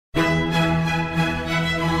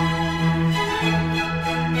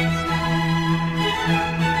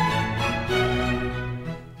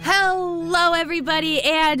everybody,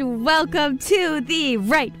 and welcome to the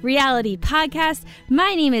Right Reality Podcast.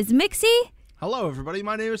 My name is Mixie. Hello, everybody.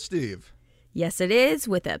 My name is Steve. Yes, it is,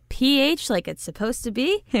 with a PH like it's supposed to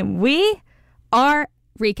be. And we are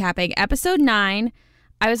recapping episode 9.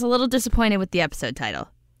 I was a little disappointed with the episode title.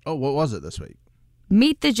 Oh, what was it this week?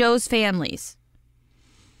 Meet the Joe's Families.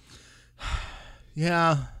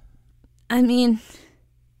 Yeah. I mean,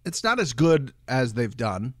 it's not as good as they've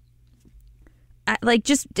done. it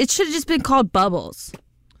should have just been called Bubbles.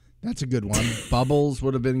 That's a good one. Bubbles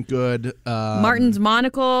would have been good. Martin's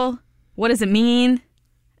monocle. What does it mean?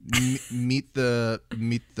 Meet the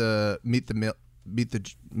Fockers.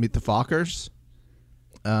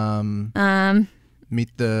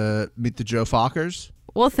 Meet the Joe Fockers.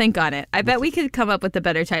 We'll think on it. I bet we could come up with a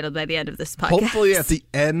better title by the end of this podcast. Hopefully at the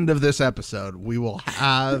end of this episode, we will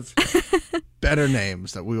have better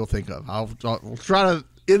names that we will think of. We'll try to,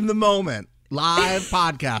 in the moment, live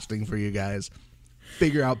podcasting for you guys,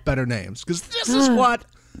 figure out better names. Because this is what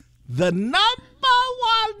the number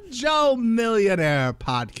one Joe Millionaire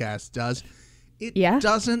podcast does. It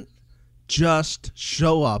doesn't just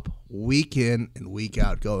show up week in and week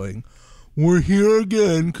out going, we're here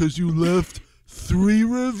again because you left 3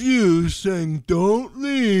 reviews saying don't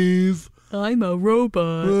leave. I'm a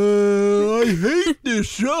robot. I hate this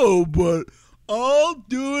show, but I'll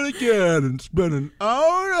do it again and spend an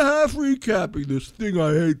hour and a half recapping this thing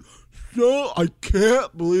I hate. So I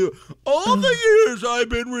can't believe it. All the years I've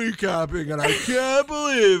been recapping, and I can't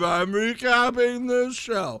believe I'm recapping this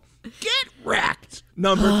show. Get wrecked.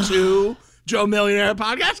 Number 2, Joe Millionaire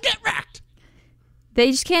podcast, get wrecked.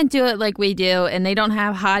 They just can't do it like we do, and they don't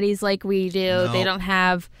have hotties like we do. No. They don't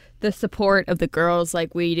have the support of the girls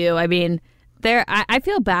like we do. I mean, I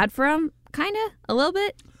feel bad for them, kind of, a little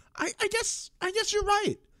bit. I guess you're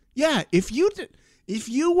right. Yeah, if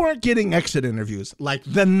you weren't getting exit interviews like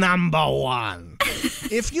the number one,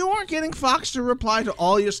 if you weren't getting Fox to reply to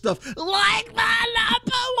all your stuff like the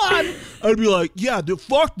number one, I'd be like, yeah,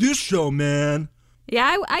 fuck this show, man.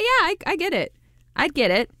 Yeah, I get it. I'd get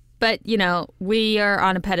it. But, you know, we are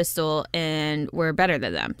on a pedestal and we're better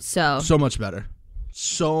than them. So much better.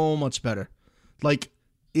 So much better. Like,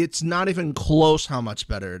 it's not even close how much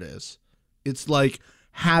better it is. It's like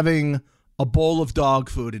having a bowl of dog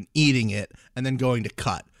food and eating it and then going to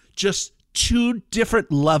cut. Just 2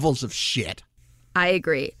 different levels of shit. I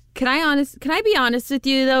agree. Can I be honest with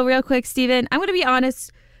you, though, real quick, Steven? I'm going to be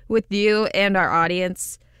honest with you and our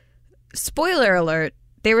audience. Spoiler alert,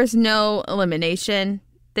 there was no elimination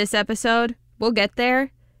this episode. We'll get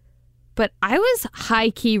there. But I was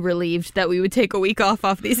high-key relieved that we would take a week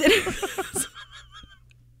off these interviews.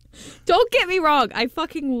 Don't get me wrong. I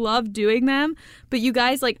fucking love doing them. But you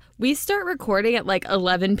guys, we start recording at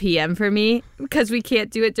 11 p.m. for me because we can't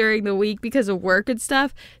do it during the week because of work and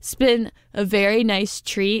stuff. It's been a very nice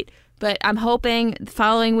treat. But I'm hoping the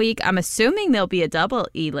following week, I'm assuming there'll be a double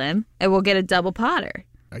elim and we'll get a double Potter.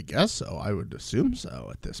 I guess so. I would assume so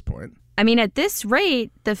at this point. I mean, at this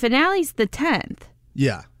rate, the finale's the 10th.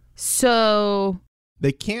 Yeah. So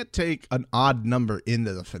they can't take an odd number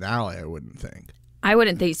into the finale, I wouldn't think. I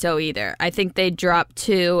wouldn't think so either. I think they'd drop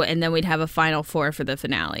 2, and then we'd have a final 4 for the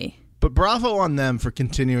finale. But bravo on them for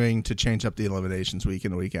continuing to change up the eliminations week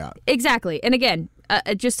in and week out. Exactly. And again,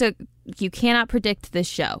 you cannot predict this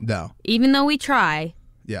show. No. Even though we try,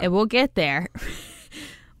 and we'll get there,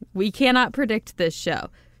 we cannot predict this show.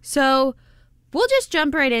 So we'll just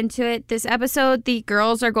jump right into it. This episode, the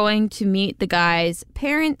girls are going to meet the guys'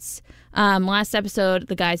 parents. Last episode,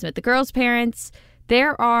 the guys met the girls' parents.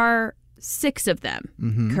 There are 6 of them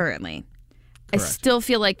currently. Correct. I still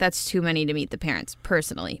feel like that's too many to meet the parents,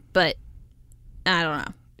 personally. But I don't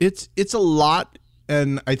know. It's a lot,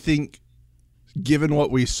 and I think given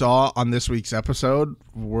what we saw on this week's episode,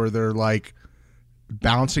 where they're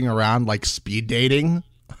bouncing around like speed dating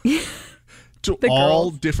to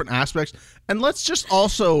all different aspects. And let's just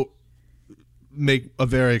also make a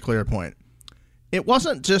very clear point. It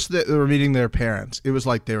wasn't just that they were meeting their parents. It was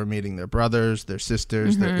like they were meeting their brothers, their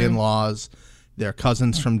sisters, their in-laws, their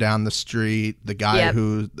cousins from down the street, the guy at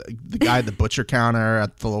the butcher counter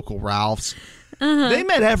at the local Ralph's. They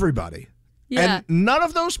met everybody. Yeah. And none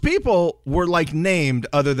of those people were named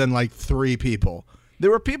other than 3 people.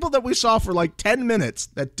 There were people that we saw for 10 minutes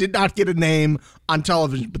that did not get a name on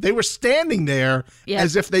television, but they were standing there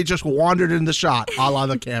as if they just wandered in the shot, a la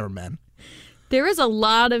the cameraman. There was a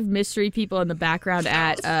lot of mystery people in the background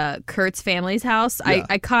at Kurt's family's house. Yeah.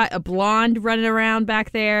 I caught a blonde running around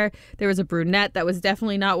back there. There was a brunette that was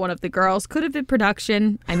definitely not one of the girls. Could have been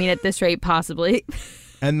production. I mean, at this rate, possibly.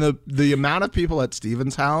 And the amount of people at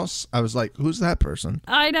Steven's house, I was like, who's that person?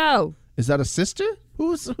 I know. Is that a sister?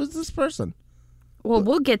 Who's this person? Well,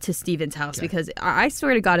 we'll get to Steven's house because I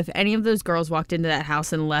swear to God, if any of those girls walked into that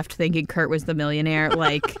house and left thinking Kurt was the millionaire,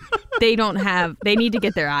 like they need to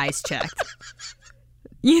get their eyes checked.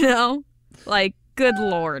 You know, like good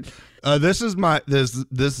Lord. This is my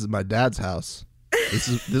dad's house.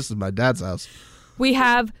 This is my dad's house. We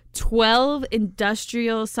have 12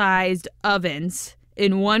 industrial-sized ovens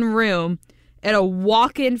in one room and a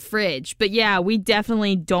walk-in fridge. But yeah, we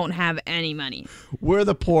definitely don't have any money. We're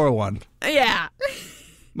the poor one. Yeah.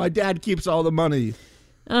 My dad keeps all the money.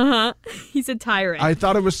 Uh-huh. He's a tyrant. I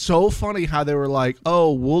thought it was so funny how they were like,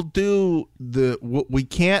 oh, we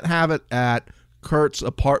can't have it at Kurt's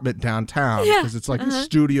apartment downtown because it's like a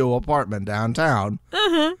studio apartment downtown.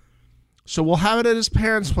 Uh-huh. So we'll have it at his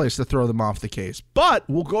parents' place to throw them off the case. But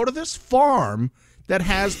we'll go to this farm that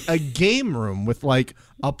has a game room with like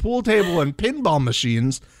a pool table and pinball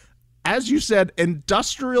machines. As you said,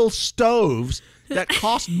 industrial stoves that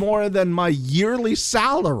cost more than my yearly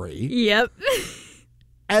salary. Yep.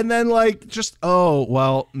 And then like just, oh,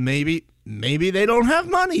 well, maybe they don't have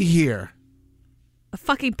money here. A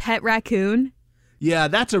fucking pet raccoon? Yeah,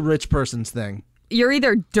 that's a rich person's thing. You're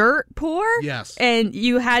either dirt poor, yes, and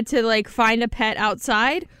you had to like find a pet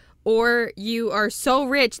outside, or you are so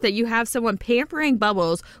rich that you have someone pampering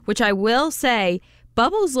Bubbles, which I will say,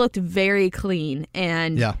 Bubbles looked very clean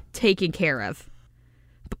and taken care of.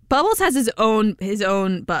 Bubbles has his own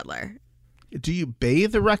butler. Do you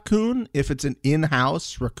bathe a raccoon if it's an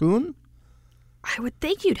in-house raccoon? I would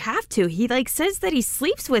think you'd have to. He like says that he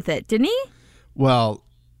sleeps with it, didn't he? Well,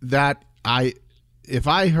 if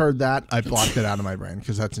I heard that, I blocked it out of my brain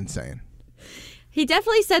because that's insane. He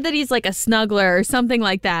definitely said that he's like a snuggler or something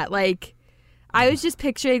like that. Like, I was just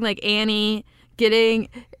picturing like Annie going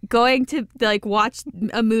to like watch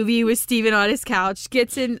a movie with Steven on his couch,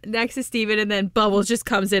 gets in next to Steven, and then Bubbles just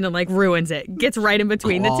comes in and like ruins it. Gets right in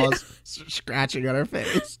between the two. Scratching on her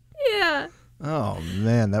face. Yeah. Oh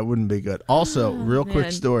man, that wouldn't be good. Also,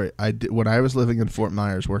 quick story. When I was living in Fort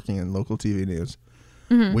Myers working in local TV news,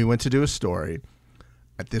 we went to do a story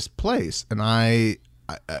at this place, and I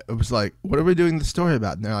was like, what are we doing the story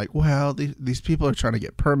about? And they're like, well, these people are trying to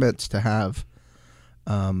get permits to have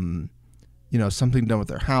something done with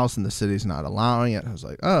their house, and the city's not allowing it. I was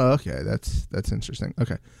like, oh, okay, that's interesting.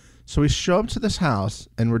 Okay, so we show up to this house,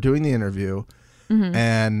 and we're doing the interview,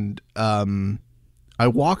 and I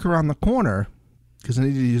walk around the corner because I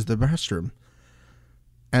need to use the restroom,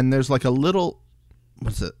 and there's like a little,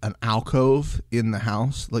 an alcove in the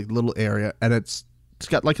house, like little area, and it's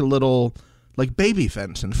got like a little like baby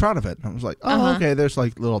fence in front of it. And I was like, oh, okay, there's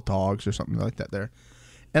like little dogs or something like that there.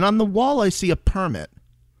 And on the wall, I see a permit.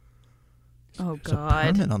 Oh, There's God.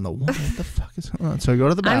 a permit on the wall. What the fuck is going on? So I go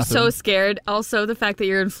to the bathroom. I'm so scared. Also, the fact that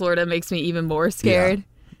you're in Florida makes me even more scared.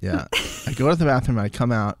 Yeah. I go to the bathroom, and I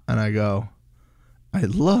come out, and I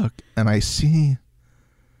look, and I see,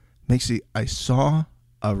 Maxie, I saw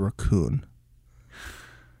a raccoon.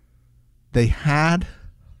 They had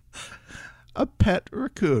a pet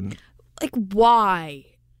raccoon. Like, why?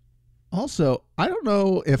 Also, I don't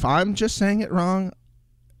know if I'm just saying it wrong.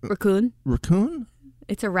 Raccoon? Raccoon?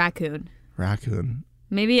 It's a raccoon. Raccoon.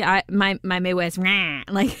 Maybe my Midwest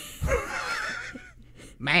like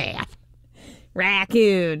Math.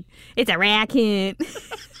 Raccoon. It's a raccoon.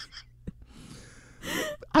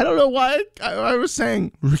 I don't know why I was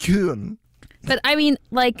saying raccoon. But I mean,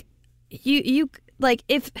 like, you like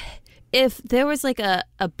if there was like a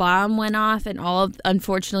bomb went off and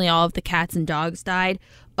unfortunately all of the cats and dogs died,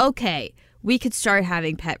 okay, we could start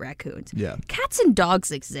having pet raccoons. Yeah. Cats and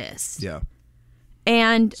dogs exist. Yeah.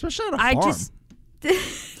 And especially on a farm.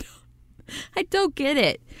 I don't get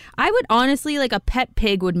it. I would honestly, like, a pet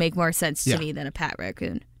pig would make more sense to me than a pet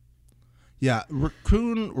raccoon. Yeah,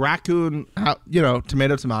 raccoon,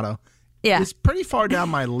 tomato. Yeah. It's pretty far down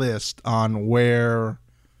my list on where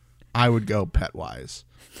I would go pet-wise.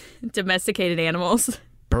 Domesticated animals.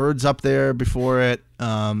 Birds up there before it.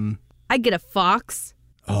 I'd get a fox.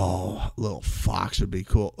 Oh, a little fox would be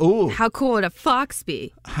cool. Ooh. How cool would a fox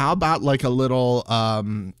be? How about like a little,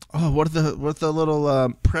 what are the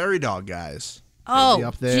little prairie dog guys? Oh,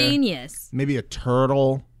 up there? Genius. Maybe a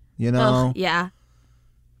turtle, you know? Ugh, yeah.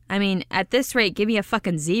 I mean, at this rate, give me a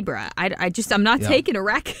fucking zebra. I'm not taking a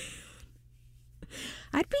raccoon.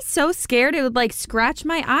 I'd be so scared it would like scratch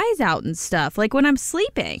my eyes out and stuff, like when I'm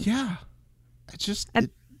sleeping. Yeah.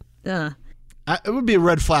 It would be a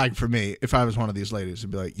red flag for me if I was one of these ladies.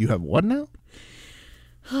 It'd be like, you have what now?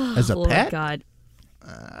 As a pet? Oh, God.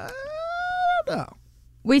 No.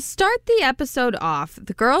 We start the episode off.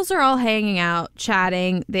 The girls are all hanging out,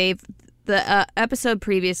 chatting. The episode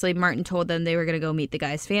previously, Martin told them they were going to go meet the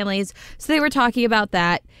guys' families. So they were talking about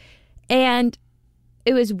that. And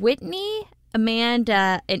it was Whitney,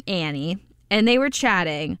 Amanda, and Annie, and they were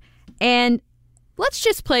chatting. And let's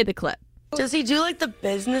just play the clip. Does he do like the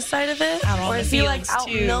business side of it? I don't know. Or is he like out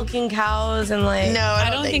milking cows and like... No, I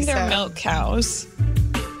don't think they're milk cows.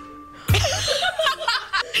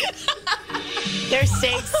 They're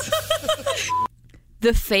steaks.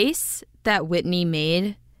 The face that Whitney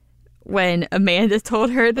made when Amanda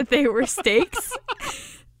told her that they were steaks.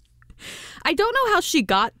 I don't know how she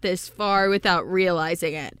got this far without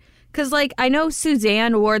realizing it. Because, like, I know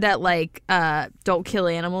Suzanne wore that, like, don't kill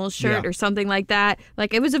animals shirt or something like that.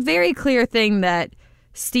 Like, it was a very clear thing that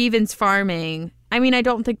Steven's farming, I mean, I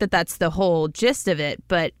don't think that that's the whole gist of it,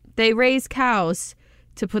 but they raise cows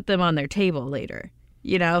to put them on their table later.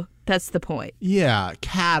 You know, that's the point. Yeah,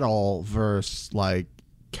 cattle versus like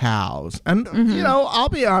cows. And, you know, I'll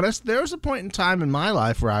be honest, there was a point in time in my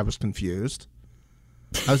life where I was confused.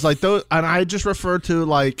 I was like, those, and I just referred to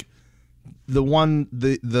like the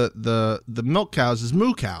milk cows as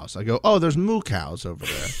moo cows. I go, oh, there's moo cows over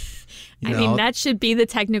there. I mean, that should be the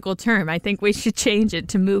technical term. I think we should change it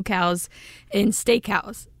to moo cows and steak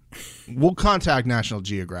cows. We'll contact National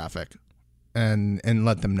Geographic and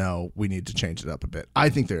let them know we need to change it up a bit. I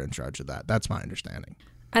think they're in charge of that. That's my understanding.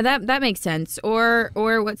 That makes sense. Or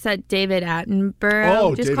what's that, David Attenborough?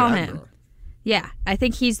 Oh, just David call Attenborough. him. Yeah, I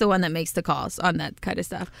think he's the one that makes the calls on that kind of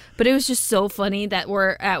stuff. But it was just so funny that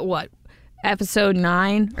we're at, what, episode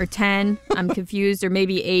 9 or 10? I'm confused, or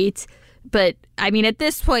maybe 8. But, I mean, at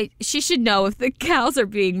this point, she should know if the cows are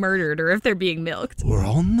being murdered or if they're being milked. We're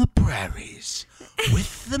on the prairies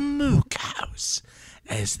with the moo cows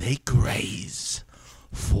as they graze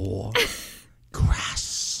for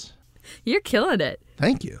grass. You're killing it.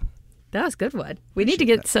 Thank you. That was a good one. We need to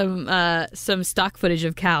get some stock footage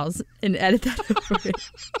of cows and edit that over.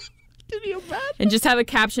 Can you imagine? And just have a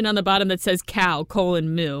caption on the bottom that says cow,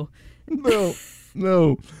 :moo.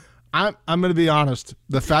 No. I'm going to be honest.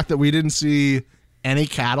 The fact that we didn't see any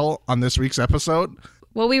cattle on this week's episode.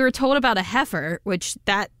 Well, we were told about a heifer, which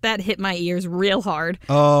that hit my ears real hard.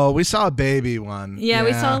 Oh, we saw a baby one. Yeah,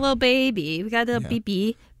 we saw a little baby. We got a little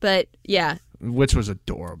BB, but yeah. Which was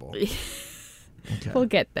adorable. Okay. We'll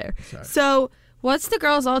get there. Sorry. So once the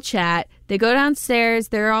girls all chat, they go downstairs.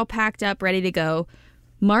 They're all packed up, ready to go.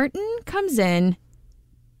 Martin comes in,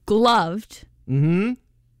 gloved,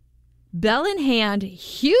 bell in hand,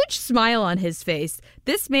 huge smile on his face.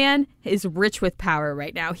 This man is rich with power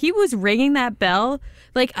right now. He was ringing that bell.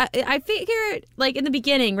 Like, I figured, like, in the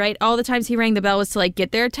beginning, right, all the times he rang the bell was to, like,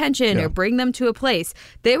 get their attention or bring them to a place.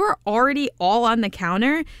 They were already all on the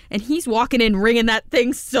counter, and he's walking in ringing that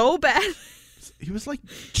thing so bad. He was like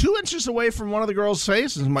 2 inches away from one of the girls'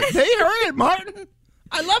 faces. I'm like, they heard it, Martin.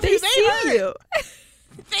 I love you. They heard it.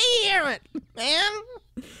 They hear it, man.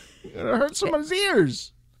 You're going to hurt someone's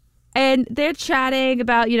ears. And they're chatting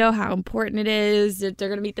about, you know, how important it is, that they're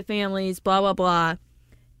going to meet the families, blah, blah, blah.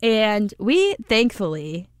 And we,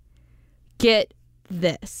 thankfully, get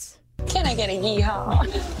this. Can I get a yeehaw?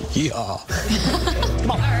 Yeehaw. Come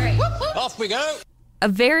on. All right. Off we go. A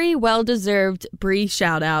very well-deserved Bree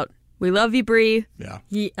shout-out. We love you, Bree. Yeah.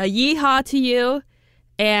 A yeehaw to you.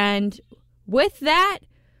 And with that,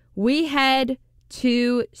 we head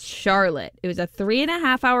to Charlotte. It was a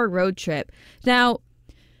 3.5-hour road trip. Now,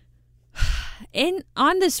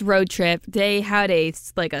 on this road trip, they had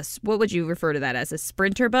what would you refer to that as, a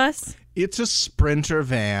Sprinter bus? It's a Sprinter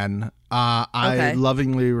van. I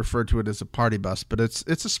lovingly refer to it as a party bus, but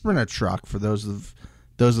it's a Sprinter truck for those of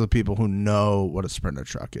the people who know what a Sprinter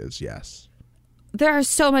truck is. Yes. There is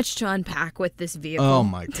so much to unpack with this vehicle. Oh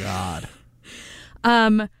my God.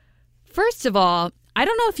 First of all, I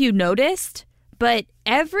don't know if you noticed, but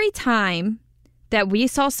every time that we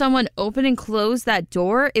saw someone open and close that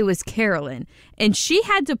door, it was Carolyn. And she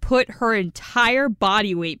had to put her entire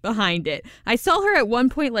body weight behind it. I saw her at one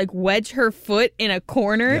point like wedge her foot in a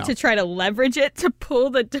corner to try to leverage it to pull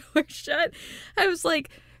the door shut. I was like,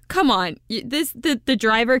 come on, the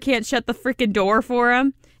driver can't shut the freaking door for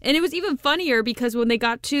him. And it was even funnier because when they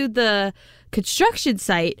got to the construction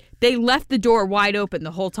site, they left the door wide open the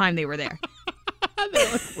whole time they were there.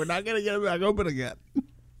 We're not going to get it back open again.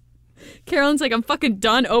 Carolyn's like, I'm fucking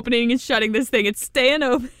done opening and shutting this thing. It's staying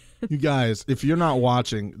open. You guys, if you're not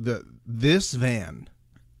watching, this van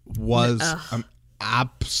was an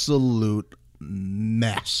absolute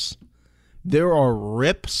mess. There are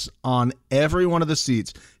rips on every one of the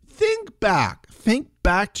seats. Think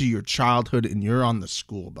back to your childhood and you're on the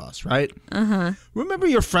school bus, right? Remember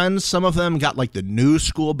your friends, some of them got like the new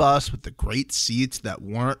school bus with the great seats that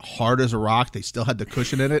weren't hard as a rock. They still had the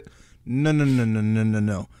cushion in it.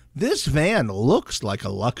 No. This van looks like a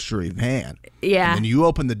luxury van. Yeah. And then you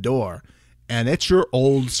open the door and it's your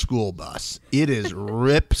old school bus. It is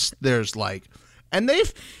rips. There's like, and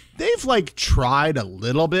they've like tried a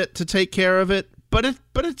little bit to take care of it, but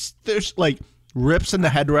it's there's like rips in the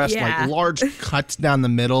headrest, like large cuts down the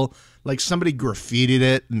middle. Like somebody graffitied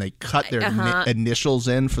it and they cut their initials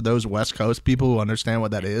in for those West Coast people who understand what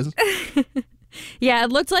that is. Yeah,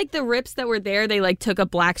 it looked like the rips that were there, they like took a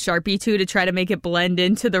black Sharpie to try to make it blend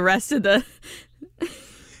into the rest of the...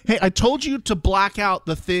 Hey, I told you to black out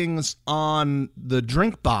the things on the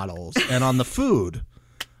drink bottles and on the food.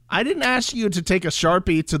 I didn't ask you to take a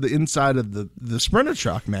Sharpie to the inside of the Sprinter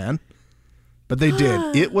truck, man. But they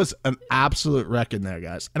did. It was an absolute wreck in there,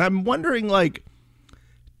 guys. And I'm wondering, like...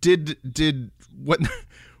 Did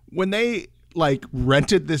when they like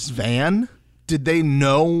rented this van, did they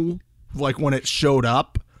know like when it showed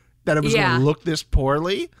up that it was going to look this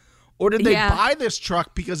poorly, or did they buy this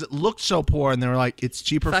truck because it looked so poor and they were like, it's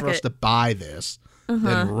cheaper for us to buy this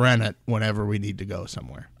than rent it whenever we need to go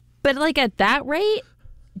somewhere? But like at that rate,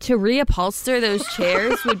 to reupholster those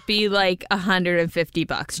chairs would be like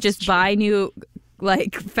 $150. Just buy new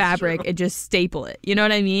like fabric and just staple it. You know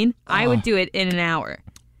what I mean? I would do it in an hour.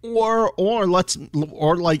 Or let's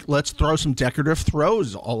throw some decorative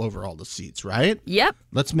throws all over all the seats, right? Yep.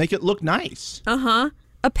 Let's make it look nice.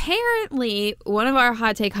 Apparently, one of our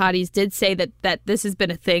hot take hotties did say that this has been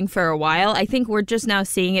a thing for a while. I think we're just now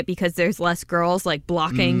seeing it because there's less girls like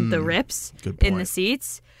blocking the rips in the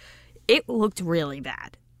seats. It looked really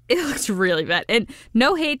bad. It looks really bad. And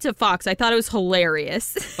no hate to Fox. I thought it was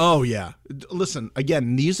hilarious. Oh, yeah. Listen,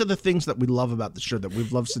 again, these are the things that we love about the show that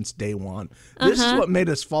we've loved since day one. This is what made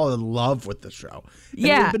us fall in love with the show.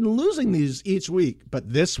 And we've been losing these each week,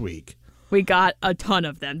 but this week... we got a ton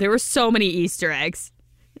of them. There were so many Easter eggs.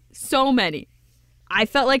 So many. I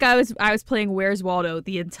felt like I was playing Where's Waldo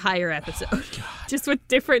the entire episode. Just with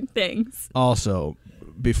different things. Also,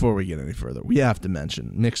 before we get any further, we have to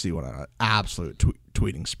mention Mixie went on an absolute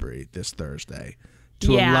tweeting spree this Thursday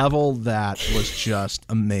to a level that was just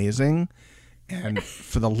amazing. And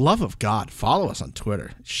for the love of God, follow us on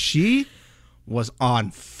Twitter. She was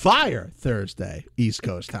on fire Thursday, East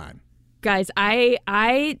Coast time. Guys,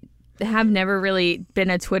 I have never really been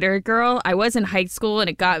a Twitter girl. I was in high school and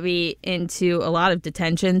it got me into a lot of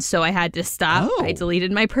detention, so I had to stop. I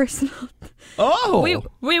deleted my personal.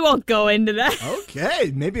 We won't go into that.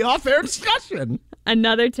 Okay, maybe off-air discussion.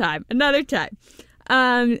 Another time.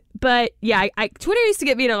 But yeah, Twitter used to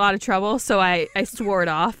get me in a lot of trouble, so I swore it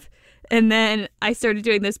off. And then I started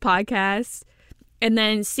doing this podcast. And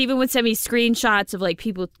then Steven would send me screenshots of like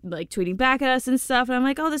people like tweeting back at us and stuff. And I'm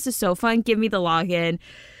like, oh, this is so fun. Give me the login.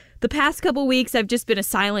 The past couple weeks, I've just been a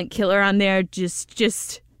silent killer on there,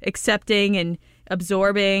 just accepting and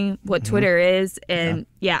absorbing what Twitter is. And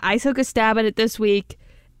I took a stab at it this week.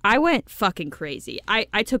 I went fucking crazy.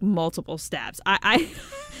 I took multiple stabs. I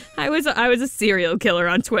was a serial killer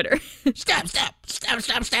on Twitter. Stab. Snip.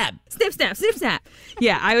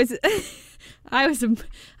 Yeah, I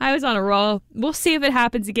was on a roll. We'll see if it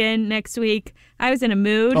happens again next week. I was in a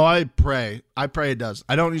mood. Oh, I pray it does.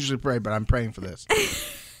 I don't usually pray, but I'm praying for this.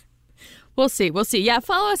 We'll see. Yeah,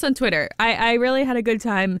 follow us on Twitter. I really had a good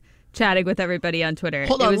time chatting with everybody on Twitter.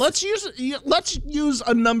 Hold on, let's use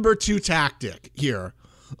a number 2 tactic here.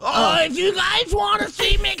 If you guys want to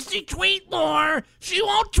see Mixie tweet more, she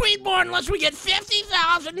won't tweet more unless we get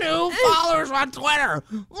 50,000 new followers on Twitter.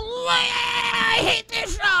 I hate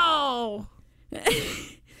this show.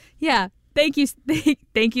 Yeah, thank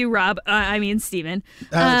you, Rob. I mean, Steven.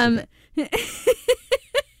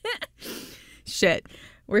 Shit,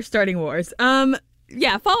 we're starting wars.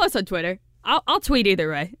 Yeah, follow us on Twitter. I'll tweet either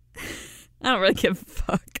way. I don't really give a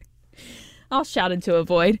fuck. I'll shout into a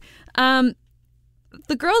void.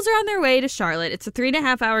 The girls are on their way to Charlotte. It's a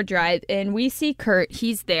 3.5-hour drive, and we see Kurt.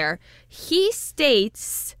 He's there. He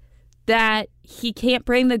states that he can't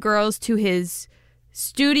bring the girls to his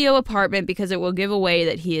studio apartment because it will give away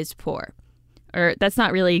that he is poor. Or that's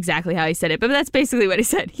not really exactly how he said it, but that's basically what he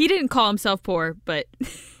said. He didn't call himself poor, but...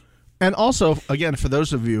 And also, again, for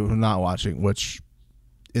those of you who are not watching, which...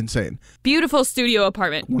 insane. Beautiful studio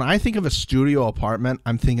apartment. When I think of a studio apartment,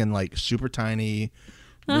 I'm thinking like super tiny,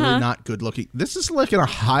 really not good looking. This is like in a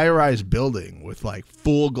high-rise building with like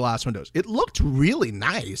full glass windows. It looked really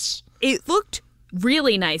nice.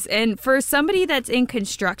 And for somebody that's in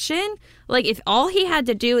construction, like if all he had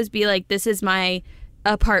to do is be like, this is my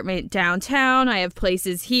apartment downtown, I have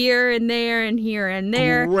places here and there and here and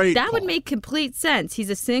there, that would make complete sense. He's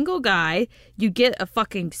a single guy. You get a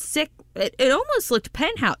fucking sick... It almost looked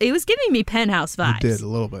penthouse. It was giving me penthouse vibes. It did, a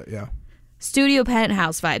little bit, yeah. Studio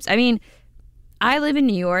penthouse vibes. I mean, I live in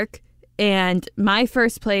New York, and my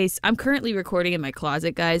first place... I'm currently recording in my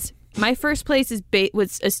closet, guys. My first place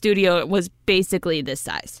was a studio. It was basically this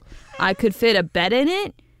size. I could fit a bed in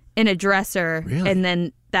it and a dresser, and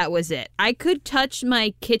then that was it. I could touch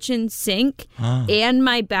my kitchen sink and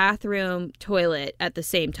my bathroom toilet at the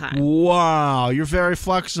same time. Wow, you're very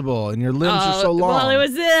flexible, and your limbs are so long. Well,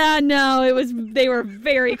 it was they were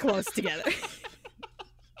very close together.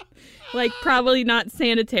 Like, probably not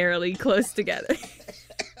sanitarily close together.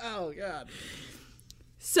 Oh, God.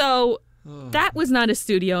 So, that was not a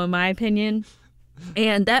studio, in my opinion.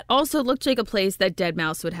 And that also looked like a place that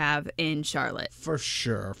Deadmau5 would have in Charlotte. For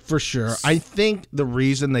sure. I think the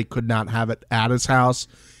reason they could not have it at his house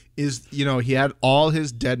is, he had all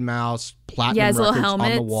his Deadmau5 platinum records on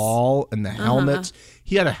the wall and the helmets.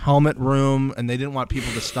 He had a helmet room, and they didn't want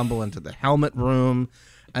people to stumble into the helmet room.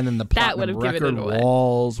 And then the platinum record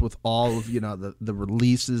walls with all of, the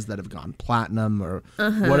releases that have gone platinum or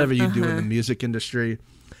whatever you do in the music industry.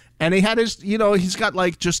 And he had his, he's got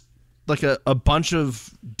just a bunch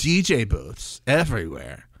of DJ booths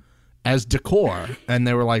everywhere as decor. And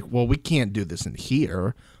they were like, well, we can't do this in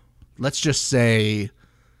here. Let's just say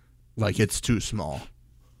it's too small.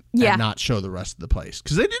 Yeah. And not show the rest of the place.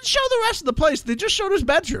 Because they didn't show the rest of the place. They just showed his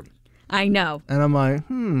bedroom. I know. And I'm like,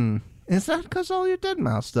 is that because all your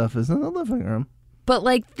Deadmau5 stuff is in the living room? But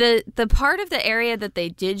the part of the area that they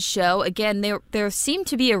did show, again, there seemed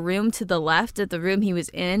to be a room to the left of the room he was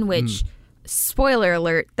in, which, spoiler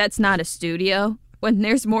alert, that's not a studio. When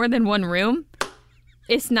there's more than one room,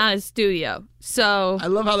 it's not a studio. So I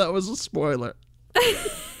love how that was a spoiler.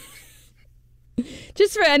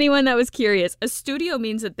 Just for anyone that was curious, a studio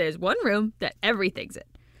means that there's one room that everything's in.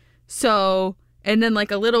 So, and then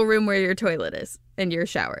a little room where your toilet is and your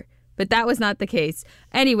shower. But that was not the case.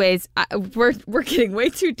 Anyways, we're getting way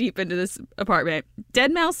too deep into this apartment.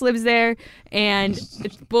 Deadmau5 lives there, and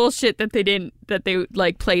it's bullshit that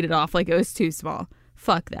they played it off like it was too small.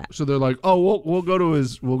 Fuck that. So they're like, oh, we'll go to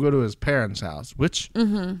his parents' house. Which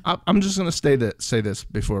I'm just gonna say this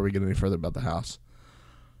before we get any further about the house.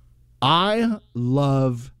 I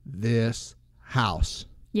love this house.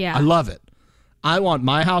 Yeah, I love it. I want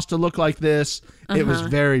my house to look like this. It was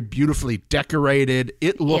very beautifully decorated.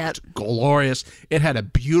 It looked glorious. It had a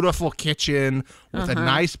beautiful kitchen with a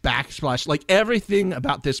nice backsplash. Everything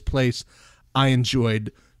about this place I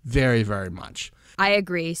enjoyed very, very much. I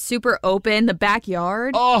agree. Super open. The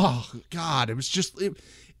backyard. Oh, God. It was just,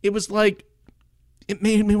 it was like, it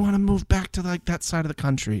made me want to move back to that side of the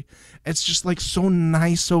country. It's just so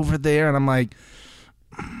nice over there. And I'm like,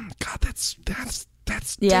 God, that's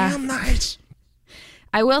damn nice.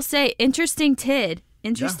 I will say, interesting tid.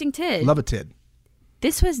 Tid. Love a tid.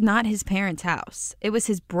 This was not his parents' house. It was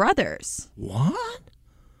his brother's. What?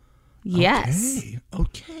 Yes.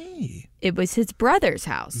 Okay. It was his brother's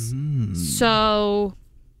house. So.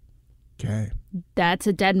 Okay. That's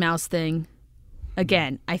a Deadmau5 thing.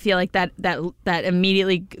 Again, I feel like that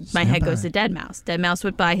immediately my head goes to Deadmau5. Deadmau5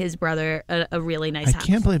 would buy his brother a really nice house. I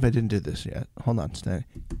can't believe I didn't do this yet. Hold on, stay.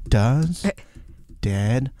 Does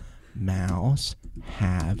Deadmau5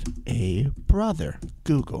 have a brother?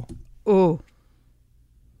 Google. Oh.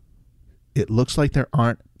 It looks like there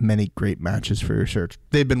aren't many great matches for your search.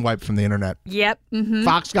 They've been wiped from the internet. Yep.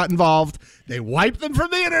 Fox got involved. They wiped them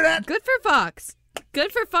from the internet. Good for Fox.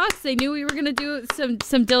 They knew we were going to do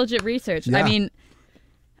some diligent research. Yeah. I mean,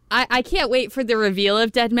 I can't wait for the reveal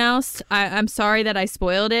of Deadmau5. I'm sorry that I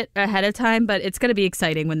spoiled it ahead of time, but it's going to be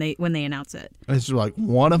exciting when they announce it. It's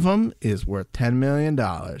one of them is worth $10 million,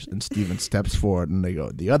 and Steven steps forward, and they go,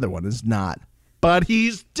 the other one is not. But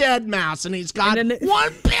he's Deadmau5, and he's got $1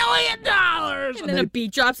 billion. And then a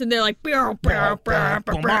beat drops, and they're like,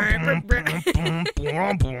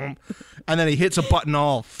 and then he hits a button,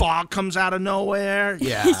 all fog comes out of nowhere.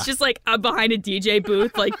 Yeah. He's just behind a DJ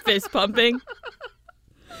booth, fist pumping.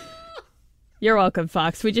 You're welcome,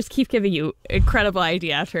 Fox. We just keep giving you incredible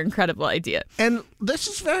idea after incredible idea. And this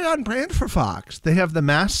is very on brand for Fox. They have The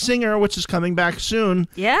Masked Singer, which is coming back soon.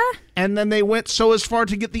 Yeah? And then they went so as far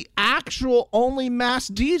to get the actual only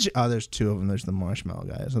masked DJ. Oh, there's two of them. There's the Marshmallow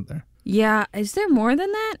guy, isn't there? Yeah. Is there more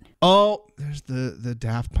than that? Oh, there's the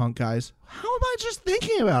Daft Punk guys. How am I just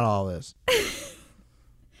thinking about all this?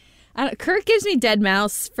 Kurt gives me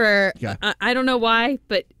Deadmau5 for, I don't know why,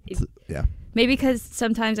 but... Yeah. Maybe because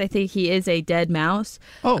sometimes I think he is a dead mouse.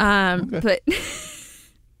 Oh, okay. But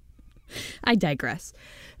I digress.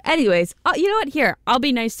 Anyways, you know what? Here, I'll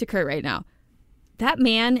be nice to Kurt right now. That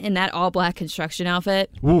man in that all-black construction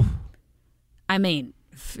outfit, oof. I mean,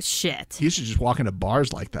 shit. He should just walk into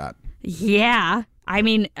bars like that. Yeah. I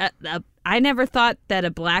mean, I never thought that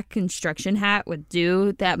a black construction hat would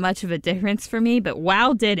do that much of a difference for me, but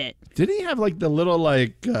wow, did it. Did he have like the little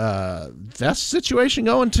like vest situation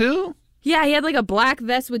going too? Yeah, he had like a black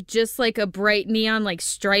vest with just like a bright neon like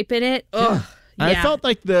stripe in it. Ugh. Yeah. Yeah. I felt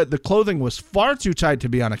like the clothing was far too tight to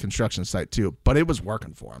be on a construction site too, but it was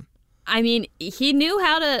working for him. I mean, he knew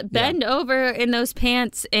how to bend over in those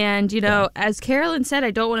pants, and as Carolyn said, I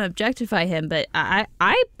don't want to objectify him, but I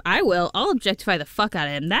will. I'll objectify the fuck out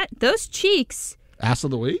of him. Those cheeks. Ass of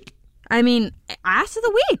the week. I mean, ass of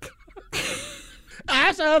the week.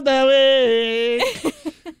 Ass of the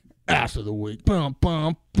week. Ass of the week. Boom,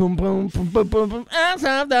 boom, boom, boom, boom, boom, boom, boom. Ass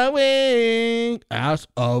of the week. Ass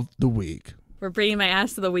of the week. We're bringing my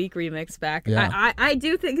Ass of the Week remix back. Yeah. I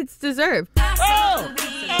do think it's deserved. Oh!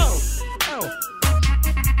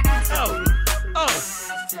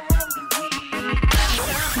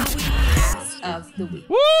 Of the week.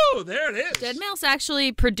 Woo! There it is. Dead Mouse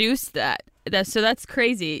actually produced that. So that's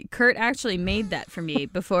crazy. Kurt actually made that for me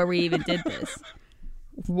before we even did this.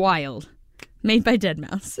 Wild. Made by Dead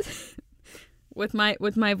Mouse. with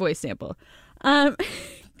my voice sample.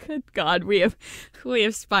 Good God, we have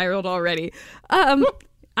spiraled already. I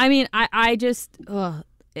mean, I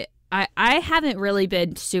haven't really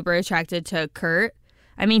been super attracted to Kurt.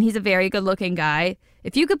 I mean, he's a very good looking guy.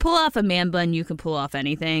 If you could pull off a man bun, you can pull off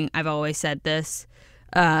anything. I've always said this.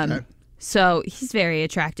 Okay. So he's very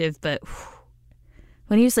attractive, but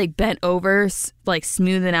when he was like bent over, like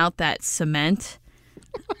smoothing out that cement,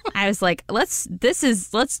 I was like, this is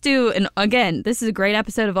a great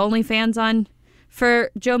episode of OnlyFans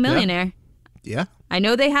for Joe Millionaire. Yeah. I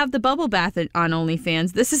know they have the bubble bath on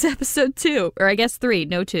OnlyFans. This is episode 2, or I guess 3,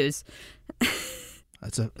 no 2s.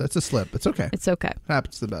 That's a slip. It's okay. It's okay.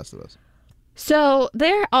 Happens to the best of us. So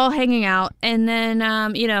they're all hanging out, and then,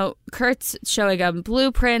 Kurt's showing up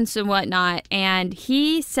blueprints and whatnot, and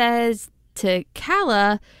he says to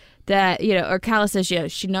Calla that, or Calla says,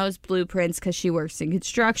 she knows blueprints because she works in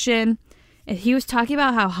construction. And he was talking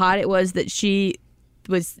about how hot it was that she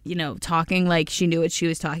was, talking like she knew what she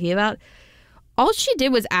was talking about. All she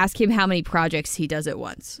did was ask him how many projects he does at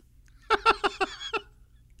once.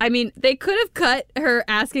 I mean, they could have cut her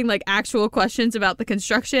asking, like, actual questions about the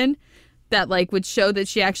construction that, like, would show that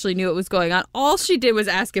she actually knew what was going on. All she did was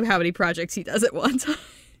ask him how many projects he does at once.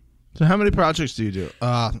 So how many projects do you do?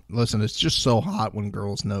 Listen, it's just so hot when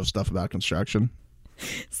girls know stuff about construction.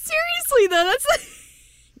 Seriously, though, that's like...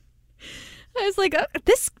 I was like,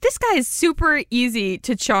 this guy is super easy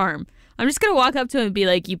to charm. I'm just going to walk up to him and be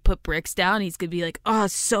like, you put bricks down? He's going to be like, oh,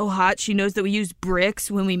 it's so hot. She knows that we use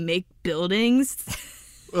bricks when we make buildings.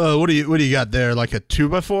 What do you got there? Like a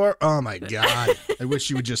 2x4? Oh my God. I wish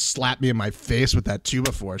she would just slap me in my face with that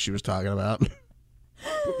 2x4 she was talking about.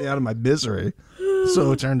 Put me out of my misery.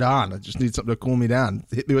 So turned on. I just need something to cool me down.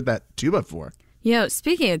 Hit me with that 2x4.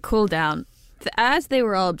 Speaking of cool down, as they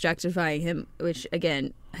were all objectifying him, which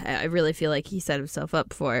again, I really feel like he set himself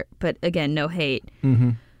up for it, but again, no hate.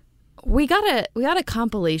 Mm-hmm. We got a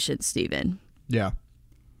compilation, Steven. Yeah.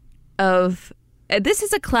 Of this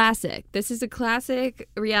is a classic. This is a classic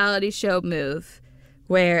reality show move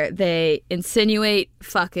where they insinuate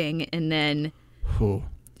fucking and then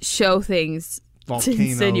show things Volcanoes, to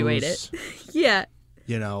insinuate it. Yeah.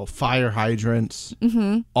 Fire hydrants,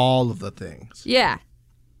 all of the things. Yeah.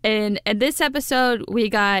 And this episode, we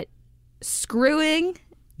got screwing.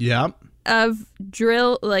 Yeah. Of a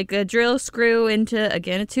drill screw into,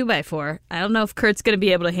 again, a 2x4. I don't know if Kurt's going to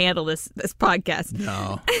be able to handle this podcast.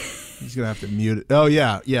 No. He's going to have to mute it. Oh,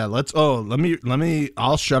 yeah. Yeah.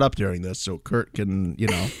 I'll shut up during this so Kurt can,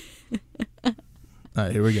 All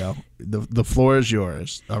right, here we go. The floor is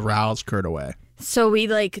yours. Arouse Kurt away. So we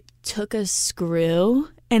took a screw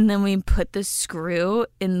and then we put the screw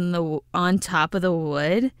on top of the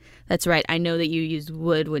wood. That's right. I know that you use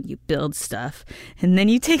wood when you build stuff. And then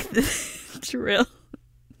you take the drill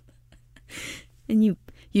and you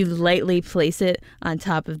lightly place it on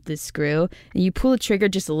top of the screw and you pull the trigger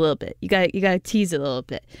just a little bit. You got to tease it a little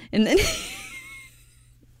bit. And then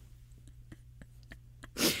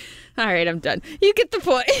all right, I'm done. You get the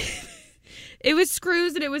point. It was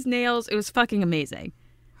screws and it was nails. It was fucking amazing.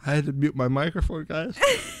 I had to mute my microphone, guys.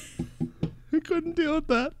 I couldn't deal with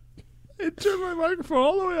that. It turned my microphone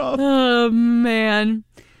all the way off. Oh, man.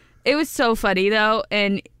 It was so funny, though.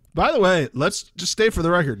 And by the way, let's just stay for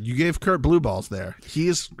the record. You gave Kurt blue balls there.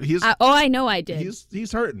 He's I know I did.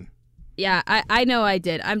 He's hurting. Yeah, I know I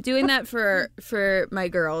did. I'm doing that for my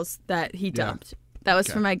girls that he dumped. Yeah. That was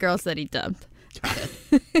for my girls that he dumped.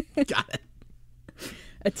 Got it.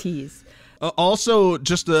 A tease. Also,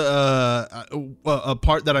 just a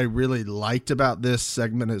part that I really liked about this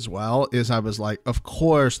segment as well is I was like, of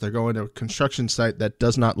course, they're going to a construction site that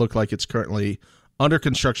does not look like it's currently under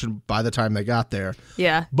construction by the time they got there.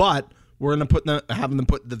 Yeah. But we're going to having them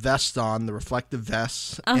put the vests on, the reflective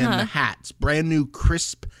vests, and the hats. Brand new,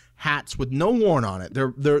 crisp hats with no worn on it.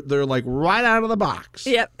 They're like right out of the box.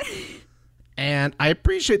 Yep. And I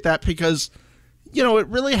appreciate that because, you know, it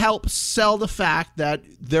really helps sell the fact that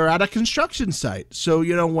they're at a construction site. So,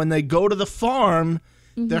 you know, when they go to the farm,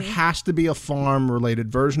 there has to be a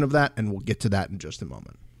farm-related version of that, and we'll get to that in just a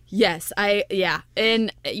moment. Yes, yeah.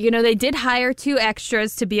 And, you know, they did hire 2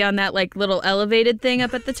 extras to be on that, like, little elevated thing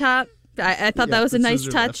up at the top. I thought that was a nice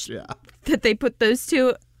touch that they put those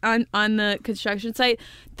 2 on the construction site.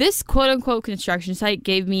 This quote-unquote construction site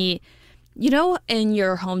gave me, you know, in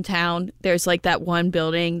your hometown, there's, like, that one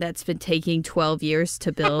building that's been taking 12 years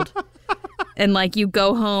to build. And, like, you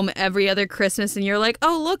go home every other Christmas and you're like,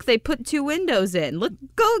 oh, look, they put 2 windows in. Look,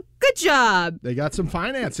 good job. They got some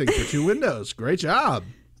financing for 2 windows. Great job.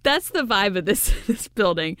 That's the vibe of this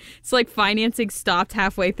building. It's like financing stopped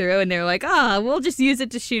halfway through and they're like, we'll just use it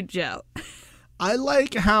to shoot Joe. I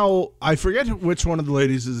like how, I forget which one of the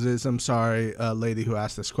ladies it is. I'm sorry, lady who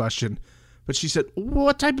asked this question. But she said,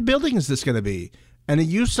 what type of building is this going to be? And he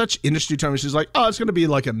used such industry terms. She's like, it's going to be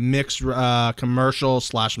like a mixed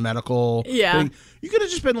commercial/medical thing. You could have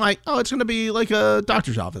just been like, it's going to be like a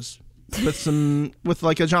doctor's office with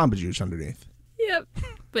like a Jamba Juice underneath. Yep.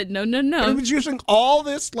 But no. And he was using all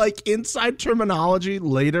this like inside terminology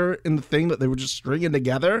later in the thing that they were just stringing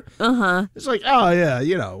together. It's like,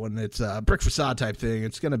 you know, when it's a brick facade type thing,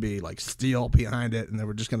 it's going to be like steel behind it, and they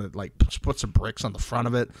were just going to like put some bricks on the front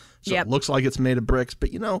of it, so it looks like it's made of bricks.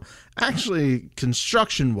 But you know, actually,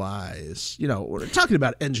 construction wise, you know, we're talking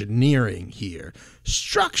about engineering here.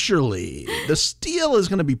 Structurally, the steel is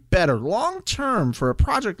going to be better long term for a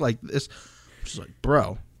project like this. It's like,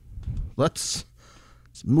 bro, let's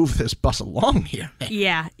move this bus along here.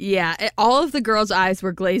 Yeah. All of the girls' eyes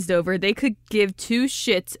were glazed over. They could give 2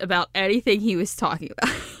 shits about anything he was talking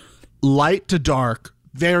about. Light to dark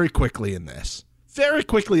very quickly in this. Very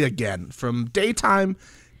quickly again. From daytime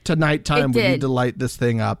to nighttime, we need to light this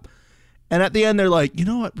thing up. And at the end, they're like, you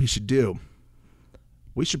know what we should do?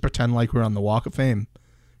 We should pretend like we're on the Walk of Fame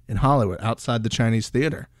in Hollywood outside the Chinese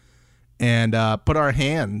theater and put our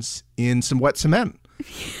hands in some wet cement.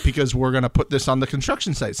 Because we're gonna put this on the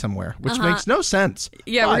construction site somewhere, which makes no sense.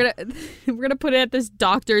 Yeah, we're gonna put it at this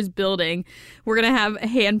doctor's building. We're gonna have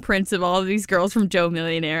handprints of all of these girls from Joe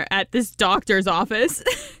Millionaire at this doctor's office,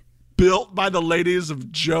 built by the ladies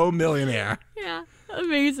of Joe Millionaire. Yeah,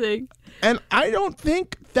 amazing. And I don't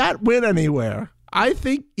think that went anywhere. I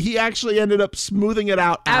think he actually ended up smoothing it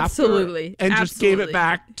out Absolutely. after and just gave it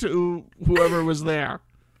back to whoever was there.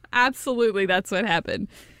 Absolutely, that's what happened.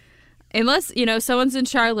 Unless, you know, someone's in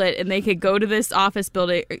Charlotte and they could go to this office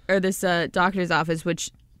building or this doctor's office,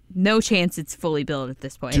 which no chance it's fully built at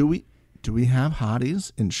this point. Do we have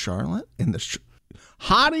hotties in Charlotte?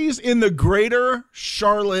 Hotties in the greater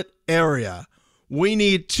Charlotte area. We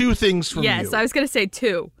need 2 things from you. Yes, I was going to say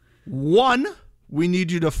 2. 1, we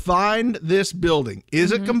need you to find this building.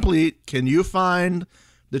 Is it complete? Can you find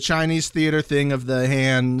the Chinese theater thing of the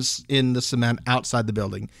hands in the cement outside the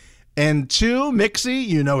building? And 2, Mixie,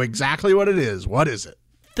 you know exactly what it is. What is it?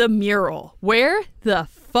 The mural. Where the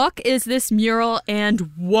fuck is this mural and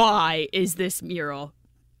why is this mural?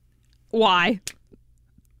 Why?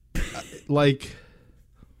 Like,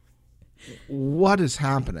 what is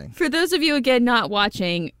happening? For those of you, again, not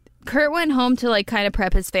watching, Kurt went home to, like, kind of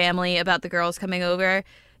prep his family about the girls coming over.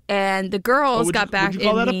 And the girls got back in Would you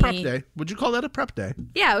call that a prep day? Would you call that a prep day?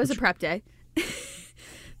 Yeah, it was a prep day.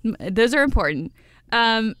 Those are important.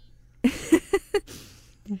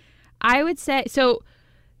 I would say, so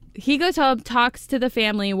he goes home, talks to the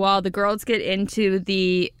family while the girls get into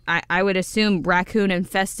the, I would assume,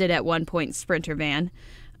 raccoon-infested at one point Sprinter van,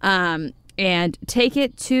 and take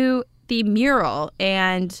it to the mural.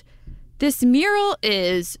 And this mural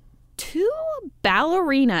is 2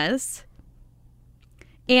 ballerinas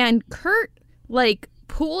and Kurt, like,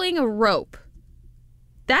 pulling a rope.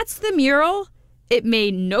 That's the mural. It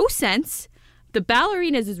made no sense. The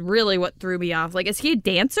ballerinas is really what threw me off. Like, is he a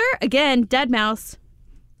dancer? Again, Deadmau5.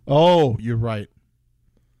 Oh, you're right.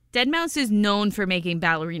 Deadmau5 is known for making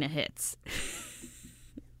ballerina hits.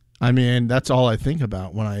 I mean, that's all I think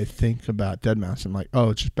about when I think about Deadmau5. I'm like,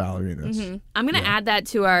 it's just ballerinas. I'm going to add that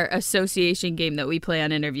to our association game that we play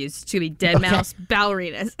on interviews. It's going to be Deadmau5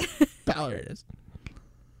 ballerinas. Ballerinas.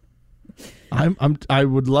 I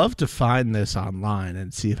would love to find this online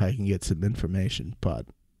and see if I can get some information, but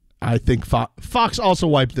I think Fox also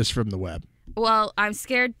wiped this from the web. Well, I'm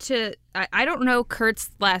scared to... I don't know Kurt's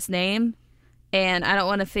last name, And I don't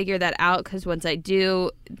want to figure that out because once I do,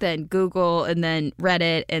 then Google and then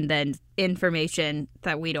Reddit and then information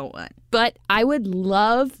that we don't want. But I would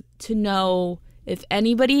love to know if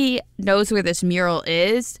anybody knows where this mural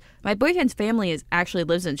is. My boyfriend's family actually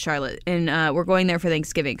lives in Charlotte, and we're going there for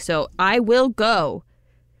Thanksgiving. So I will go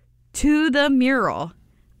to the mural.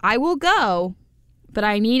 I will go, but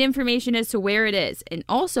I need information as to where it is. And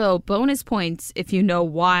also bonus points if you know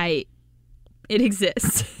why it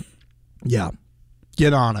exists. Yeah.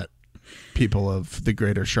 Get on it, people of the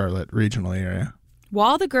greater Charlotte regional area.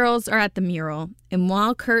 While the girls are at the mural and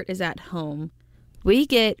while Kurt is at home, we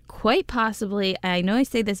get quite possibly, I know I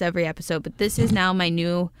say this every episode, but this is now my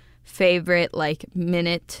new favorite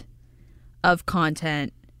minute of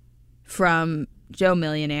content from Joe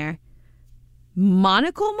Millionaire.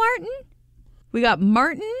 Monocle Martin? We got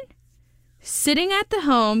Martin sitting at the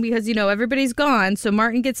home because, everybody's gone. So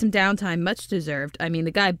Martin gets some downtime, much deserved. I mean,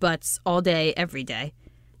 the guy butts all day, every day.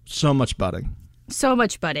 So much butting. So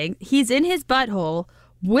much butting. He's in his butthole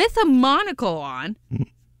with a monocle on,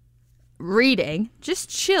 reading, just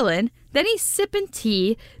chilling. Then he's sipping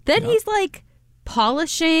tea. Then he's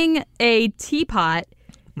polishing a teapot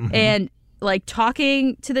and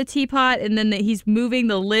talking to the teapot, and then he's moving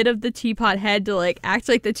the lid of the teapot head to act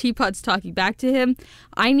like the teapot's talking back to him.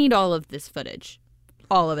 I need all of this footage.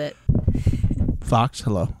 All of it. Fox,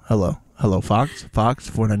 hello. Fox,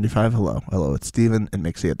 495, hello, it's Steven and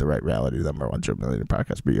Mixie at the Right Reality, the #1 Joe Millionaire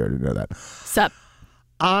podcast, but you already know that. Sup?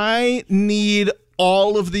 I need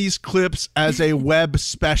all of these clips as a web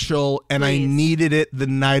special, and Please. I needed it the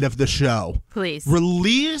night of the show. Please.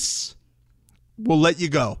 Release, we'll let you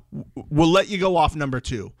go. We'll let you go off number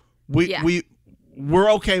 2.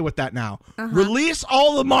 We're okay with that now. Release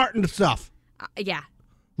all the Martin stuff. Yeah.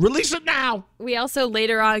 Release it now. We also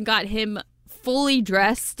later on got him fully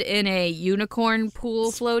dressed in a unicorn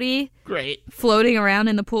pool floaty. Great. Floating around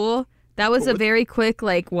in the pool. That was a very quick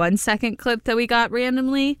 1 second clip that we got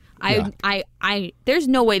randomly. There's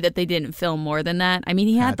no way that they didn't film more than that. I mean,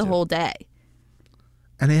 he had the whole day.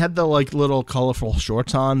 And he had the little colorful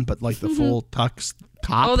shorts on, but the full tux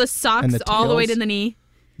top. Oh, the socks and the all the way tails. to the knee.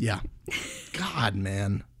 Yeah. God,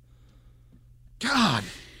 man. God.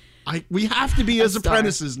 We have to be his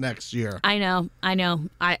apprentices next year. I know.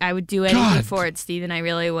 I would do anything for it, Steven. I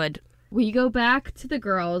really would. We go back to the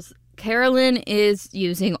girls. Carolyn is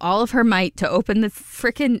using all of her might to open the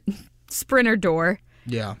frickin' sprinter door.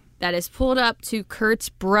 Yeah. That is pulled up to Kurt's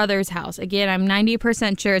brother's house. Again, I'm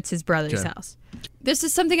 90% sure it's his brother's house. This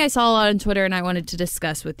is something I saw a lot on Twitter and I wanted to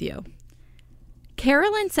discuss with you.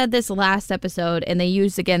 Carolyn said this last episode, and they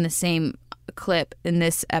used, again, the same clip in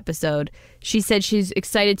this episode. She said she's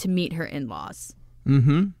excited to meet her in-laws.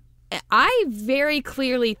 Mm-hmm. I very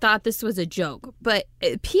clearly thought this was a joke, but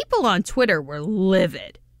people on Twitter were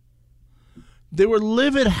livid. They were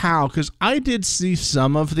livid how? Because I did see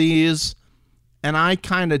some of these, and I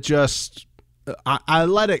kind of just... I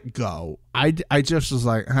let it go. I just was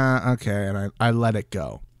like, okay, and I let it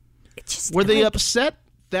go. Were they upset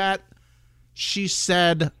that she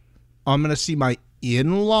said, I'm going to see my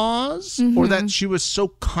in-laws? Mm-hmm. Or that she was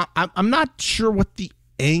so... I'm not sure what the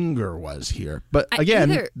anger was here. But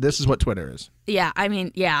again, this is what Twitter is. Yeah, I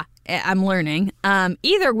mean, yeah, I'm learning.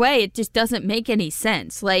 Either way, it just doesn't make any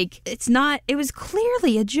sense. It was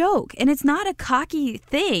clearly a joke, and it's not a cocky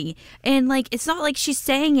thing. And, it's not like she's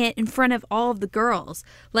saying it in front of all of the girls.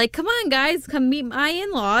 Come on, guys, come meet my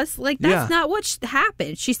in-laws. That's not what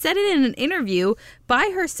happened. She said it in an interview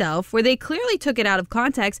by herself where they clearly took it out of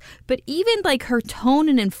context, but even, her tone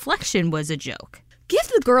and inflection was a joke. Give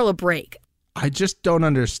the girl a break. I just don't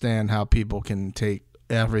understand how people can take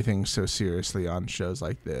everything so seriously on shows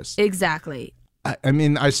like this. Exactly. I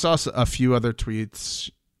mean, I saw a few other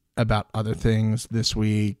tweets about other things this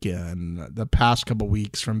week and the past couple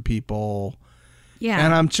weeks from people. Yeah.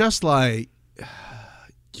 And I'm just like,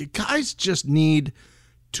 you guys just need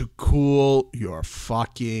to cool your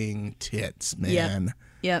fucking tits, man.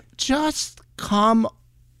 Yep. Just come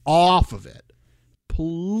off of it.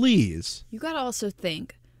 Please. You gotta also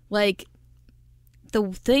think, the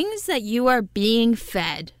things that you are being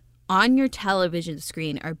fed on your television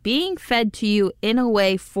screen are being fed to you in a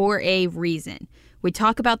way for a reason. We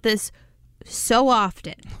talk about this so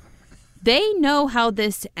often. They know how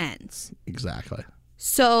this ends. Exactly.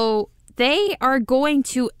 So they are going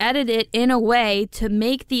to edit it in a way to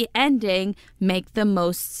make the ending make the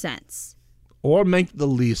most sense. Or make the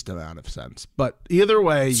least amount of sense. But either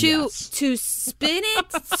way, yes. To spin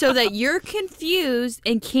it so that you're confused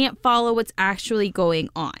and can't follow what's actually going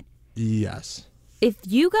on. Yes. If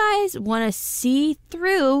you guys want to see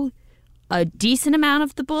through a decent amount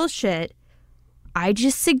of the bullshit, I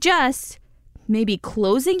just suggest maybe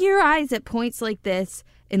closing your eyes at points like this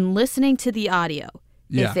and listening to the audio.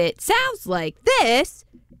 Yeah. If it sounds like this,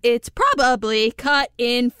 it's probably cut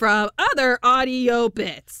in from other audio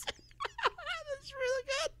bits. That's really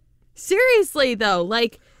good. Seriously, though,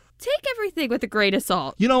 like, take everything with a grain of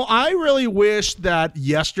salt. You know, I really wish that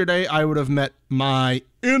yesterday I would have met my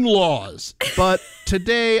in-laws, but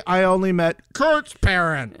today I only met Kurt's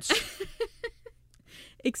parents.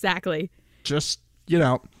 Exactly. Just, you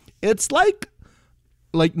know, it's like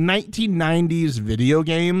 1990s video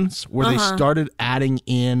games where they started adding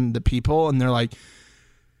in the people and they're like,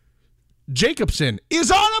 Jacobson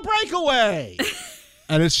is on a breakaway.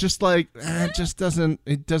 And it's just like,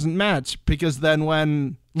 it doesn't match, because then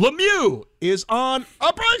when Lemieux is on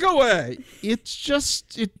a breakaway, it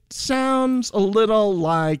sounds a little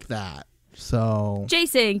like that. So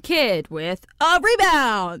Jason Kidd with a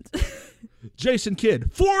rebound. Jason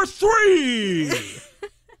Kidd for 3.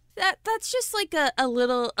 That's just like a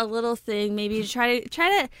little thing, maybe to try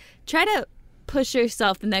to push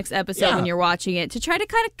yourself the next episode when you're watching it, to try to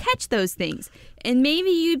kind of catch those things. And maybe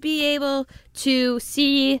you'd be able to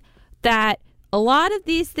see that a lot of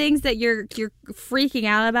these things that you're freaking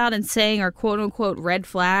out about and saying are quote unquote red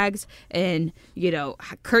flags and, you know,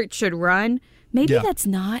 Kurt should run. Maybe that's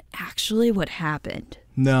not actually what happened.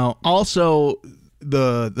 No. Also,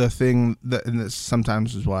 the thing that, and this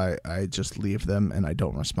sometimes is why I just leave them and I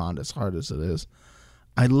don't respond as hard as it is.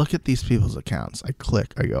 I look at these people's accounts. I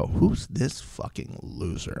click. I go, who's this fucking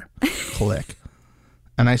loser? Click.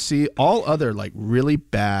 And I see all other like really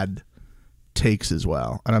bad takes as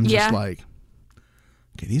well. And I'm just like,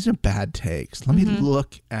 okay, these are bad takes. Let me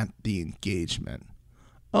look at the engagement.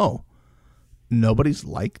 Oh, nobody's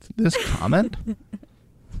liked this comment?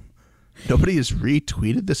 Nobody has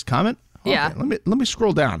retweeted this comment? Okay, Yeah. Let me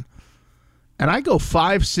scroll down. And I go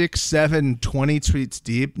 5, 6, 7, 20 tweets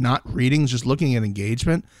deep, not reading, just looking at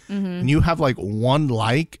engagement. And you have like one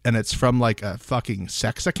like, and it's from like a fucking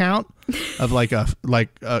sex account of like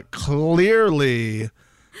a clearly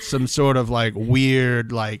some sort of like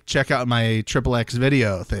weird, like check out my XXX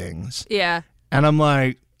video things. Yeah. And I'm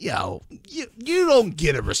like, yo, you don't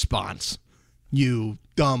get a response, you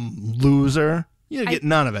dumb loser. You get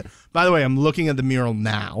none of it. By the way, I'm looking at the mural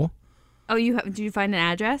now. Oh, did you find an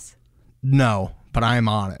address? No, but I'm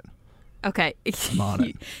on it. Okay. I'm on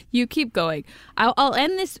it. You keep going. I'll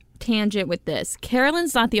end this tangent with this.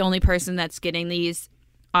 Carolyn's not the only person that's getting these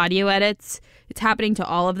audio edits. It's happening to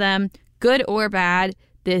all of them, good or bad.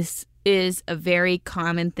 This is a very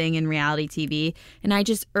common thing in reality TV. And I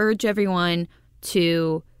just urge everyone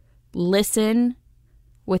to listen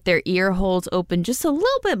with their ear holes open just a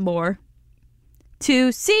little bit more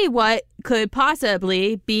to see what could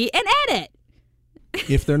possibly be an edit.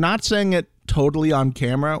 If they're not saying it totally on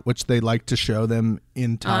camera, which they like to show them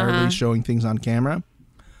entirely showing things on camera,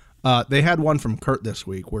 they had one from Kurt this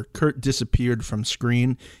week where Kurt disappeared from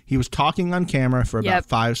screen. He was talking on camera for about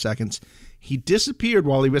 5 seconds. He disappeared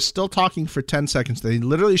while he was still talking for 10 seconds. They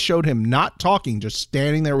literally showed him not talking, just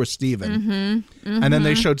standing there with Steven. And then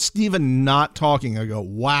they showed Steven not talking. I go,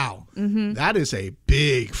 wow, that is a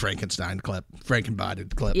big Frankenstein clip,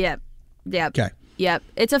 Frankenbodied clip. Yep. Okay. Yep.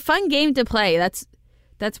 It's a fun game to play. That's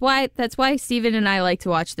why Steven and I like to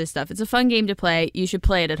watch this stuff. It's a fun game to play. You should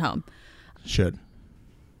play it at home. Should.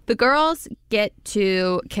 The girls get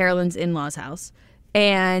to Carolyn's in-laws' house,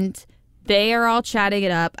 and they are all chatting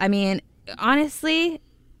it up. I mean, honestly,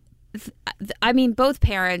 both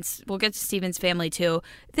parents, we'll get to Steven's family too,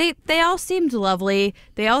 they all seemed lovely.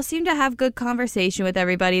 They all seemed to have good conversation with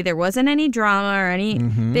everybody. There wasn't any drama or any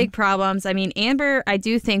big problems. I mean, Amber, I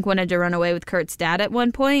do think, wanted to run away with Kurt's dad at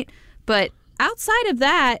one point, but outside of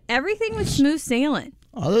that, everything was smooth sailing.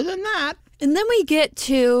 Other than that. And then we get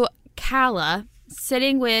to Calla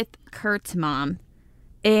sitting with Kurt's mom,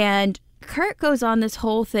 and Kurt goes on this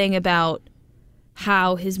whole thing about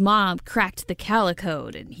how his mom cracked the Calla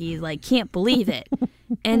code and he like can't believe it.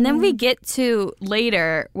 And then we get to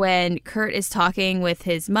later when Kurt is talking with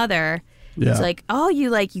his mother. It's like, oh,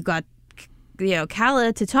 you got,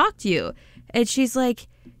 Calla to talk to you. And she's like,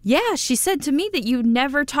 yeah, she said to me that you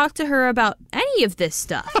never talked to her about any of this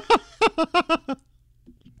stuff.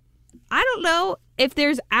 I don't know if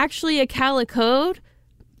there's actually a Calla code.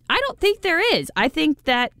 I don't think there is. I think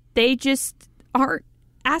that they just aren't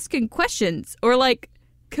asking questions or like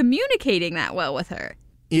communicating that well with her.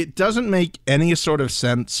 It doesn't make any sort of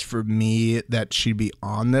sense for me that she'd be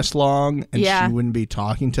on this long and she wouldn't be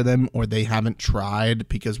talking to them, or they haven't tried,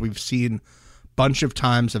 because we've seen a bunch of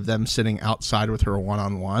times of them sitting outside with her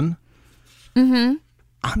one-on-one.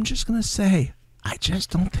 I'm just going to say, I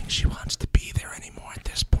just don't think she wants to be there anymore at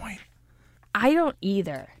this point. I don't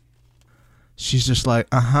either. she's just like,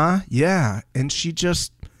 yeah. And she's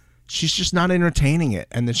just not entertaining it.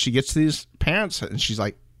 And then she gets to these parents and she's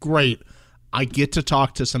like, great, I get to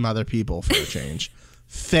talk to some other people for a change.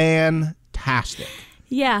 Fantastic.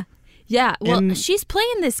 Yeah. Yeah. Well, she's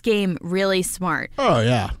playing this game really smart. Oh,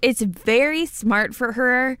 yeah. It's very smart for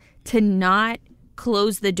her to not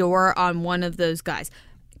close the door on one of those guys.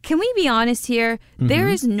 Can we be honest here? Mm-hmm. There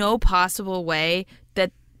is no possible way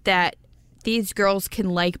that these girls can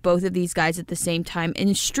like both of these guys at the same time,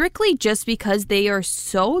 and strictly just because they are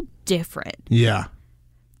so different. Yeah.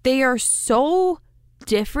 They are so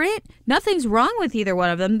different. Nothing's wrong with either one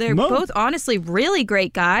of them. They're both honestly really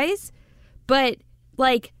great guys, but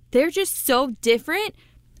like they're just so different.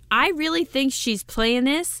 I really think she's playing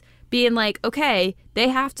this being like, okay,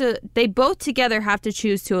 they both together have to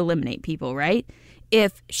choose to eliminate people, right?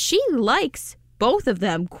 If she likes both of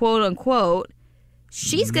them, quote unquote,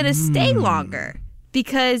 she's going to stay longer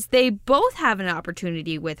because they both have an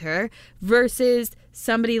opportunity with her versus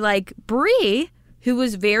somebody like Bree, who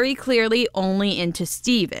was very clearly only into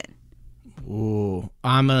Steven. Ooh,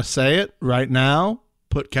 I'm going to say it right now.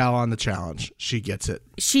 Put Cal on the challenge. She gets it.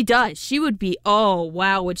 She does. She would be, oh,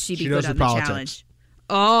 wow, would she be good on the challenge.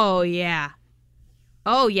 Oh, yeah.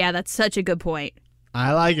 Oh, yeah, that's such a good point.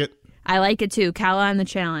 I like it. I like it too. Cal on the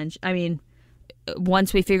challenge. I mean,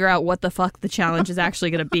 once we figure out what the fuck the challenge is actually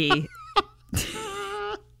going to be.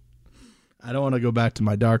 I don't want to go back to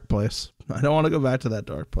my dark place. I don't want to go back to that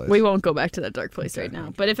dark place. We won't go back to that dark place right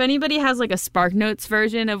now. But if anybody has like a Spark Notes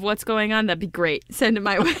version of what's going on, that'd be great. Send it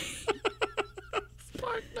my way.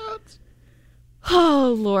 Spark Notes.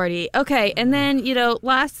 Oh, Lordy. Okay, and then,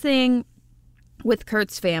 last thing with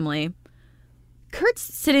Kurt's family. Kurt's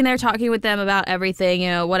sitting there talking with them about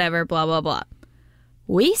everything, whatever, blah, blah, blah.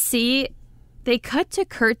 They cut to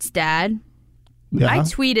Kurt's dad. Yeah. I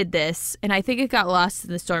tweeted this, and I think it got lost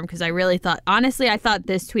in the storm because I thought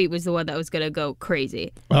this tweet was the one that was going to go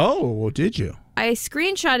crazy. Oh, well, did you? I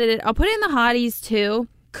screenshotted it. I'll put it in the hotties, too.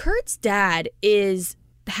 Kurt's dad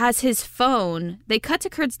has his phone. They cut to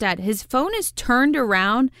Kurt's dad. His phone is turned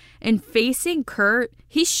around and facing Kurt.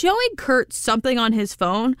 He's showing Kurt something on his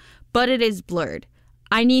phone, but it is blurred.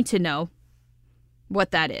 I need to know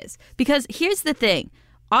what that is. Because here's the thing.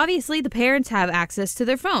 Obviously, the parents have access to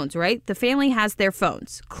their phones, right? The family has their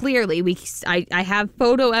phones. Clearly, I have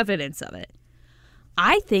photo evidence of it.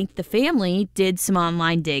 I think the family did some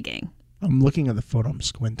online digging. I'm looking at the photo. I'm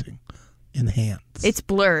squinting. Enhance. It's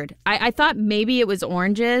blurred. I thought maybe it was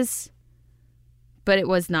oranges, but it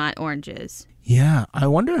was not oranges. Yeah. I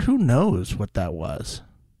wonder who knows what that was.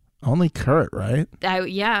 Only Kurt, right?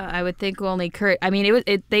 I would think only Kurt. I mean,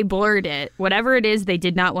 they blurred it. Whatever it is, they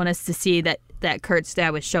did not want us to see that Kurt's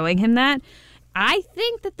dad was showing him that. I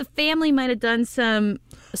think that the family might have done some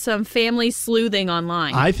family sleuthing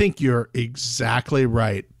online. I think you're exactly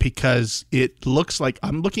right because it looks like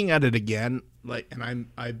I'm looking at it again, and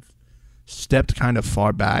I've stepped kind of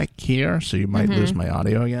far back here, so you might lose my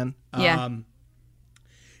audio again. Yeah.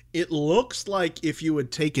 It looks like if you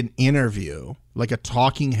would take an interview, like a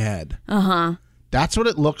talking head. That's what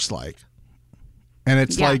it looks like. And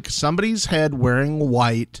it's like somebody's head wearing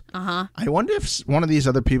white. I wonder if one of these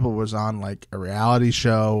other people was on like a reality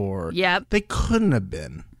show or they couldn't have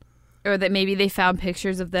been. Or that maybe they found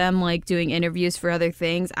pictures of them like doing interviews for other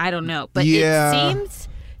things. I don't know. But it seems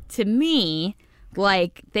to me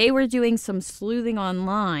like they were doing some sleuthing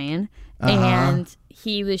online and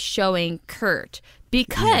he was showing Kurt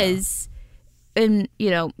because, and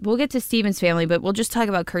we'll get to Steven's family, but we'll just talk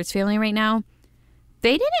about Kurt's family right now.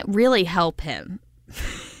 They didn't really help him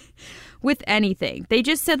with anything. They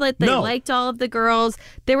just said that they liked all of the girls.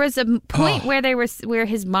 There was a point where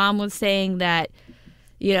his mom was saying that,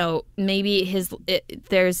 maybe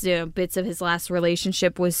there's bits of his last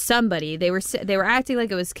relationship with somebody. They were acting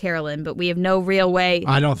like it was Carolyn, but we have no real way.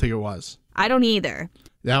 I don't think it was. I don't either.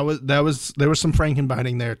 There was some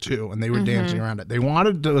Frankenbiting there too, and they were dancing around it. They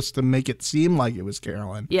wanted us to make it seem like it was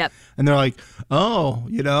Carolyn. Yep. And they're like, oh,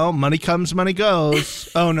 money comes, money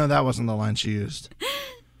goes. Oh no, that wasn't the line she used.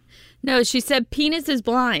 No, she said penis is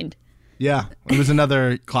blind. Yeah, it was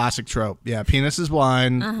another classic trope. Yeah, penis is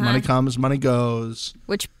blind, money comes, money goes.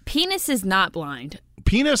 Which penis is not blind.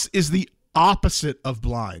 Penis is the opposite of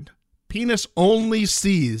blind. Penis only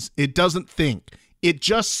sees. It doesn't think. It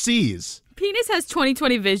just sees. Penis has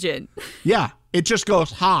 20/20 vision. Yeah, it just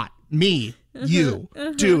goes hot, me, you,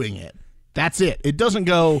 doing it. That's it. It doesn't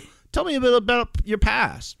go, tell me a bit about your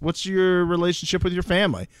past. What's your relationship with your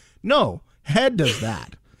family? No, head does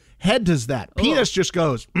that. Head does that. Penis just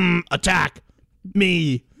goes, attack,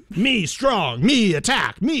 me, Me strong, me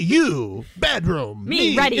attack, me you, bedroom,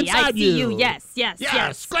 Me ready, I inside see you. Yes.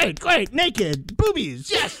 Yes, great, naked,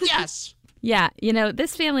 boobies, yes. Yeah,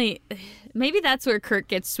 this family, maybe that's where Kurt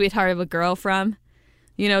gets sweetheart of a girl from.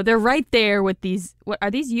 They're right there with these, what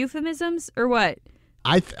are these euphemisms or what?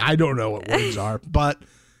 I don't know what words are, but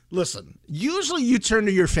listen, usually you turn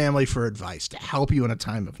to your family for advice to help you in a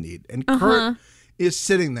time of need. And Kurt is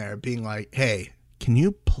sitting there being like, hey, can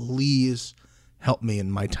you please help me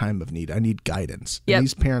in my time of need? I need guidance. Yep. And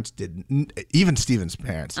these parents didn't, even Steven's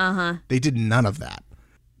parents, they did none of that.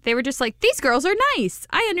 They were just like, these girls are nice.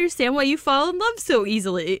 I understand why you fall in love so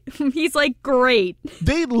easily. He's like, great.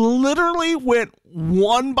 They literally went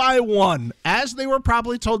one by one, as they were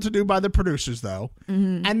probably told to do by the producers, though.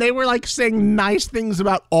 Mm-hmm. And they were like saying nice things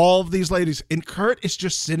about all of these ladies. And Kurt is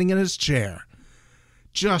just sitting in his chair,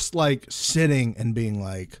 just like sitting and being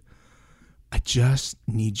like, I just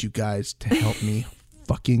need you guys to help me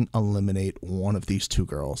fucking eliminate one of these two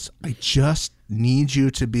girls. I just need you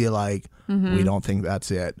to be like, we don't think that's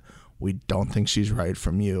it. We don't think she's right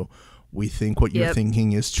from you. We think what you're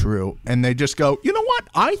thinking is true. And they just go, you know what?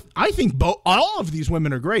 I think all of these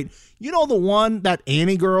women are great. You know, the one, that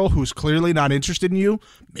Annie girl who's clearly not interested in you,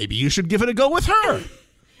 maybe you should give it a go with her.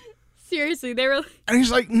 Seriously, they were. And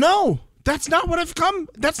he's like, no, that's not what I've come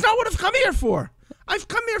here for. I've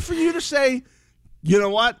come here for you to say, you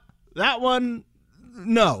know what? That one,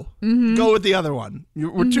 no. Go with the other one.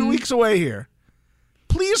 We're 2 weeks away here.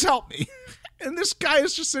 Please help me. And this guy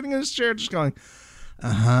is just sitting in his chair just going,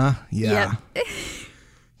 yeah. Yep.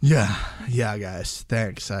 yeah, guys.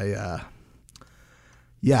 Thanks.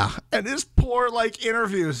 Yeah. And his poor,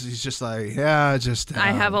 interviews, he's just like, I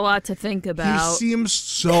have a lot to think about. He seems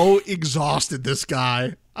so exhausted, this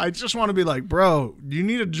guy. I just want to be like, bro, do you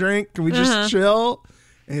need a drink? Can we just chill?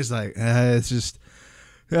 And he's like, it's just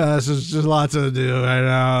a lot to do right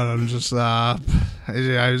now. I'm just,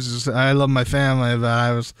 I love my family, but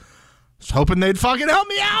I was hoping they'd fucking help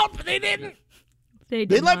me out, but they didn't. They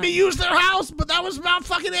let me use their house, but that was about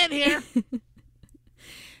fucking it here.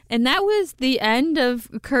 And that was the end of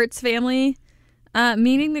Kurt's family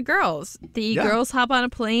meeting the girls. The girls hop on a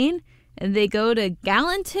plane and they go to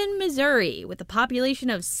Gallatin, Missouri, with a population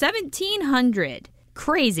of 1,700.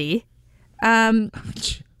 Crazy.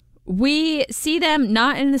 We see them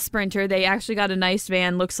not in the Sprinter. They actually got a nice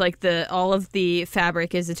van. Looks like all of the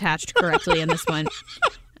fabric is attached correctly in this one.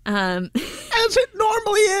 As it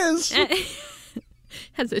normally is.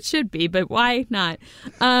 As it should be, but why not?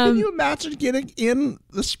 Can you imagine getting in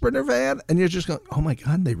the Sprinter van and you're just going, oh my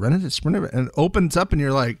God, they rented a Sprinter van, and it opens up and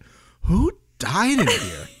you're like, who died in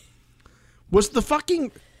here? Was the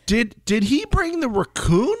fucking... Did he bring the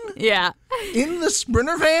raccoon? Yeah. In the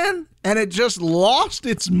Sprinter van and it just lost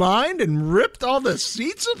its mind and ripped all the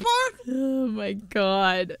seats apart? Oh my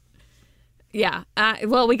God. Yeah.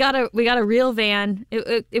 Well, we got a real van.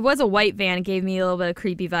 It was a white van. It gave me a little bit of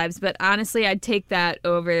creepy vibes, but honestly, I'd take that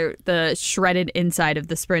over the shredded inside of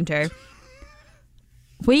the Sprinter.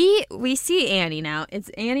 We see Annie now. It's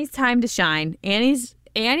Annie's time to shine. Annie's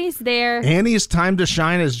there. Annie's time to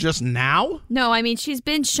shine is just now? No, I mean, she's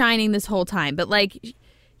been shining this whole time, but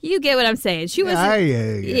you get what I'm saying. She was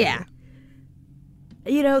Yeah.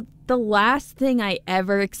 The last thing I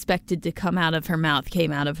ever expected to come out of her mouth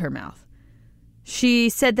came out of her mouth. She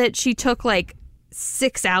said that she took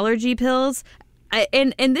 6 allergy pills.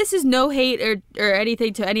 And this is no hate or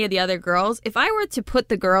anything to any of the other girls. If I were to put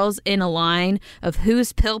the girls in a line of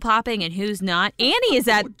who's pill popping and who's not, Annie is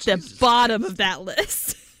at the bottom of that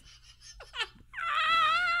list.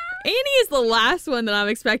 Annie is the last one that I'm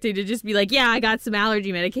expecting to just be like, yeah, I got some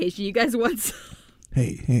allergy medication. You guys want some?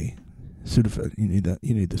 Hey, Sudafed. You need that?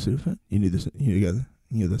 You need the Sudafed? You need this? You got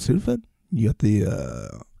the Sudafed? You got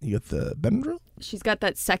the Benadryl? She's got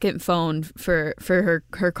that second phone for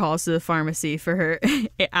her calls to the pharmacy for her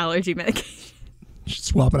allergy medication. She's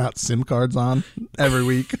swapping out SIM cards on every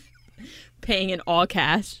week. Paying in all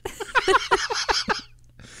cash.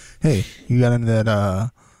 Hey, you got any of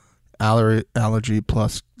that allergy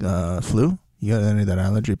plus flu? You got any of that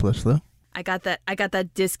allergy plus flu? I got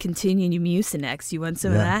that discontinued Mucinex. You want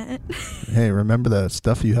some of that? Hey, remember the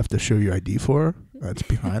stuff you have to show your ID for? That's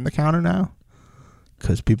behind the counter now?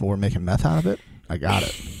 Because people were making meth out of it? I got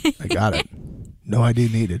it. No ID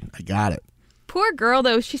needed. I got it. Poor girl,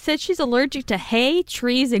 though. She said she's allergic to hay,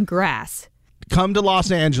 trees, and grass. Come to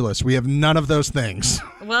Los Angeles. We have none of those things.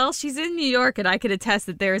 Well, she's in New York, and I could attest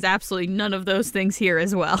that there is absolutely none of those things here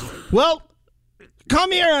as well. Well,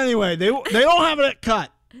 come here anyway. They don't have it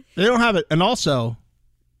cut. They don't have it. And also,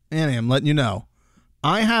 Annie, I'm letting you know,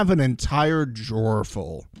 I have an entire drawer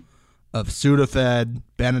full of Sudafed,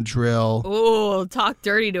 Benadryl. Oh, talk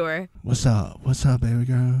dirty to her. What's up? What's up, baby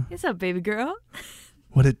girl? What's up, baby girl?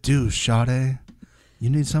 What it do, shawty? You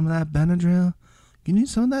need some of that Benadryl? You need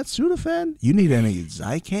some of that Sudafed? You need any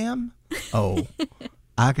Zicam? Oh,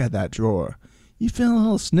 I got that drawer. You feeling a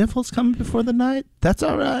little sniffles coming before the night? That's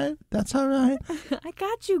all right. That's all right. I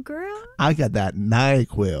got you, girl. I got that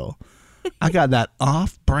NyQuil. I got that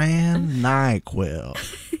off-brand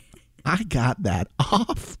NyQuil. I got that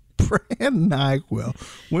off-brand NyQuil.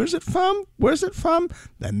 Where's it from? Where's it from?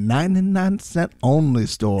 The 99-cent only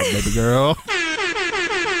store, baby girl.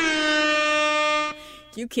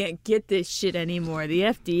 You can't get this shit anymore. The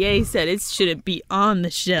FDA said it shouldn't be on the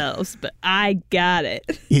shelves, but I got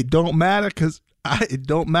it. It don't matter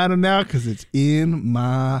now because it's in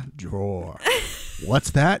my drawer.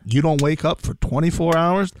 What's that? You don't wake up for 24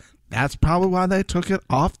 hours? That's probably why they took it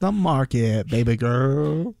off the market, baby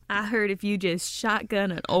girl. I heard if you just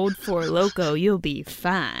shotgun an old Four Loko, you'll be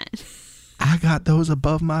fine. I got those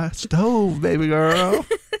above my stove, baby girl.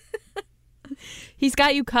 He's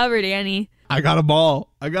got you covered, Annie. I got a ball.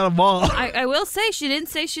 I will say she didn't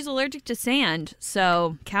say she's allergic to sand,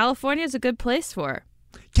 so California's a good place for her.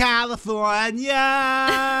 California,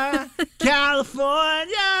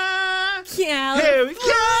 California, here we go.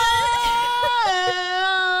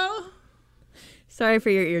 Sorry for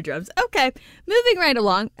your eardrums. Okay, moving right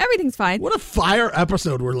along. Everything's fine. What a fire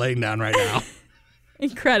episode we're laying down right now.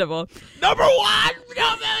 Incredible. Number 1,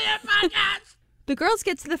 no million podcast. The girls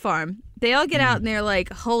get to the farm. They all get out and they're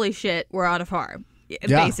like, holy shit, we're on a farm.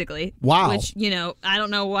 Yeah. Basically. Wow. Which, I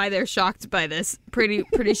don't know why they're shocked by this. Pretty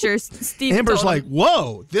sure Steve Amber's told like,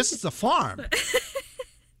 whoa, this is a farm.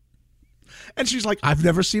 And she's like, I've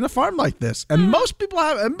never seen a farm like this. And most people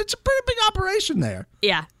have. It's a pretty big operation there.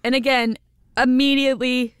 Yeah. And again,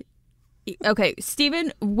 immediately, okay,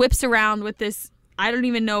 Steven whips around with this. I don't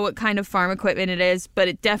even know what kind of farm equipment it is, but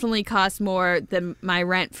it definitely costs more than my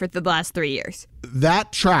rent for the last 3 years.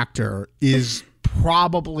 That tractor is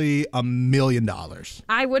probably $1 million.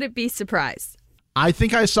 I wouldn't be surprised. I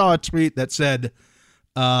think I saw a tweet that said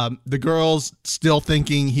the girl's still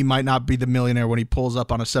thinking he might not be the millionaire when he pulls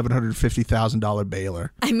up on a $750,000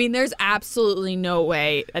 baler. I mean, there's absolutely no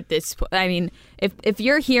way at this point. I mean, if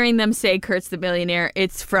you're hearing them say Kurt's the millionaire,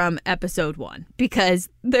 it's from episode 1 because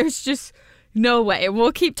there's just no way. And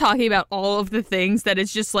we'll keep talking about all of the things that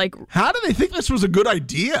it's just like. How do they think this was a good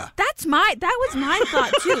idea? That was my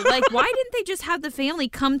thought too. Like, why didn't they just have the family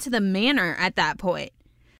come to the manor at that point?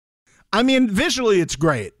 I mean, visually it's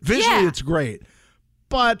great. It's great.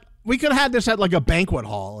 But we could have had this at like a banquet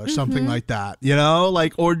hall or something like that,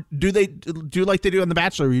 Like, or do they do like they do on The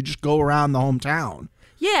Bachelor, where you just go around the hometown?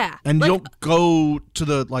 Yeah. And you don't go to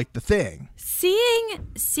the thing.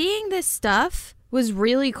 Seeing this stuff was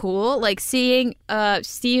really cool. Like seeing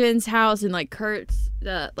Steven's house and like Kurt's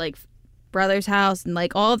brother's house and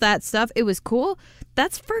like all of that stuff. It was cool.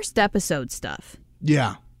 That's first episode stuff.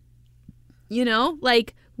 Yeah.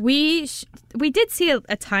 Like we did see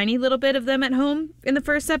a tiny little bit of them at home in the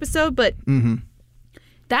first episode, but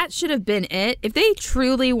that should have been it. If they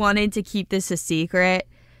truly wanted to keep this a secret,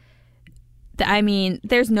 I mean,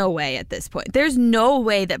 there's no way at this point. There's no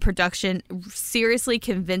way that production seriously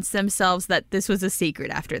convinced themselves that this was a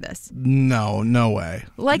secret after this. No way.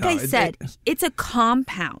 Like I said, it's a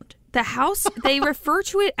compound. The house, they refer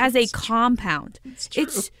to it as a compound.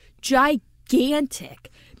 It's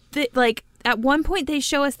gigantic. At one point they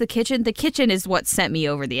show us the kitchen. The kitchen is what sent me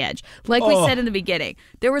over the edge. Like we said in the beginning,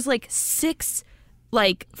 there was 6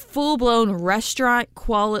 full-blown restaurant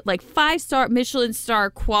quality, 5-star Michelin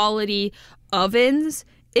star quality ovens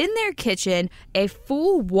in their kitchen, a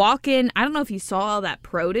full walk-in. I don't know if you saw all that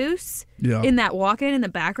produce in that walk-in in the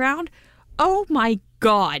background. Oh my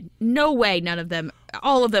God. No way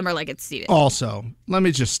all of them are like it's Steven. Also, let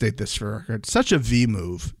me just state this for record. Such a V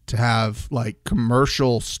move to have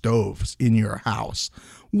commercial stoves in your house.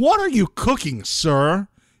 What are you cooking, sir?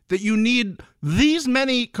 That you need these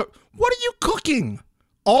many... What are you cooking?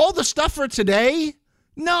 All the stuff for today?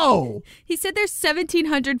 No. He said there's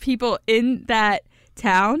 1,700 people in that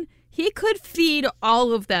town. He could feed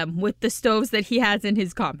all of them with the stoves that he has in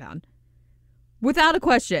his compound. Without a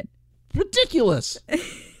question. Ridiculous.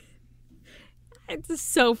 It's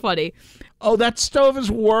just so funny. Oh, that stove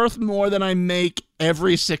is worth more than I make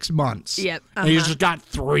every 6 months. Yep. And he's just got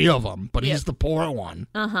 3 of them, but he's the poor one.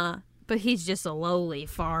 But he's just a lowly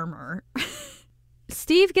farmer.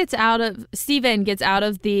 Steven gets out of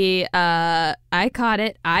the I caught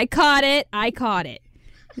it.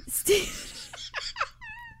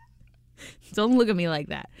 Don't look at me like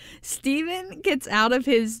that. Steven gets out of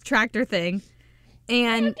his tractor thing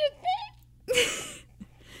and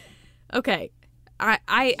Okay. I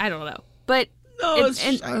don't know. But No,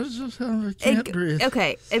 I can't breathe.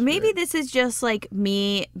 Okay, and maybe this is just like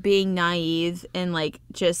me being naive and like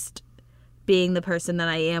just being the person that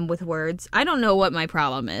I am with words. I don't know what my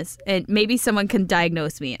problem is, and maybe someone can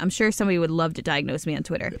diagnose me. I'm sure somebody would love to diagnose me on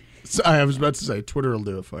Twitter. Sorry, I was about to say Twitter will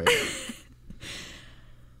do it for you.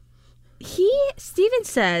 Steven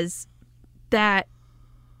says that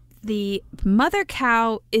the mother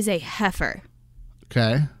cow is a heifer.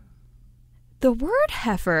 Okay. The word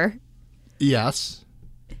heifer Yes.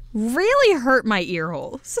 really hurt my ear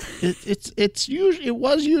holes. It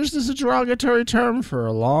was used as a derogatory term for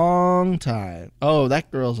a long time. Oh, that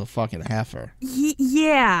girl's a fucking heifer.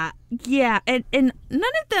 Yeah, and none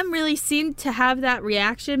of them really seemed to have that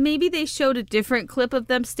reaction. Maybe they showed a different clip of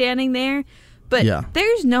them standing there, but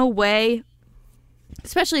there's no way,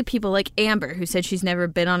 especially people like Amber, who said she's never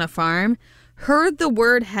been on a farm, heard the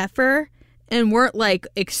word heifer and weren't like,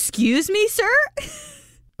 "Excuse me, sir?"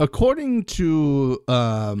 According to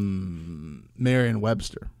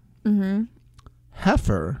Merriam-Webster,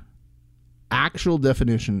 heifer, actual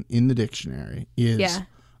definition in the dictionary, is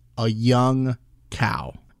a young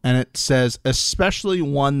cow. And it says, especially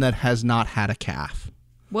one that has not had a calf.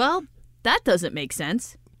 Well, that doesn't make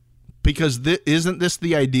sense. Because isn't this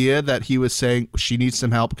the idea that he was saying she needs some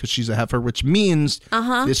help because she's a heifer, which means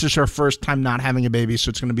this is her first time not having a baby, so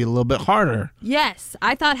it's going to be a little bit harder. Yes,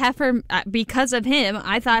 I thought heifer, because of him,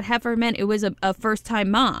 I thought heifer meant it was a first-time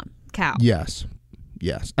mom cow. Yes,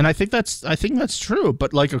 and I think that's true.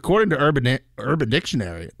 But like according to Urban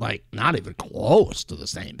Dictionary, like not even close to the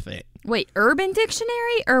same thing. Wait, Urban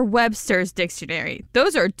Dictionary or Webster's Dictionary?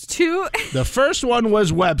 Those are two. The first one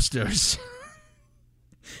was Webster's.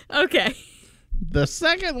 Okay. The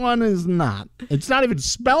second one is not. It's not even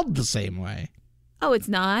spelled the same way. Oh, it's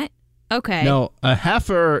not? Okay. No, a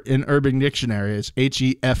heifer in Urban Dictionary is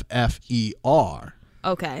Heffer.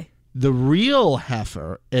 Okay. The real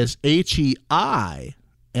heifer is Heifer.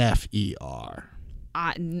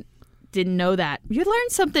 I didn't know that. You learn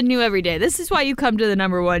something new every day. This is why you come to the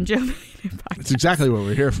 #1 Joe Millionaire podcast. That's exactly what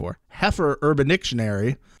we're here for. Heifer, Urban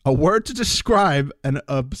Dictionary, a word to describe an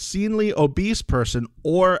obscenely obese person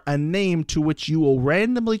or a name to which you will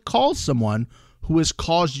randomly call someone who has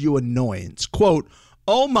caused you annoyance. Quote,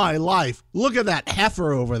 "Oh my life, look at that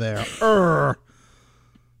heifer over there.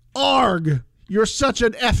 Arg, you're such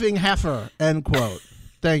an effing heifer." End quote.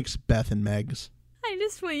 Thanks, Beth and Megs. I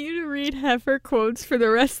just want you to read heifer quotes for the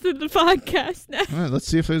rest of the podcast now. All right, let's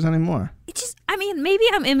see if there's any more. Maybe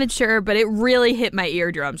I'm immature, but it really hit my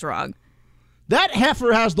eardrums wrong. That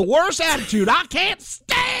heifer has the worst attitude. I can't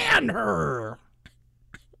stand her.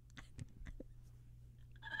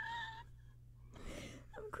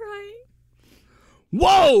 I'm crying.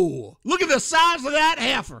 Whoa! Look at the size of that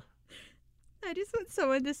heifer. I just want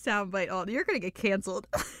someone to soundbite all. You're going to get canceled.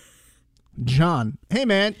 John, hey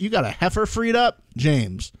man, you got a heifer freed up?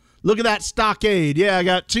 James, look at that stockade. Yeah, I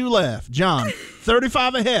got 2 left. John,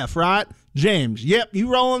 35 a hef, right? James, yep, you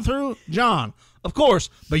rolling through? John, of course,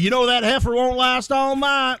 but you know that heifer won't last all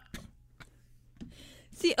night.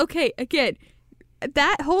 See, okay, again,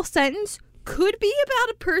 that whole sentence could be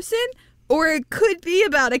about a person or it could be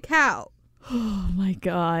about a cow. Oh my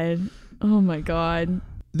God.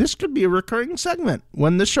 This could be a recurring segment.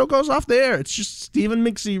 When this show goes off the air, it's just Stephen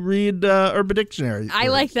Mixie read Urban Dictionary. I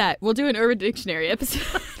like that. We'll do an Urban Dictionary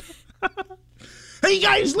episode. Hey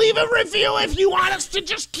guys, leave a review if you want us to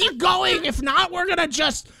just keep going. If not, we're going to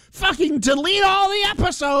just fucking delete all the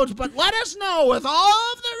episodes. But let us know with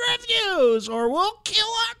all of the reviews or we'll kill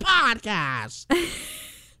our podcast.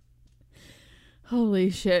 Holy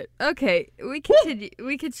shit. Okay, we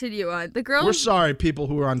continue on. The girls. We're sorry, people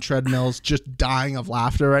who are on treadmills just dying of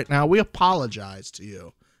laughter right now. We apologize to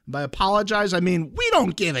you. By apologize, I mean we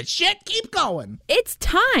don't give a shit. Keep going. It's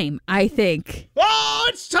time, I think. Oh,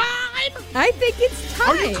 it's time. I think it's time.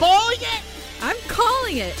 Are you calling it? I'm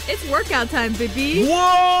calling it. It's workout time, baby.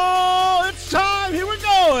 Whoa, it's time. Here we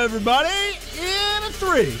go, everybody. In a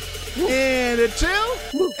 3, in a 2,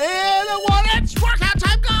 in a 1. It's workout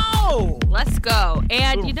time. Go. Let's go.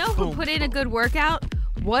 And you know who put in a good workout?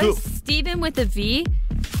 Was Steven with a V.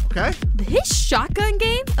 Okay. His shotgun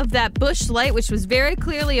game of that Busch Light, which was very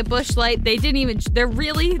clearly a Busch Light, they're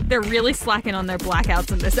really slacking on their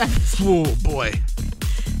blackouts in this episode. Oh boy.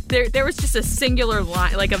 There was just a singular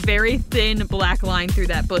line, like a very thin black line through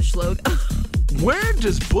that Busch logo. Where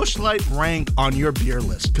does Busch Light rank on your beer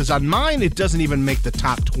list? Because on mine, it doesn't even make the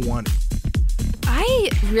top 20. I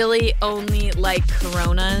really only like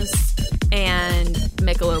Coronas and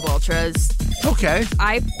Michelob Ultras. Okay.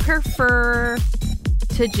 I prefer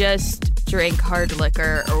to just drink hard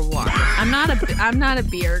liquor or water. I'm not a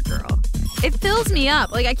beer girl. It fills me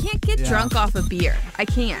up. Like, I can't get drunk off of beer. I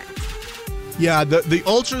can't. Yeah, the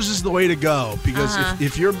ultras is the way to go because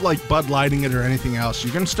if you're like Bud Lighting it or anything else,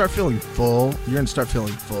 you're gonna start feeling full.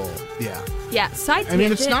 Yeah. Yeah. Side I mean,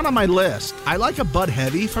 tangent. it's not on my list. I like a Bud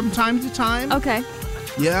Heavy from time to time. Okay.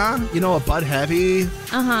 Yeah, a Bud Heavy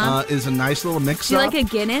is a nice little mix-up. Do you like a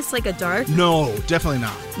Guinness, like a dark? No, definitely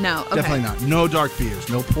not. No, okay. Definitely not. No dark beers,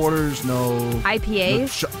 no porters, no...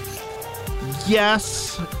 IPAs?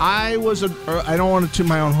 Yes, I don't want to toot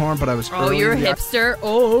my own horn, but I was Oh, you're a hipster?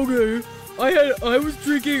 Oh, okay. I was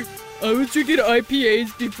drinking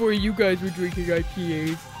IPAs before you guys were drinking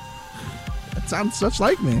IPAs. That sounds such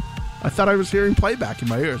like me. I thought I was hearing playback in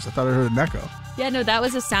my ears. I thought I heard an echo. Yeah, no, that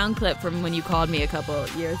was a sound clip from when you called me a couple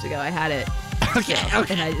years ago. I had it. Okay.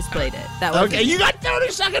 And I just played it. That was Okay, you got 30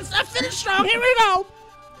 seconds to finish strong. Here we go.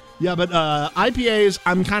 Yeah, but IPAs,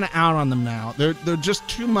 I'm kind of out on them now. They're just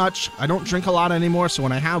too much. I don't drink a lot anymore, so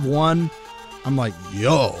when I have one, I'm like,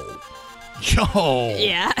 yo.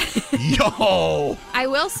 Yeah. Yo. I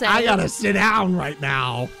will say. I gotta sit down right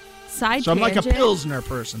now. Side So I'm like a tangent. Pilsner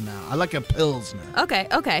person now. I like a Pilsner. Okay.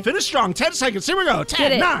 Finish strong. 10 seconds. Here we go. 10,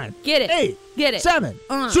 Get it. 9, Get it. 8, Get it. 7,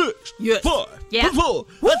 6, Yes. 4, Yeah. 4,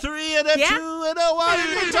 3, and a Yeah. 2, and a 1.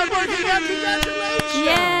 Good time working out. Congratulations.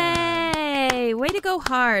 Yay! Way to go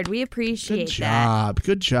hard. We appreciate Good that. job.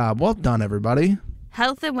 Good job. Well done, everybody.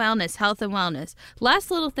 Health and wellness. Last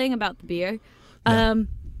little thing about the beer.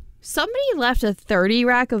 Somebody left a 30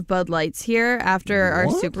 rack of Bud Lights here after our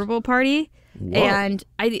What? Super Bowl party. Whoa. And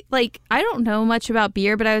I don't know much about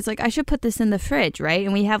beer, but I was like, I should put this in the fridge, right?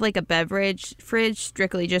 And we have like a beverage fridge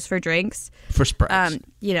strictly just for drinks. For spreads.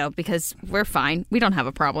 Because we're fine. We don't have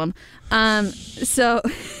a problem. So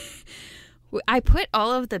I put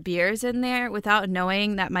all of the beers in there without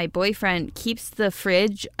knowing that my boyfriend keeps the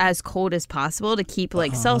fridge as cold as possible to keep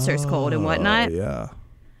like seltzers cold and whatnot. Yeah.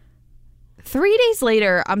 3 days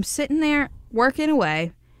later, I'm sitting there working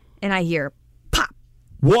away, and I hear pop,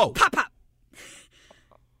 Whoa. pop, pop.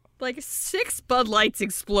 Like 6 Bud Lights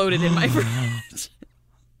exploded in my fridge.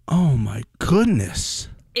 Oh, my goodness.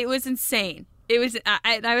 It was insane. It was.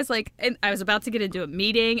 I was like, and I was about to get into a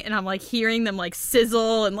meeting, and I'm like hearing them like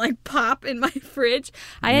sizzle and like pop in my fridge.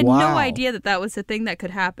 I had no Wow. idea that was a thing that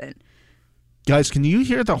could happen. Guys, can you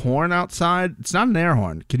hear the horn outside? It's not an air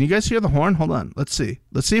horn. Can you guys hear the horn? Hold on. Let's see.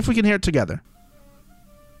 Let's see if we can hear it together.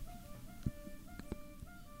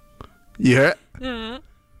 Yeah.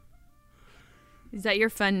 Is that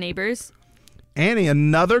your fun neighbors? Annie,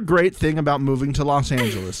 another great thing about moving to Los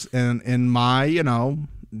Angeles and in my,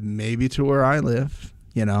 maybe to where I live,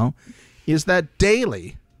 is that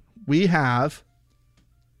daily we have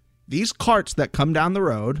these carts that come down the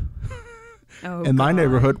road in my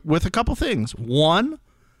neighborhood with a couple things. One,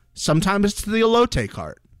 sometimes it's the elote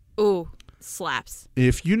cart. Ooh, slaps.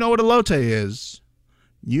 If you know what elote is,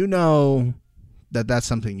 you know that that's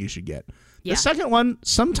something you should get. Yeah. The second one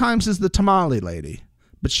sometimes is the tamale lady,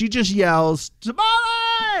 but she just yells,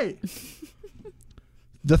 tamale!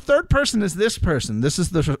 The third person is this person. This is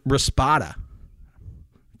the Raspada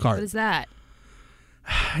cart. What is that?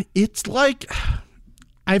 It's like,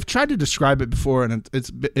 I've tried to describe it before, and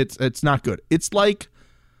it's not good. It's like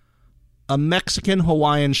a Mexican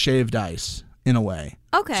Hawaiian shaved ice in a way.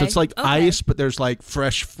 Okay. So it's like ice, but there's like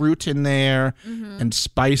fresh fruit in there and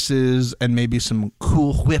spices and maybe some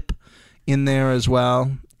Cool Whip in there as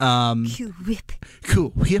well. Cool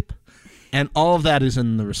Whip. And all of that is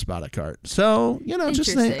in the Raspada cart. So, just think.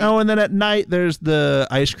 Interesting. Oh, and then at night there's the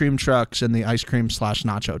ice cream trucks and the ice cream /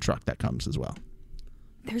 nacho truck that comes as well.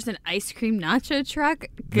 There's an ice cream nacho truck?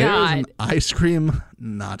 There's God. an ice cream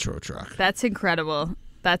nacho truck. That's incredible.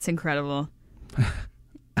 That's incredible.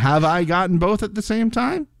 Have I gotten both at the same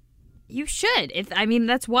time? You should.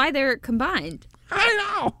 That's why they're combined. I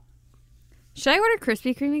know. Should I order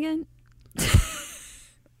Krispy Kreme again?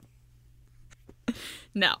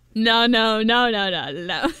 No. No. No.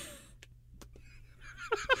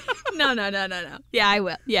 Yeah, I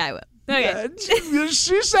will. Okay.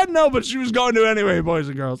 She said no, but she was going to anyway, boys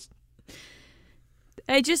and girls.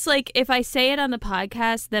 I just if I say it on the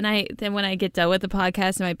podcast, then when I get done with the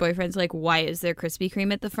podcast and my boyfriend's like, why is there Krispy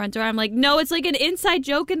Kreme at the front door? I'm like, no, it's like an inside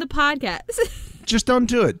joke in the podcast. Just don't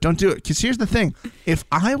do it. Don't do it. Because here's the thing. If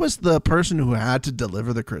I was the person who had to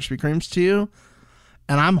deliver the Krispy Kremes to you,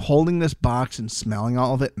 and I'm holding this box and smelling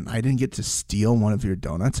all of it, and I didn't get to steal one of your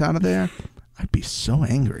donuts out of there, I'd be so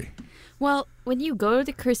angry. Well, when you go to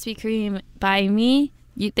the Krispy Kreme by me,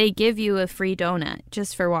 they give you a free donut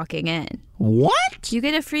just for walking in. What? You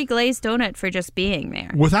get a free glazed donut for just being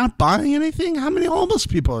there. Without buying anything? How many homeless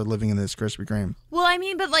people are living in this Krispy Kreme? Well,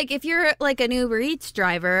 but if you're like an Uber Eats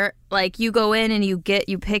driver, you go in and you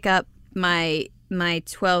pick up my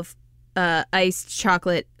 12 iced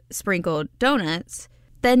chocolate sprinkled donuts,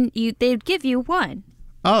 then they'd give you one.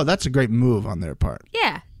 Oh, that's a great move on their part.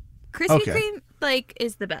 Yeah. Krispy Kreme,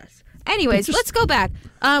 is the best. Anyways, let's go back.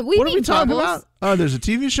 What are we talking about? Oh, there's a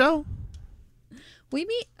TV show? We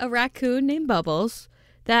meet a raccoon named Bubbles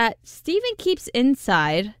that Steven keeps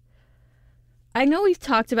inside. I know we've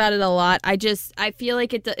talked about it a lot. I feel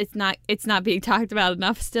like it's not being talked about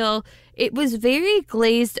enough still. It was very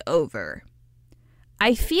glazed over.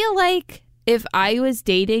 I feel like if I was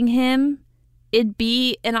dating him, it'd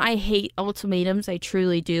be, and I hate ultimatums, I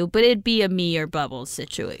truly do, but it'd be a me or Bubbles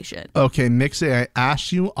situation. Okay, Mixie, I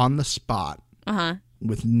asked you on the spot.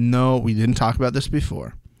 We didn't talk about this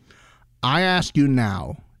before. I ask you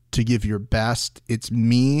now to give your best it's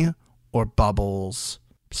me or Bubbles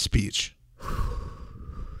speech.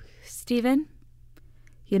 Steven,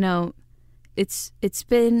 it's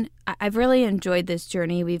been, I've really enjoyed this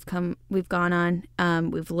journey we've gone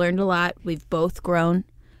on. We've learned a lot. We've both grown.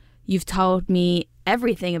 You've told me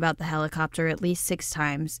everything about the helicopter at least 6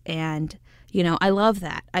 times. And, I love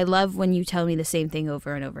that. I love when you tell me the same thing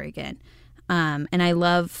over and over again. And I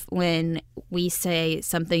love when we say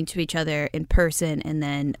something to each other in person and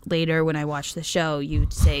then later when I watch the show, you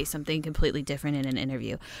say something completely different in an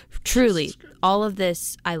interview. Truly, all of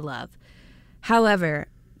this I love. However,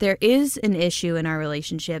 there is an issue in our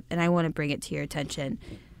relationship and I want to bring it to your attention.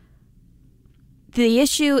 The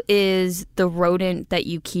issue is the rodent that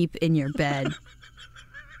you keep in your bed.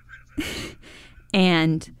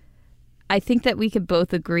 And I think that we could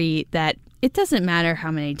both agree that it doesn't matter how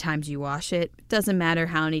many times you wash it. It doesn't matter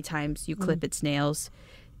how many times you clip its nails.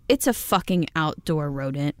 It's a fucking outdoor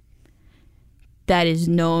rodent that is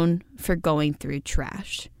known for going through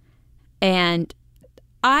trash. And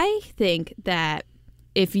I think that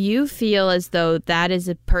if you feel as though that is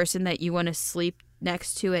a person that you want to sleep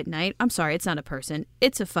next to at night, I'm sorry, it's not a person.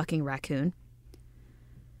 It's a fucking raccoon.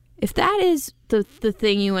 If that is the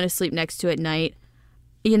thing you want to sleep next to at night,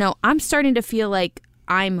 I'm starting to feel like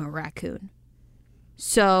I'm a raccoon.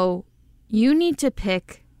 So you need to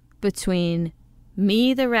pick between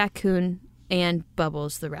me, the raccoon, and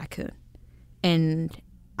Bubbles, the raccoon. And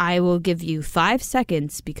I will give you 5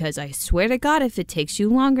 seconds because I swear to God, if it takes you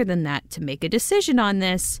longer than that to make a decision on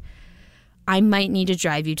this, I might need to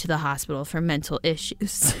drive you to the hospital for mental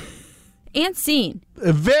issues. And scene.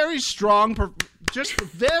 A very strong,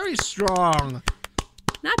 very strong.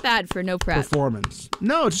 Not bad for no prep. Performance.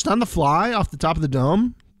 No, just on the fly, off the top of the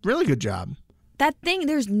dome. Really good job. That thing,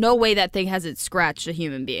 there's no way that thing hasn't scratched a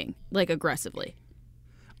human being, aggressively.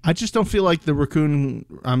 I just don't feel like the raccoon,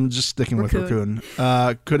 I'm just sticking with raccoon,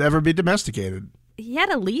 could ever be domesticated. He had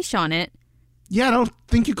a leash on it. Yeah, I don't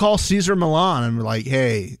think you call Caesar Milan and be like,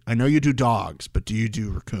 hey, I know you do dogs, but do you do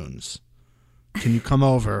raccoons? Can you come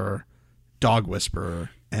over, dog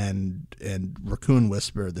whisperer, and raccoon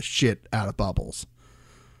whisper the shit out of Bubbles?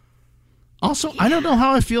 Also, I don't know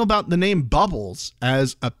how I feel about the name Bubbles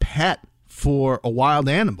as a pet for a wild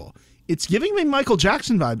animal. It's giving me Michael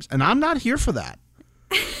Jackson vibes, and I'm not here for that.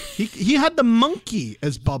 He had the monkey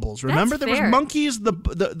as Bubbles. Remember, there was monkeys. The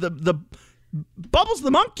Bubbles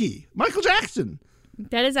the monkey. Michael Jackson.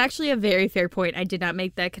 That is actually a very fair point. I did not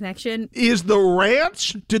make that connection. Is the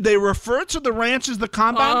ranch? Did they refer to the ranch as the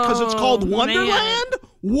compound because it's called Wonderland? Man.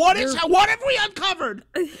 What have we uncovered?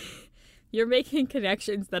 You're making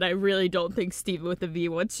connections that I really don't think Steven with a V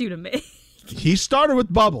wants you to make. He started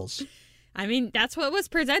with Bubbles. I mean, that's what was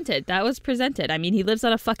presented. That was presented. I mean, he lives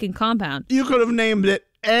on a fucking compound. You could have named it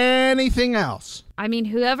anything else. I mean,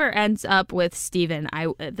 whoever ends up with Steven,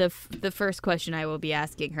 the first question I will be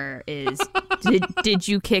asking her is, did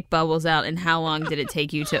you kick Bubbles out, and how long did it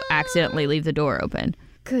take you to accidentally leave the door open?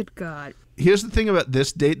 Good God. Here's the thing about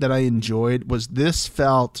this date that I enjoyed was this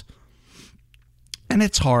felt... And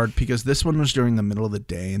it's hard because this one was during the middle of the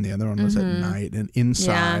day and the other one was at night and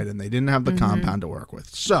inside and they didn't have the compound to work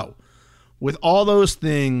with. So with all those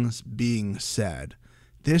things being said,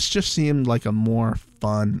 this just seemed like a more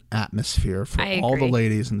fun atmosphere for all the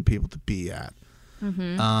ladies and the people to be at.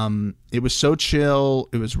 It was so chill.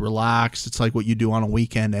 It was relaxed. It's like what you do on a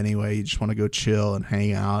weekend anyway. You just want to go chill and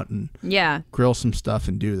hang out and grill some stuff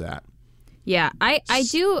and do that. Yeah, I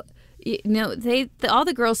do... all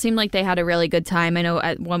the girls seemed like they had a really good time. I know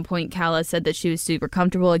at one point Kala said that she was super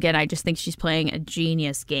comfortable. Again, I just think she's playing a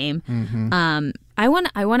genius game. I want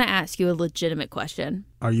to ask you a legitimate question.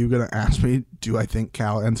 Are you going to ask me, do I think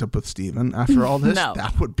Kala ends up with Steven after all this? No.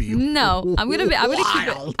 That would be No. I'm going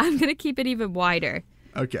to keep it even wider.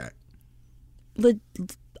 Okay.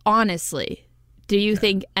 Honestly, do you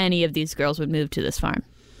think any of these girls would move to this farm?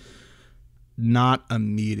 Not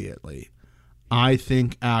immediately. I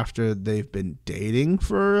think after they've been dating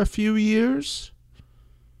for a few years,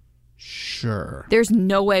 sure. There's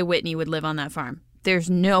no way Whitney would live on that farm. There's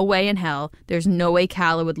no way in hell. There's no way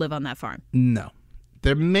Calla would live on that farm. No.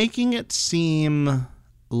 They're making it seem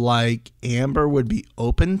like Amber would be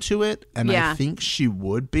open to it, and I think she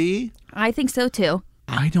would be. I think so, too.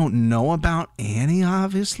 I don't know about Annie,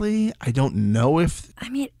 obviously. I don't know if... I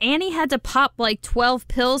mean, Annie had to pop like 12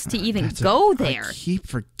 pills to even go there. I keep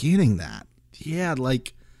forgetting that. Yeah,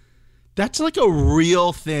 like, that's like a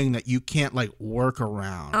real thing that you can't, like, work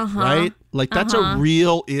around, right? Like, that's a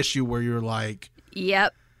real issue where you're like...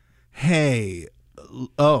 Yep. Hey.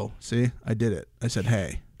 Oh, see? I did it. I said,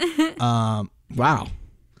 hey. Wow.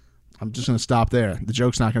 I'm just going to stop there. The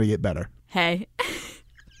joke's not going to get better. Hey.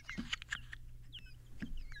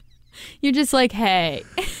 You're just like, hey.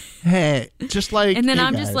 Hey. Just like, and then hey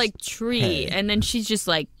I'm guys. just like, tree. Hey. And then she's just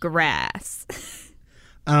like, grass.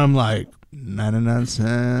 And I'm like, 99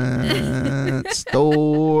 cent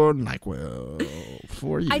store. Like, well,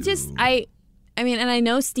 for you. I mean, and I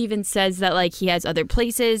know Steven says that, like, he has other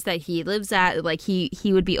places that he lives at. Like, he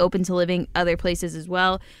would be open to living other places as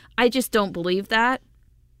well. I just don't believe that.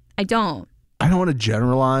 I don't want to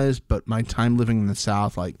generalize, but my time living in the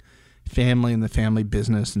South, like, family and the family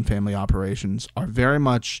business and family operations are very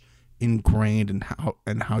much ingrained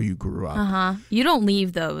in how you grew up. You don't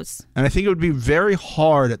leave those. And I think it would be very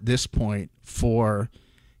hard at this point for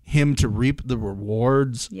him to reap the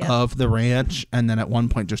rewards of the ranch and then at one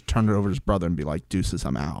point just turn it over to his brother and be like, deuces,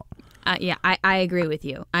 I'm out. Yeah, I agree with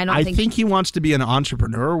you. I think he wants to be an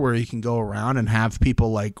entrepreneur where he can go around and have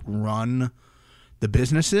people like run the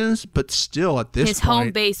businesses, but still at this point, his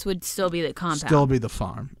home base would still be the compound. Still be the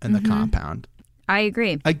farm and the compound. I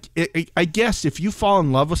agree. I guess if you fall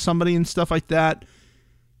in love with somebody and stuff like that,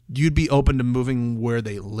 you'd be open to moving where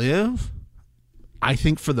they live, I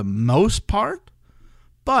think, for the most part.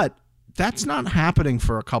 But that's not happening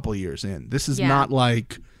for a couple of years in. This is not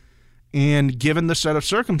like, and given the set of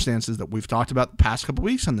circumstances that we've talked about the past couple of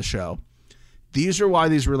weeks on the show, these are why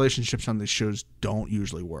these relationships on these shows don't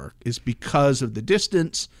usually work, is because of the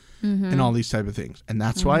distance and all these type of things. And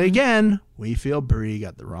that's why, again, we feel Brie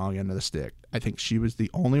got the wrong end of the stick. I think she was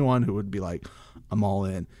the only one who would be like, I'm all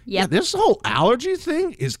in. Yeah, this whole allergy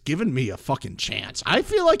thing is giving me a fucking chance. I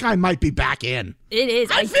feel like I might be back in. It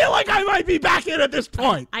is. I feel like I might be back in at this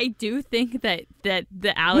point. I do think that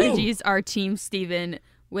the allergies are Team Steven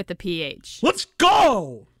with a PH. Let's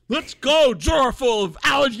go. Let's go. Drawer full of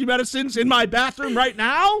allergy medicines in my bathroom right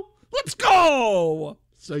now. Let's go.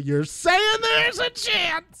 So you're saying there's a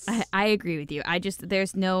chance? I agree with you. I just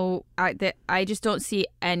don't see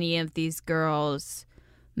any of these girls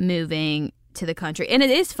moving to the country. And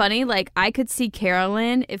it is funny, like, I could see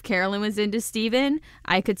Carolyn, if Carolyn was into Steven,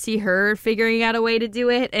 I could see her figuring out a way to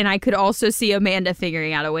do it, and I could also see Amanda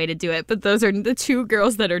figuring out a way to do it, but those are the two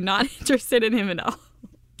girls that are not interested in him at all.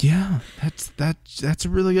 Yeah, that's a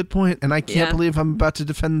really good point, and I can't believe I'm about to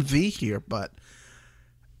defend V here, but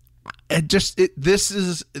this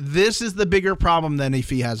is the bigger problem than if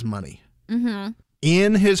he has money.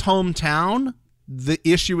 In his hometown, the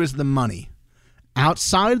issue is the money.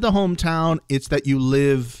 Outside the hometown, it's that you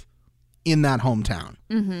live in that hometown.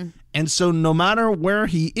 And so no matter where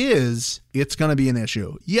he is, it's going to be an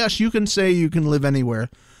issue. Yes, you can say you can live anywhere.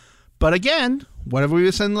 But again, what have we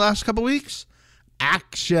been saying the last couple weeks?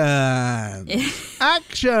 Action.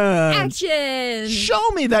 Action. Show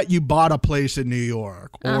me that you bought a place in New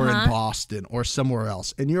York or in Boston or somewhere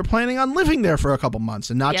else, and you're planning on living there for a couple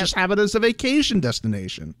months and not just have it as a vacation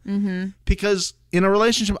destination. Because in a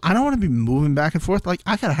relationship, I don't want to be moving back and forth. Like,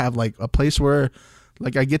 I got to have like a place where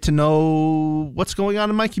like I get to know what's going on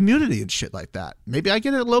in my community and shit like that. Maybe I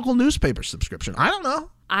get a local newspaper subscription. I don't know.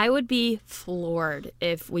 I would be floored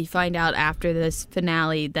if we find out after this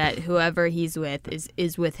finale that whoever he's with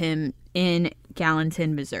is with him in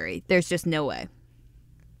Gallatin, Missouri. There's just no way.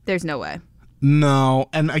 There's no way. No.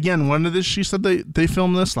 And again, when did this? She said they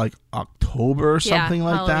filmed this like October or something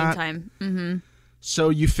like that. Time. So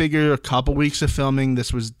you figure a couple weeks of filming.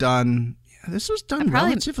 This was done. This was done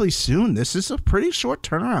relatively soon. This is a pretty short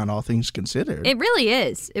turnaround, all things considered. It really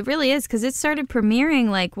is. It really is, because it started premiering,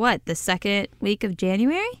 like, what, the second week of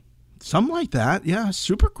January? Something like that. Yeah,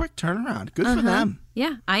 super quick turnaround. Good for them.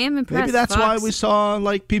 Yeah, I am impressed. Maybe that's why we saw,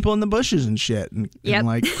 like, people in the bushes and shit and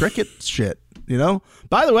like, cricket shit, you know?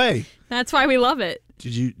 By the way. That's why we love it.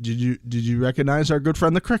 Did you recognize our good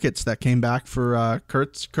friend the Crickets that came back for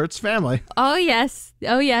Kurt's family? Oh, yes.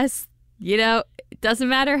 Oh, yes. You know, it doesn't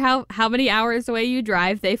matter how many hours away you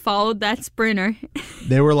drive. They followed that sprinter.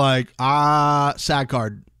 They were like, SAG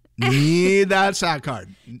card. Need that SAG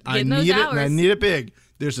card. I need it. And I need it big.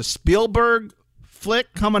 There's a Spielberg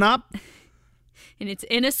flick coming up. And it's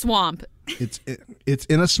in a swamp. It's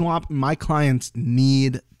in a swamp. My clients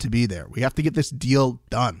need to be there. We have to get this deal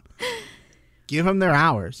done. Give them their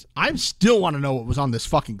hours. I still want to know what was on this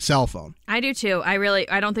fucking cell phone. I do too.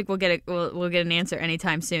 I don't think we'll get an answer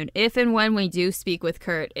anytime soon. If and when we do speak with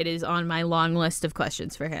Kurt, it is on my long list of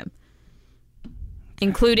questions for him,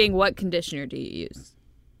 including what conditioner do you use?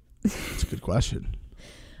 That's a good question.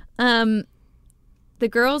 The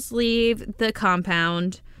girls leave the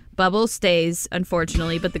compound. Bubbles stays,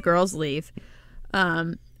 unfortunately, but the girls leave.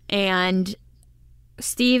 And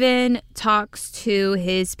Steven talks to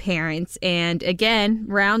his parents. And again,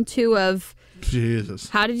 round 2 of, Jesus.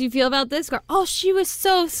 How did you feel about this girl? Oh, she was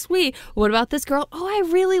so sweet. What about this girl? Oh, I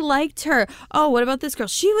really liked her. Oh, what about this girl?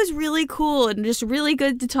 She was really cool and just really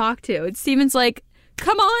good to talk to. And Steven's like,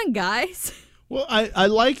 come on, guys. Well, I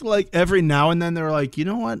like every now and then they're like, you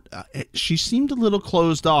know what? She seemed a little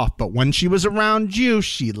closed off, but when she was around you,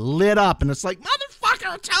 she lit up. And it's like,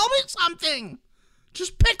 motherfucker, tell me something.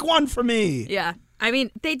 Just pick one for me. Yeah. I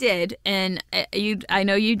mean, they did. And I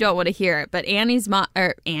know you don't want to hear it, but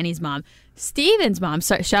Steven's mom,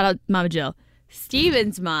 sorry, shout out Mama Jill.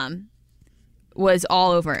 Steven's mom was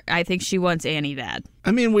all over it. I think she wants Annie bad.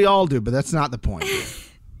 I mean, we all do, but that's not the point.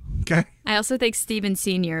 Okay. I also think Steven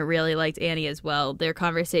Sr. really liked Annie as well. Their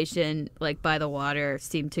conversation, by the water,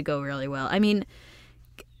 seemed to go really well. I mean,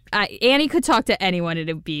 Annie could talk to anyone and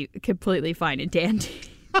it would be completely fine and dandy.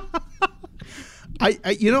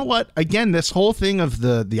 You know what? Again, this whole thing of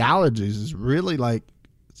the allergies is really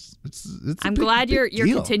it's I'm glad you're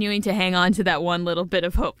continuing to hang on to that one little bit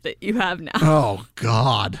of hope that you have now. Oh,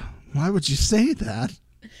 God. Why would you say that?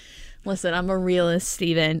 Listen, I'm a realist,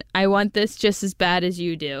 Steven. I want this just as bad as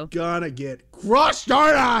you do. Gonna get crushed,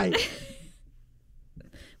 aren't I?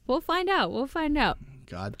 We'll find out.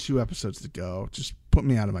 God, 2 episodes to go. Just put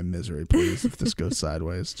me out of my misery, please, if this goes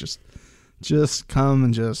sideways. Just come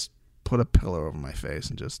and just put a pillow over my face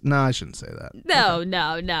and just... No, I shouldn't say that. No.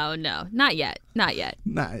 Not yet.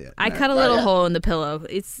 I cut a little hole in the pillow.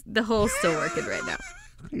 The hole's still working right now.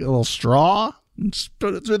 A little straw and just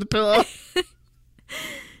put it through the pillow.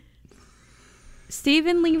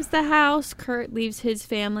 Steven leaves the house. Kurt leaves his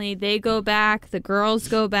family. They go back. The girls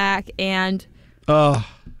go back. And... I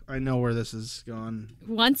know where this is going.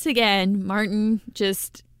 Once again, Martin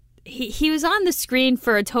just... He was on the screen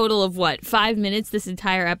for a total of, 5 minutes this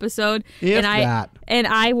entire episode? And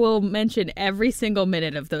I will mention every single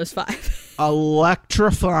minute of those 5.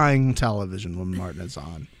 Electrifying television when Martin is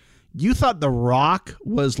on. You thought The Rock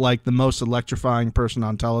was the most electrifying person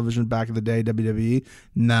on television back in the day, WWE?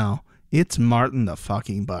 No. It's Martin the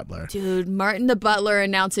fucking Butler. Dude, Martin the Butler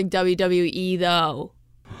announcing WWE, though.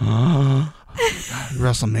 Oh God,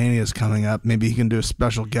 WrestleMania is coming up. Maybe he can do a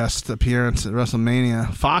special guest appearance at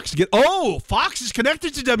WrestleMania. Fox is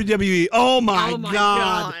connected to WWE. Oh my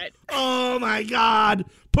God. Oh my God.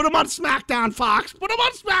 Put him on SmackDown, Fox. Put him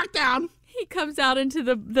on SmackDown. He comes out into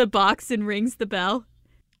the box and rings the bell.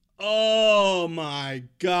 Oh my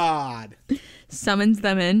God. Summons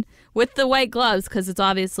them in with the white gloves because it's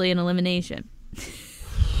obviously an elimination.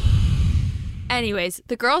 Anyways,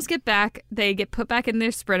 the girls get back. They get put back in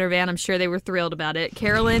their Sprinter van. I'm sure they were thrilled about it.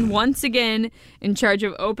 Carolyn, once again, in charge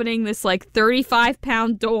of opening this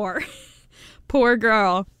 35-pound door. Poor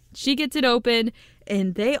girl. She gets it open,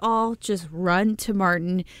 and they all just run to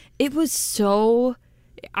Martin. It was so...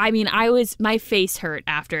 my face hurt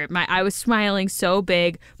after it. I was smiling so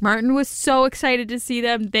big. Martin was so excited to see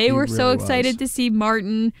them. They were really so excited to see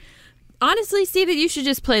Martin. Honestly, Steven, you should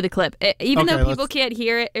just play the clip. Even though people can't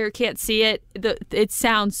hear it or can't see it, it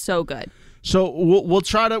sounds so good. So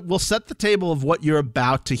we'll set the table of what you're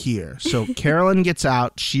about to hear. So Carolyn gets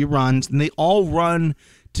out, she runs, and they all run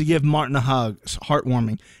to give Martin a hug. It's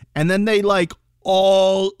heartwarming. And then they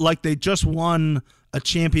they just won a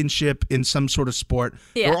championship in some sort of sport.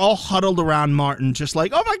 Yeah. We're all huddled around Martin, just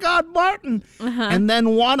like, oh my God, Martin. Uh-huh. And then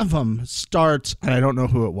one of them starts, and I don't know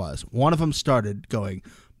who it was. One of them started going,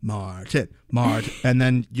 Martin, and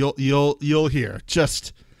then you'll hear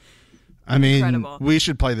just, incredible. We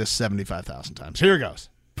should play this 75,000 times. Here it goes.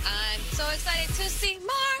 I'm so excited to see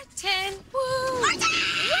Martin. Woo. Martin!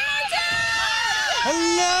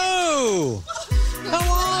 Hello!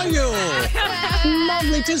 How are you?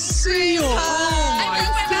 Lovely to see you. Oh my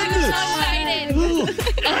goodness.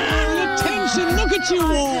 The attention, look at you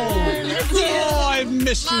all. Oh, I've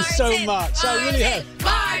missed you so much. I really have.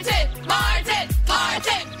 Martin.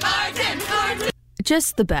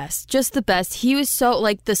 Just the best. He was so,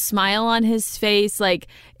 the smile on his face,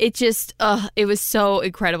 it just, it was so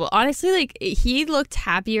incredible. Honestly, he looked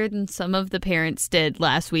happier than some of the parents did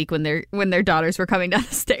last week when their daughters were coming down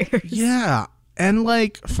the stairs. Yeah. And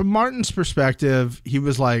like from Martin's perspective, he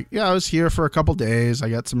was like, yeah, I was here for a couple days. I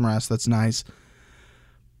got some rest. That's nice.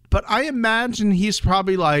 But I imagine he's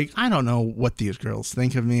probably like, I don't know what these girls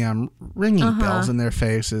think of me. I'm ringing bells in their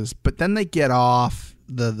faces. But then they get off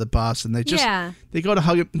the bus and they just they go to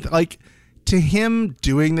hug him. Like to him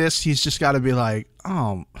doing this, he's just got to be like,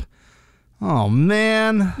 oh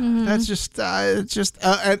man, that's just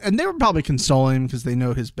and they were probably consoling him because they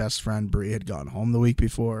know his best friend Bree had gone home the week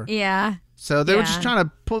before. Yeah. So they were just trying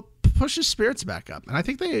to push his spirits back up, and I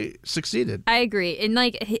think they succeeded. I agree. And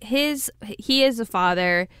like he is a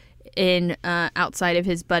father in outside of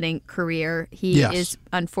his budding career. He is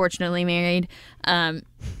unfortunately married.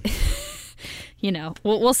 You know,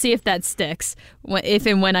 we'll see if that sticks if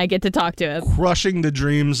and when I get to talk to him. Crushing the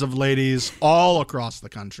dreams of ladies all across the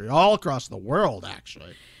country, all across the world,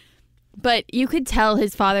 actually. But you could tell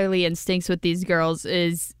his fatherly instincts with these girls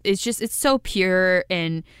it's so pure.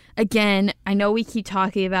 And again, I know we keep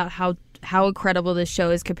talking about how incredible this show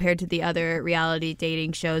is compared to the other reality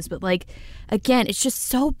dating shows, but like, again, it's just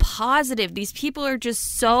so positive. These people are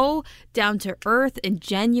just so down to earth and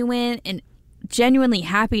genuine and genuinely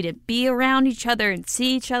happy to be around each other and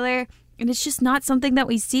see each other. And it's just not something that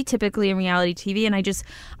we see typically in reality TV. And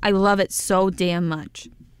I love it so damn much.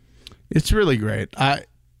 It's really great.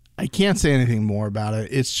 I can't say anything more about it.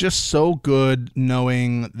 It's just so good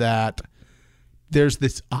knowing that there's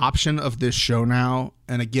this option of this show now.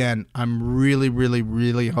 And again, I'm really, really,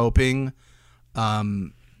 really hoping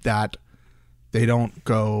that they don't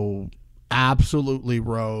go absolutely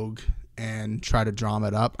rogue and try to drama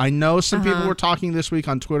it up. I know some people were talking this week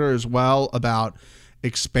on Twitter as well about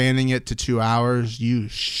expanding it to 2 hours. You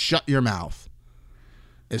shut your mouth.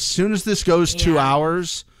 As soon as this goes 2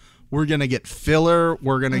 hours, we're going to get filler.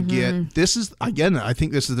 We're going to get... This is, again, I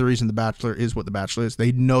think this is the reason The Bachelor is what The Bachelor is.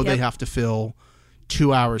 They know they have to fill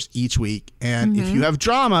 2 hours each week. And if you have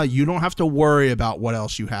drama, you don't have to worry about what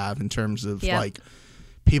else you have in terms of like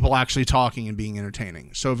people actually talking and being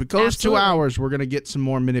entertaining. So if it goes 2 hours, we're going to get some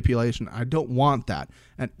more manipulation. I don't want that.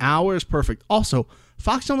 An hour is perfect. Also,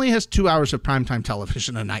 Fox only has 2 hours of primetime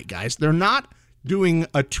television a night, guys. They're not doing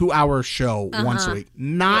a 2 hour show once a week.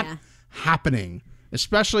 Not happening.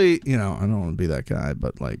 Especially, you know, I don't want to be that guy,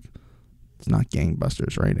 but like, it's not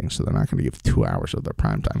gangbusters ratings, so they're not going to give 2 hours of their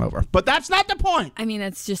primetime over. But that's not the point. I mean,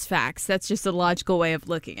 that's just facts. That's just a logical way of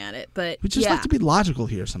looking at it. But we just like to be logical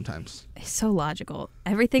here sometimes. It's so logical.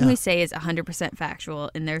 Everything we say is 100% factual,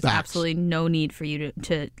 and there's absolutely no need for you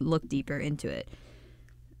to look deeper into it.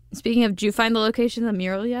 Speaking of, did you find the location of the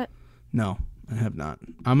mural yet? No, I have not.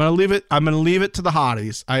 I'm going to leave it. I'm going to leave it to the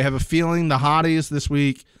hotties. I have a feeling the hotties this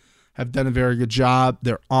week have done a very good job.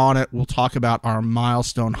 They're on it. We'll talk about our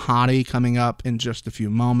milestone hottie coming up in just a few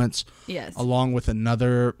moments. Yes. Along with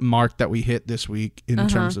another mark that we hit this week in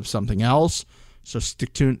terms of something else. So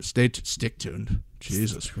stick tuned. Stick tuned.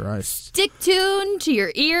 Jesus Christ. Stick tuned to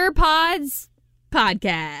your ear pods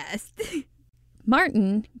podcast.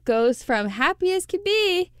 Martin goes from happy as can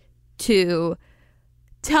be to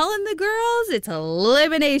telling the girls it's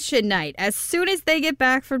elimination night as soon as they get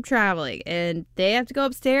back from traveling. And they have to go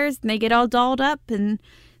upstairs and they get all dolled up and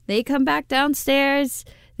they come back downstairs.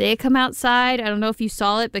 They come outside. I don't know if you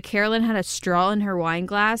saw it, but Carolyn had a straw in her wine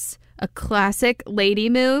glass. A classic lady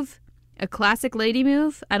move. A classic lady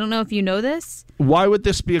move. I don't know if you know this. Why would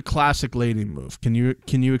this be a classic lady move? Can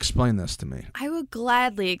you explain this to me? I would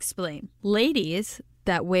gladly explain. Ladies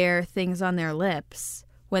that wear things on their lips,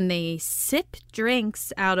 when they sip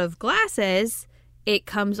drinks out of glasses, it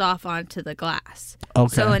comes off onto the glass.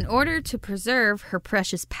 Okay. So in order to preserve her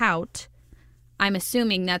precious pout, I'm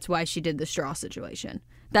assuming that's why she did the straw situation.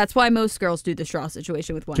 That's why most girls do the straw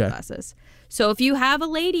situation with wine glasses. So if you have a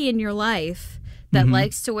lady in your life that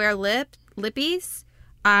likes to wear lippies,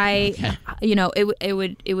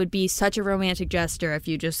 it would be such a romantic gesture if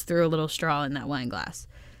you just threw a little straw in that wine glass.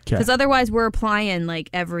 Because otherwise we're applying like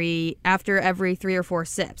after every 3 or 4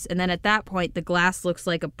 sips. And then at that point, the glass looks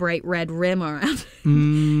like a bright red rim around.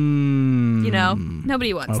 You know,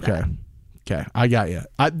 nobody wants that. Okay, I got you.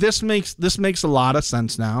 This makes a lot of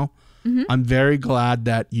sense now. I'm very glad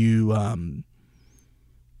that you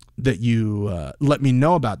let me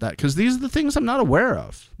know about that, because these are the things I'm not aware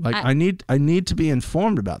of. Like I need to be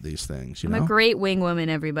informed about these things. I'm a great wing woman,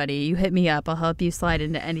 everybody. You hit me up. I'll help you slide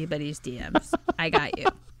into anybody's DMs. I got you.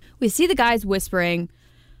 We see the guys whispering.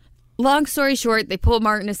 Long story short, they pull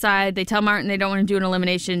Martin aside. They tell Martin they don't want to do an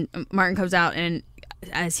elimination. Martin comes out and,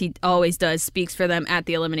 as he always does, speaks for them at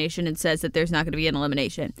the elimination and says that there's not going to be an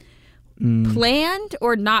elimination. Planned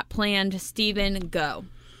or not planned, Steven, go.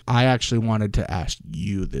 I actually wanted to ask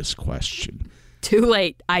you this question. Too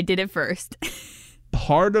late. I did it first.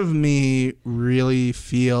 part of me really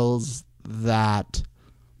feels that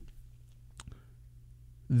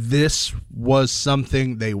this was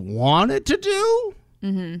something they wanted to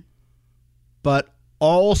do, but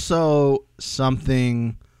also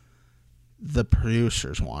something the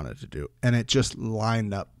producers wanted to do. And it just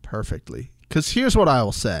lined up perfectly. Because here's what I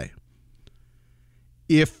will say.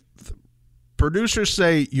 If producers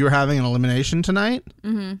say you're having an elimination tonight,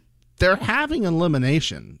 they're having an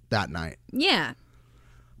elimination that night. Yeah.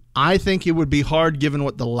 I think it would be hard given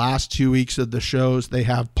what the last 2 weeks of the shows they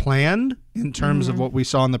have planned in terms of what we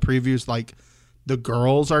saw in the previews. Like, the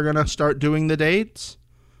girls are going to start doing the dates.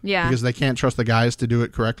 Yeah. Because they can't trust the guys to do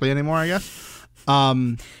it correctly anymore, I guess.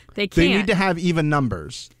 They can't. They need to have even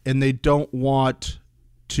numbers, and they don't want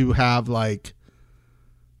to have, like,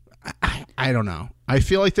 I don't know. I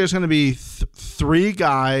feel like there's going to be 3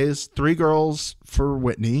 guys, 3 girls for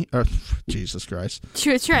Whitney. Or, Jesus Christ.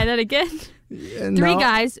 Should we try that again? 3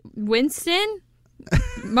 guys, Winston,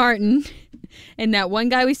 Martin, and that one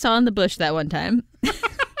guy we saw in the bush that one time.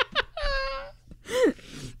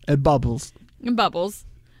 And Bubbles. And Bubbles.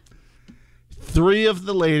 3 of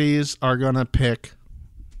the ladies are going to pick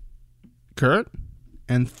Kurt,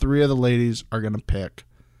 and 3 of the ladies are going to pick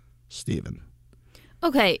Steven.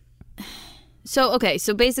 Okay. So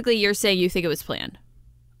basically you're saying you think it was planned.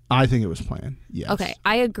 I think it was planned, yes. Okay,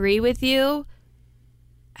 I agree with you.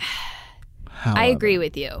 However. I agree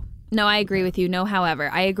with you. No, I agree with you. No,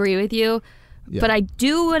 however. I agree with you. Yeah. But I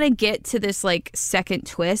do want to get to this, like, second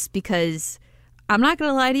twist because I'm not going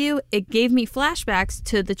to lie to you. It gave me flashbacks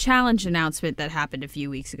to the challenge announcement that happened a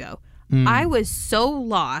few weeks ago. I was so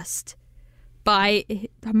lost by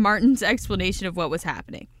Martin's explanation of what was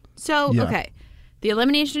happening. So, okay. The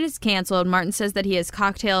elimination is canceled. Martin says that he has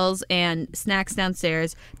cocktails and snacks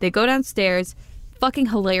downstairs. They go downstairs. Fucking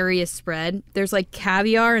hilarious spread. There's like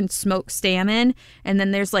caviar and smoked salmon, and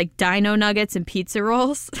then there's like dino nuggets and pizza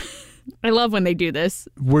rolls. I love when they do this.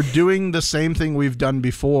 We're doing the same thing we've done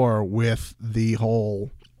before with the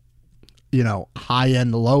whole,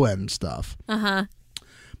 high-end, low-end stuff. Uh-huh.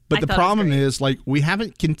 But the problem is, like, we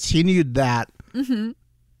haven't continued that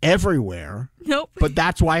everywhere. Nope. But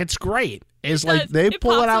that's why it's great. It's like they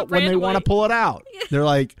pull it out when they want to pull it out. They're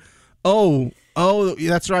like, oh,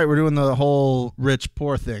 that's right. We're doing the whole rich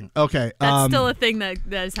poor thing. Okay. That's still a thing that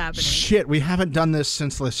is happening. Shit, we haven't done this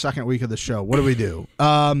since the second week of the show. What do we do?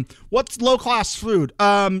 What's low class food?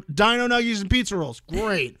 Dino nuggies and pizza rolls.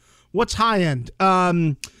 Great. What's high end?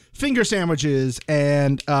 Finger sandwiches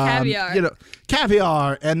and caviar.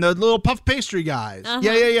 Caviar and the little puff pastry guys.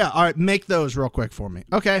 Yeah. All right, make those real quick for me.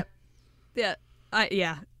 Okay. Yeah.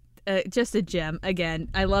 Just a gem. Again,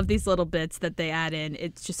 I love these little bits that they add in.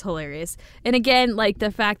 It's just hilarious. And again, like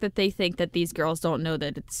the fact that they think that these girls don't know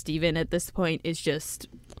that it's Steven at this point is just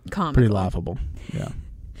comical. Pretty laughable. Yeah.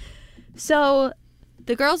 So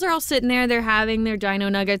the girls are all sitting there. They're having their dino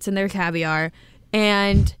nuggets and their caviar.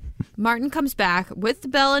 And Martin comes back with the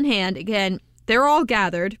bell in hand. Again, they're all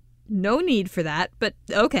gathered. No need for that, but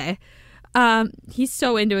okay. He's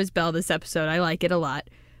so into his bell this episode. I like it a lot.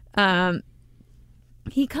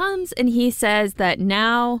 He comes and he says that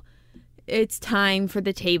now it's time for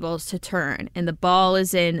the tables to turn and the ball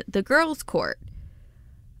is in the girls' court.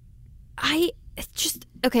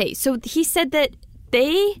 Okay, so he said that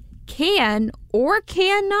they can or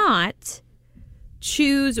cannot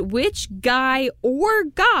choose which guy or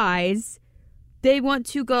guys they want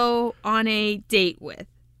to go on a date with.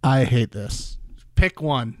 I hate this. Pick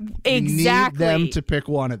one. Exactly. You need them to pick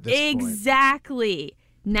one at this point. Exactly.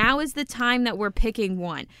 Now is the time that we're picking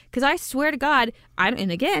one. Because I swear to God,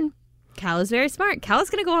 and again, Cal is very smart. Cal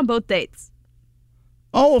is going to go on both dates.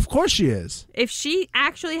 Oh, of course she is. If she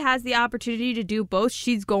actually has the opportunity to do both,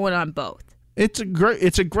 she's going on both. It's a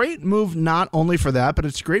great move not only for that, but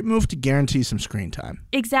it's a great move to guarantee some screen time.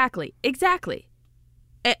 Exactly. It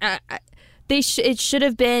should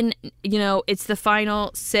have been, it's the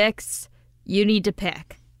final 6. You need to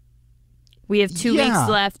pick. We have 2 weeks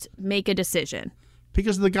left. Make a decision.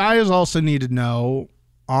 Because the guys also need to know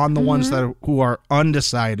on the ones who are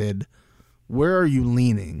undecided, where are you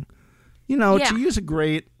leaning? To use a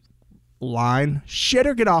great line, shit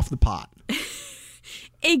or get off the pot.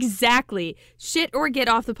 Exactly. Shit or get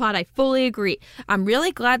off the pot. I fully agree. I'm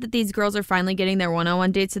really glad that these girls are finally getting their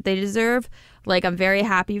one-on-one dates that they deserve. Like, I'm very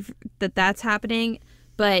happy that that's happening.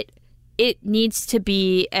 But it needs to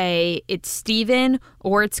be it's Steven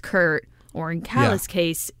or it's Kurt. Or in Call's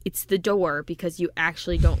case, it's the door because you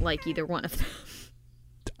actually don't like either one of them.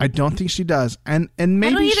 I don't think she does. And maybe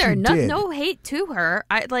I don't either. She did. No hate to her.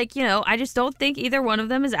 I just don't think either one of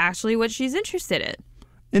them is actually what she's interested in.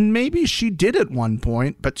 And maybe she did at one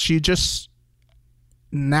point, but she just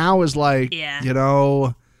now is like, Yeah. you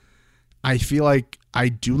know, I feel like I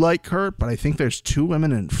do like Kurt, but I think there's two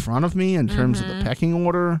women in front of me in terms of the pecking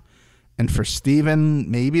order. And for Steven,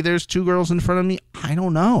 maybe there's two girls in front of me. I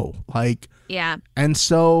don't know. Like, Yeah. and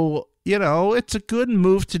so, you know, it's a good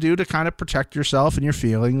move to do to kind of protect yourself and your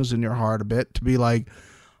feelings and your heart a bit, to be like,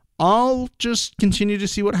 I'll just continue to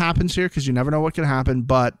see what happens here because you never know what can happen,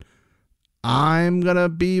 but I'm going to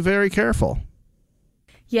be very careful.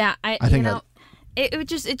 Yeah, I think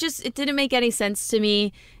it didn't make any sense to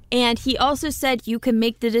me. And he also said you can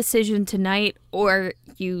make the decision tonight or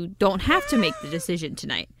you don't have to make the decision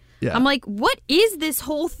tonight. Yeah. I'm like, what is this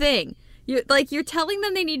whole thing? You're telling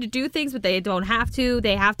them they need to do things, but they don't have to.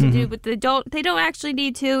 They have to do, but they don't actually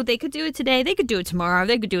need to. They could do it today. They could do it tomorrow.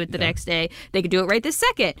 They could do it the next day. They could do it right this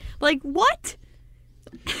second. Like, what?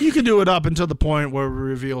 You can do it up until the point where we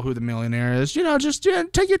reveal who the millionaire is. You know, just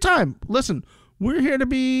take your time. Listen, we're here to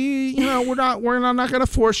be, you know, we're not going to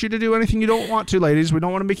force you to do anything you don't want to, ladies. We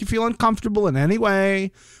don't want to make you feel uncomfortable in any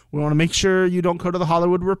way. We want to make sure you don't go to the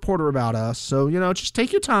Hollywood Reporter about us. So, you know, just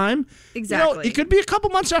take your time. Exactly. You know, it could be a couple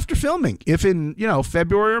months after filming. If in, you know,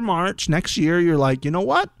 February or March next year, you're like, you know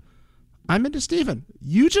what? I'm into Steven.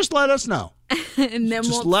 You just let us know. And then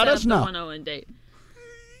Just we'll let set us up know. the one-on-one date.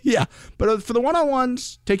 Yeah. But for the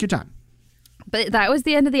one-on-ones, take your time. But that was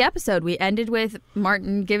the end of the episode. We ended with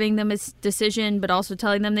Martin giving them his decision, but also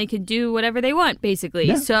telling them they could do whatever they want, basically.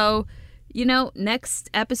 Yeah. So, you know, next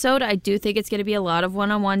episode, I do think it's going to be a lot of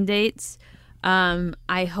one-on-one dates.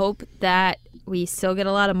 I hope that we still get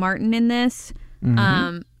a lot of Martin in this.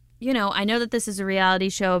 You know, I know that this is a reality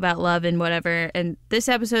show about love and whatever, and this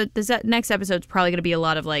next episode is probably going to be a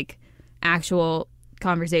lot of, like, actual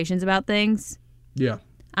conversations about things. Yeah.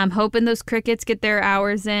 I'm hoping those crickets get their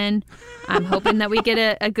hours in. I'm hoping that we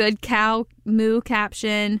get a good cow moo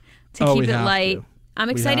caption to keep it light. I'm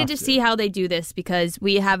excited to see how they do this because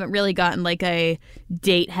we haven't really gotten like a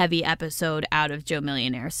date-heavy episode out of Joe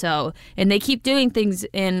Millionaire. So, and they keep doing things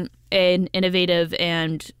in an innovative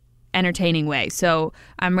and entertaining way. So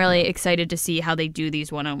I'm really excited to see how they do these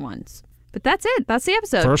one-on-ones. But that's it. That's the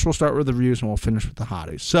episode. First, we'll start with the reviews and we'll finish with the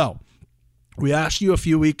hotties. So, we asked you a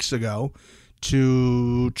few weeks ago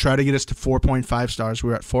to try to get us to 4.5 stars. We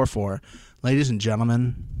were at 4.4. Ladies and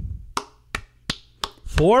gentlemen,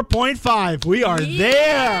 4.5. We are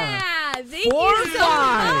there. Thank you so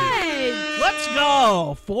much. Let's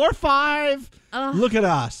go. 4.5. Look at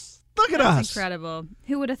us. Look at us. Incredible.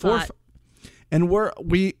 Who would have thought? And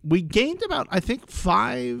we gained about, I think,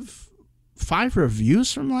 five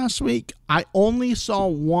reviews from last week. I only saw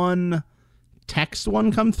one text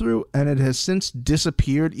one come through, and it has since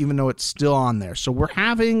disappeared, even though it's still on there. So we're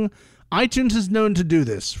having, iTunes is known to do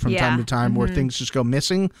this from time to time, where things just go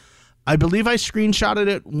missing. I believe I screenshotted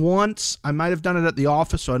it once. I might have done it at the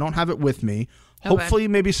office, so I don't have it with me. Okay. Hopefully,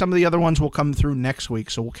 maybe some of the other ones will come through next week,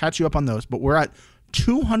 so we'll catch you up on those. But we're at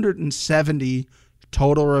 270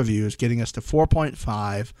 total reviews, getting us to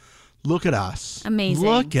 4.5. Look at us. Amazing.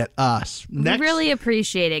 Look at us. We really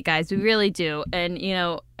appreciate it, guys. We really do. And, you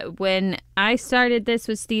know, when I started this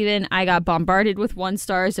with Steven, I got bombarded with 1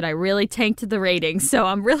 stars and I really tanked the ratings. So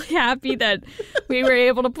I'm really happy that we were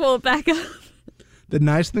able to pull it back up. The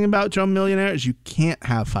nice thing about Joe Millionaire is you can't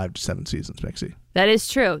have 5 to 7 seasons, Mixie. That is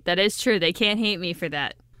true. That is true. They can't hate me for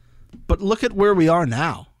that. But look at where we are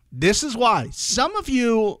now. This is why. Some of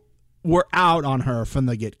you were out on her from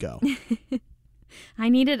the get-go. I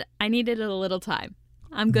needed a little time.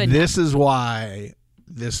 I'm good This now. is why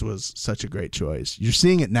this was such a great choice. You're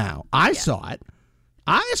seeing it now. I saw it.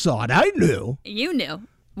 I knew. You knew.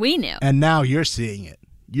 We knew. And now you're seeing it.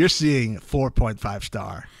 You're seeing 4.5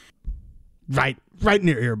 star. Right in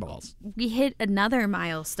your earballs. We hit another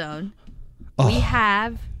milestone. Oh. We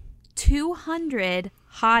have 200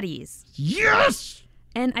 hotties. Yes!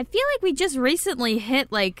 And I feel like we just recently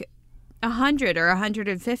hit like 100 or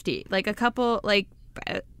 150. Like a couple, like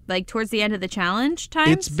towards the end of the challenge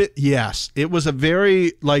times. Yes. It was a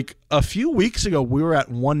very, like a few weeks ago, we were at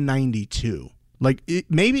 192. Like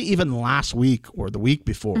maybe even last week or the week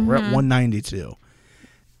before, we're at 192.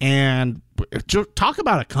 And talk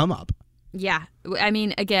about a come up. Yeah. I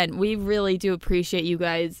mean, again, we really do appreciate you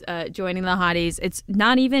guys joining the hotties. It's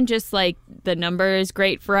not even just like the number is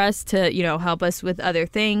great for us to, you know, help us with other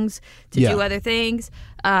things, to do other things.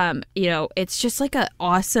 You know, it's just like an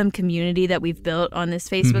awesome community that we've built on this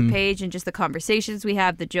Facebook page, and just the conversations we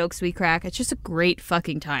have, the jokes we crack. It's just a great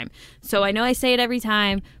fucking time. So I know I say it every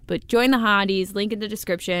time, but join the hotties, link in the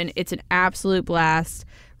description. It's an absolute blast.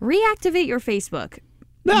 Reactivate your Facebook.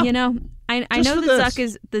 Yeah. You know, I know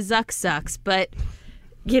the Zuck sucks, but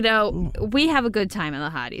we have a good time in the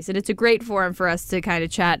Hotties, and it's a great forum for us to kind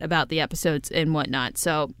of chat about the episodes and whatnot.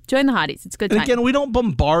 So join the Hotties. It's a good time. And again, we don't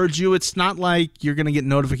bombard you. It's not like you're going to get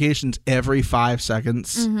notifications every 5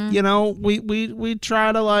 seconds. We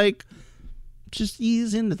try to just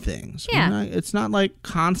ease into things. Yeah. It's not like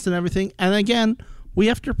constant everything. And again, we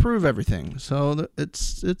have to prove everything. So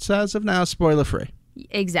it's as of now spoiler free.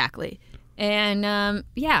 Exactly. And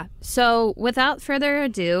so without further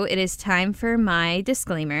ado, it is time for my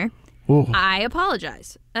disclaimer. Ooh. I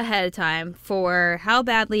apologize ahead of time for how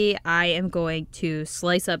badly I am going to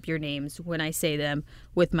slice up your names when I say them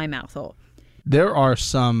with my mouth hole. There are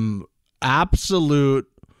some absolute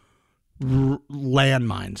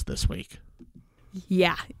landmines this week.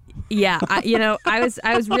 Yeah.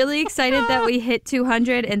 I was really excited that we hit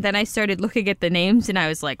 200, and then I started looking at the names, and I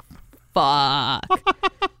was like, fuck.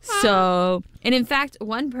 So, and in fact,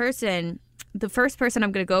 one person, the first person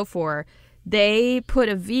I'm going to go for, they put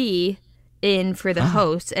a V in for the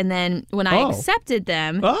host, and then when I accepted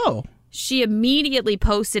them, she immediately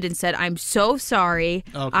posted and said, I'm so sorry.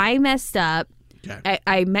 Okay. I messed up. Okay.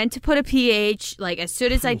 I meant to put a PH. As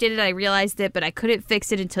soon as I did it, I realized it, but I couldn't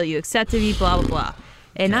fix it until you accepted me, blah, blah, blah.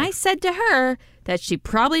 And I said to her that she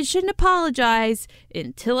probably shouldn't apologize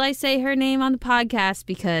until I say her name on the podcast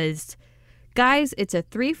because, guys, it's a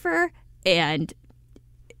threefer, and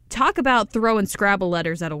talk about throwing Scrabble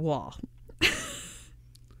letters at a wall.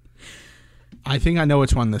 I think I know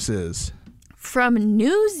which one this is. From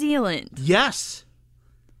New Zealand. Yes.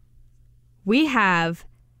 We have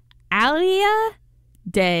Alia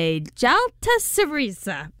de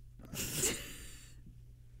Jaltasarisa.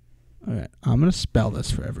 All right, I'm going to spell this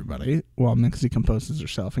for everybody while Mixie composes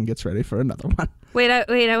herself and gets ready for another one. Wait, I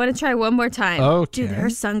want to try one more time. Okay. Dude, her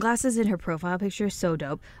sunglasses in her profile picture is so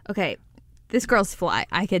dope. Okay, this girl's fly,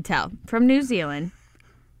 I could tell. From New Zealand,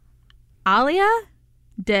 Alia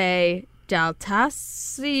de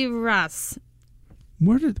Jaltasiras.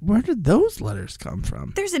 Where did those letters come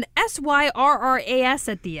from? There's an SYRRAS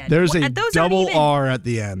at the end. There's a double R at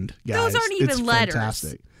the end, guys. Those aren't even it's letters.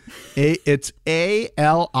 Fantastic. It's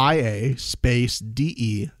ALIA space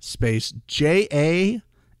DE space JALTASYRAS.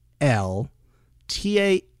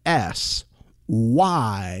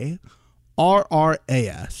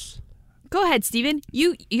 Go ahead, Steven.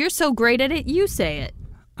 You're so great at it, you say it.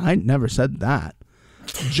 I never said that.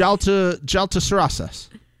 Jaltasarasas.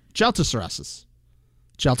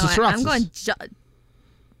 I'm going.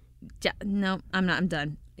 No, I'm not. I'm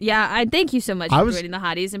done. Yeah, I thank you so much for joining the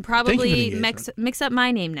Hotties, and probably mix up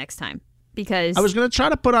my name next time because I was gonna try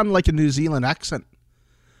to put on a New Zealand accent.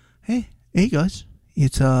 Hey guys,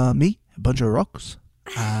 it's me, a bunch of rocks,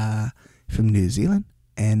 from New Zealand,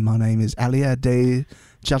 and my name is Alia de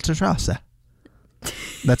Jaltasarasa.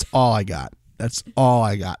 That's all I got.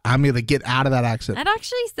 I'm gonna get out of that accent.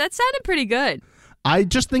 That sounded pretty good. I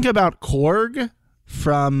just think about Korg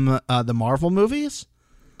from the Marvel movies.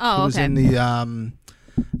 Oh, who's okay. in the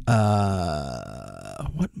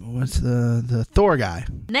what's the Thor guy?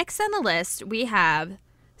 Next on the list we have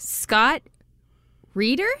Scott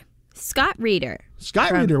Reeder. Scott Reeder,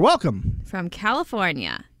 welcome from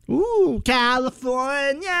California. Ooh,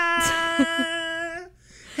 California,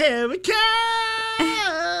 here we come.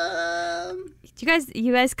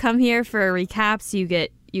 You guys come here for recaps. You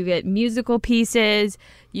get musical pieces.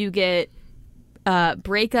 You get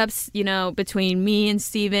breakups, between me and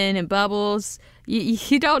Steven and Bubbles.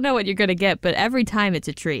 You don't know what you're going to get, but every time it's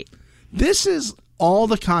a treat. This is all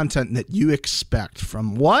the content that you expect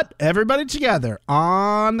from what? Everybody together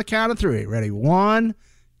on the count of three. Ready? 1,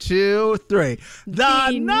 2, 3.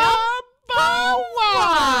 The number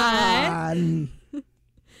one.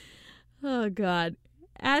 Oh, God.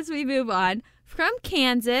 As we move on, from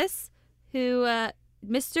Kansas, who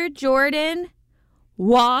Mr. Jordan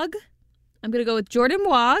Wog. I'm going to go with Jordan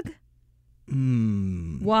Wog.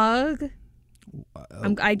 Wog.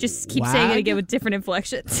 I just keep saying it again with different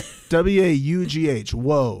inflections. WAUGH.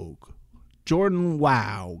 Wogue. Jordan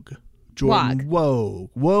Wog. Jordan Wogue.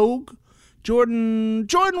 Wogue. Jordan,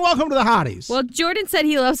 welcome to the Hotties. Well, Jordan said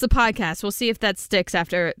he loves the podcast. We'll see if that sticks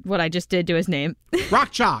after what I just did to his name.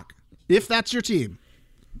 Rock Chalk, if that's your team.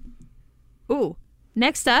 Ooh.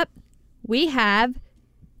 Next up, we have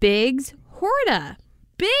Biggs Horta.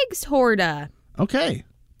 Biggs Horta. Okay.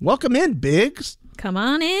 Welcome in, Biggs. Come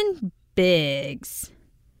on in, Biggs.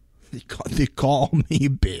 They call me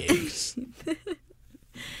Biggs.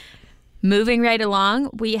 Moving right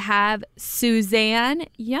along, we have Suzanne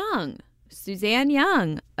Young. Suzanne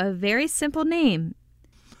Young, a very simple name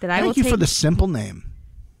that I will take. Thank you for the simple name.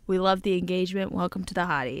 We love the engagement. Welcome to the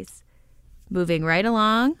Hotties. Moving right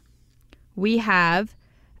along, we have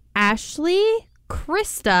Ashley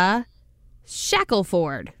Krista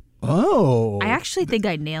Shackelford. Oh. I actually think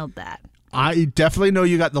I nailed that. I definitely know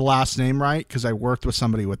you got the last name right because I worked with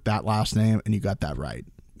somebody with that last name, and you got that right.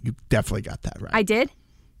 You definitely got that right. I did?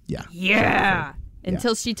 Yeah. Yeah.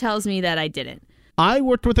 Until she tells me that I didn't. I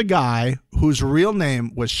worked with a guy whose real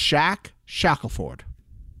name was Shaq Shackelford.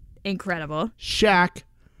 Incredible. Shaq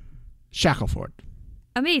Shackelford.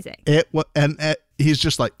 Amazing. He's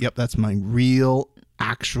just like, yep, that's my real,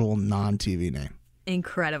 actual non-TV name.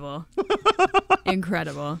 Incredible.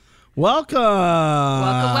 Incredible. Welcome.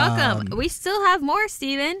 Welcome. We still have more,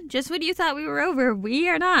 Steven. Just when you thought we were over, we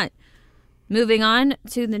are not. Moving on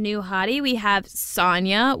to the new hottie, we have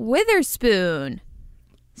Sonia Witherspoon.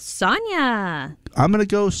 Sonia. I'm going to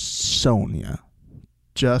go Sonia.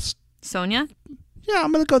 Sonia? Yeah,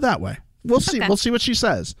 I'm going to go that way. We'll see. Okay. We'll see what she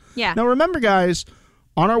says. Yeah. Now, remember, guys,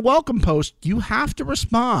 on our welcome post, you have to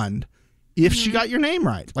respond if she got your name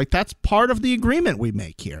right. Like, that's part of the agreement we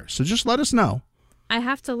make here. So just let us know. I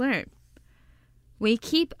have to learn. We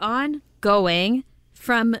keep on going.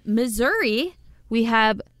 From Missouri, we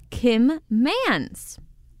have Kim Mans.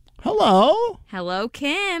 Hello. Hello,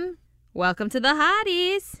 Kim. Welcome to the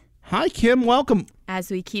hotties. Hi, Kim. Welcome. As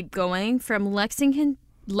we keep going from Lexington,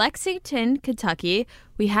 Kentucky,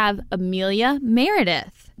 we have Amelia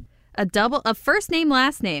Meredith. A first name,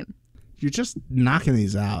 last name. You're just knocking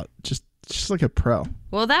these out. Just like a pro.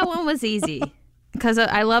 Well, that one was easy because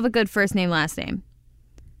I love a good first name, last name.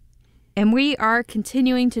 And we are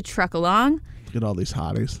continuing to truck along. Look at all these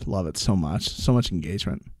hotties. Love it so much. So much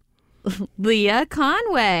engagement. Leah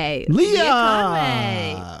Conway. Leah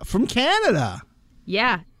Conway. From Canada.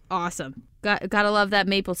 Yeah, awesome. Gotta love that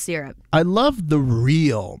maple syrup. I love the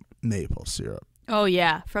real maple syrup. Oh,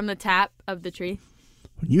 yeah, from the tap of the tree.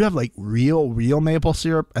 When you have like real maple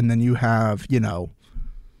syrup and then you have,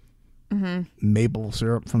 maple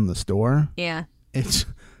syrup from the store. Yeah. It's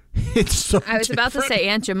so I was about to different. say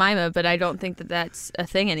Aunt Jemima, but I don't think that's a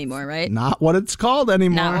thing anymore, right? Not what it's called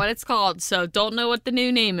anymore. Not what it's called. So don't know what the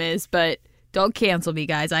new name is, but don't cancel me,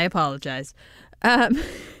 guys. I apologize.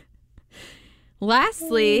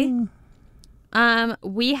 Lastly,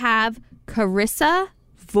 we have Carissa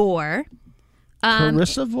Vore.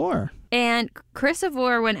 Carissa Vore. And Carissa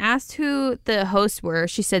Vore, when asked who the hosts were,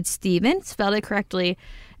 she said Steven, spelled it correctly.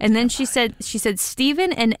 And then she said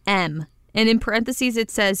Steven and M. And in parentheses, it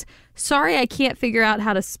says, sorry, I can't figure out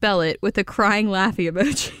how to spell it, with a crying laughing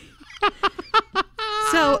emoji.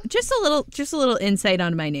 So just a little insight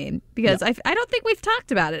on my name, because I don't think we've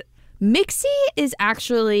talked about it. Mixie is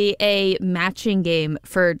actually a matching game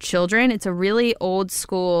for children. It's a really old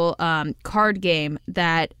school card game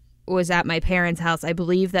that was at my parents' house. I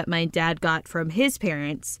believe that my dad got from his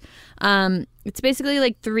parents. It's basically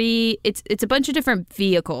like it's a bunch of different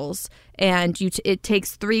vehicles, and it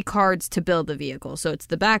takes 3 cards to build the vehicle. So it's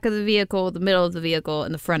the back of the vehicle, the middle of the vehicle,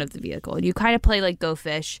 and the front of the vehicle. And you kind of play like Go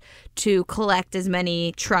Fish to collect as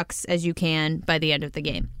many trucks as you can by the end of the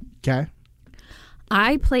game. Okay.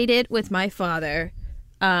 I played it with my father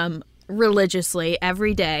religiously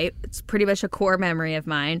every day. It's pretty much a core memory of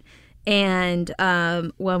mine. And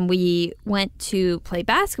when we went to play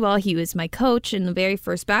basketball, he was my coach in the very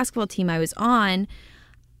first basketball team I was on.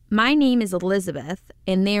 My name is Elizabeth,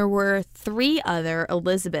 and there were 3 other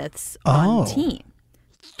Elizabeths on the team.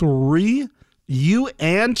 3? You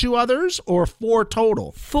and 2 others, or 4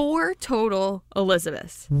 total? 4 total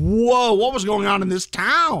Elizabeths. Whoa, what was going on in this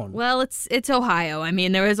town? Well, it's Ohio. I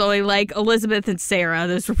mean, there was only like Elizabeth and Sarah.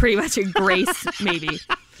 Those were pretty much a Grace, maybe.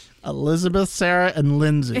 Elizabeth, Sarah, and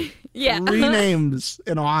Lindsay. Yeah. 3 names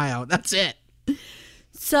in Ohio. That's it.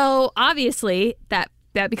 So obviously that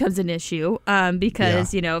becomes an issue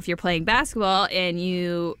because, if you're playing basketball and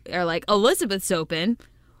you are like, Elizabeth's open,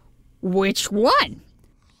 which one?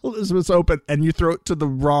 Elizabeth's open, and you throw it to the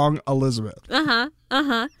wrong Elizabeth.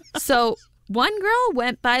 So one girl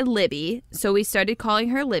went by Libby, so we started calling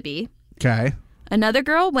her Libby. Okay. Another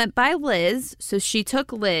girl went by Liz, so she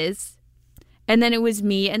took Liz. And then it was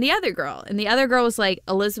me and the other girl. And the other girl was like,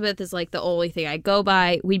 Elizabeth is like the only thing I go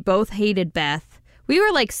by. We both hated Beth. We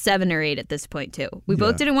were like 7 or 8 at this point, too. We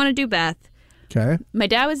both didn't want to do Beth. Okay. My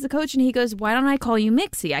dad was the coach, and he goes, why don't I call you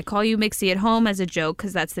Mixie? I call you Mixie at home as a joke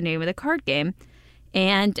because that's the name of the card game.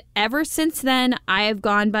 And ever since then, I have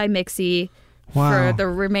gone by Mixie for the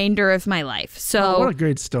remainder of my life. So what a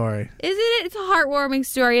great story. Isn't it? It's a heartwarming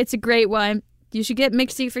story. It's a great one. You should get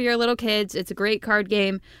Mixie for your little kids. It's a great card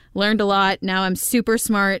game. Learned a lot. Now I'm super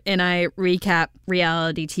smart, and I recap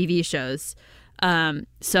reality TV shows.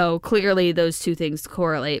 So clearly those 2 things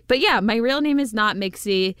correlate. But yeah, my real name is not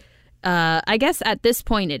Mixie. I guess at this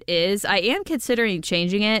point it is. I am considering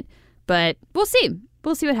changing it, but we'll see.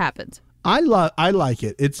 We'll see what happens. I like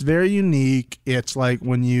it. It's very unique. It's like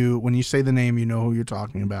when you say the name, you know who you're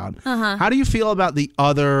talking about. How do you feel about the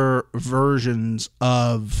other versions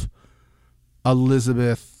of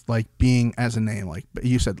Elizabeth, like being as a name? Like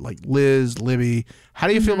you said, like Liz, Libby. How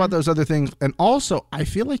do you feel about those other things? And also, I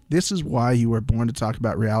feel like this is why you were born to talk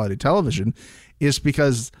about reality television, is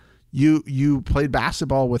because you played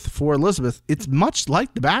basketball with 4 Elizabeth. It's much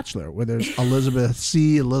like The Bachelor, where there's Elizabeth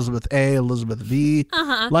C, Elizabeth A, Elizabeth V.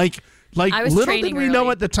 Like I was little did training we know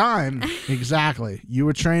early. at the time. Exactly. You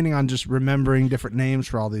were training on just remembering different names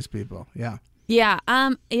for all these people. Yeah. Yeah.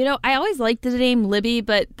 I always liked the name Libby,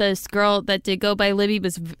 but this girl that did go by Libby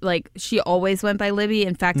was she always went by Libby.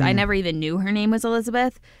 In fact, I never even knew her name was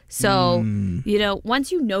Elizabeth. So,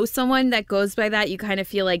 once you know someone that goes by that, you kind of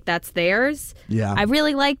feel like that's theirs. Yeah. I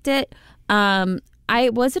really liked it. I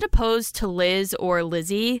wasn't opposed to Liz or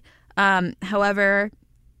Lizzie. However,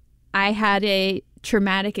 I had a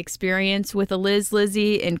traumatic experience with a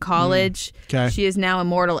Lizzie in college. Okay. She is now a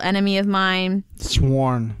mortal enemy of mine.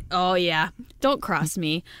 Sworn. Oh yeah, don't cross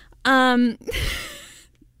me. So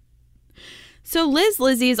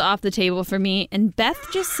Lizzie is off the table for me, and Beth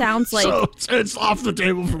just sounds like So it's off the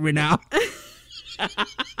table for me now.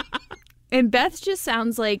 and Beth just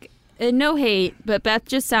sounds like, and no hate, but Beth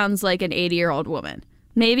just sounds like an 80-year-old woman.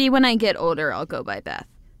 Maybe when I get older, I'll go by Beth.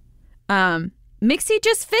 Mixie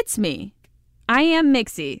just fits me. I am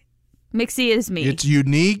Mixie. Mixie is me. It's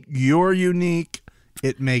unique. You're unique.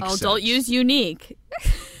 It makes sense. Don't use unique.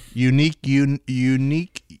 Unique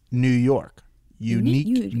New York.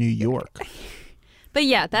 Unique New York. But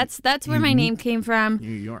yeah, that's where my name came from. New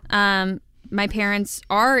York. My parents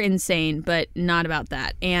are insane, but not about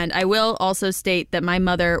that. And I will also state that my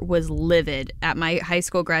mother was livid at my high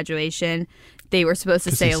school graduation. They were supposed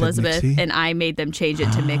to say they said Elizabeth, Mixie? and I made them change it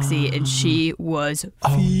to Mixie, and she was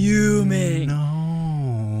fuming.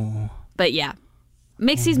 No. But yeah,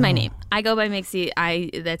 Mixie's my name. I go by Mixie.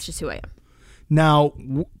 That's just who I am. Now,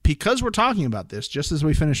 because we're talking about this, just as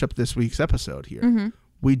we finish up this week's episode here,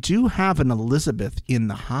 we do have an Elizabeth in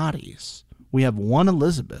the hotties. We have one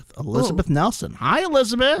Elizabeth Nelson. Hi,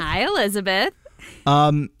 Elizabeth. Hi, Elizabeth.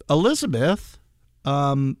 Elizabeth,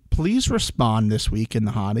 please respond this week in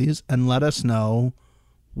the hotties and let us know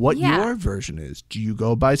what your version is. Do you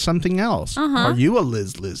go by something else? Are you a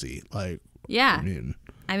Lizzie? Like, Yeah.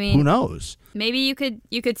 I mean, who knows? Maybe you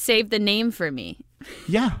could save the name for me.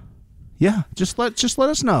 Yeah. Just let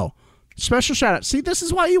us know. Special shout out. See, this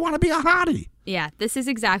is why you want to be a hottie. Yeah, this is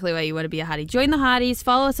exactly why you want to be a hottie. Join the hotties.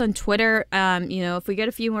 Follow us on Twitter. If we get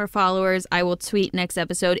a few more followers, I will tweet next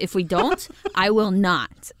episode. If we don't, I will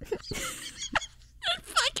not.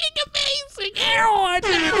 Fucking amazing, Aaron.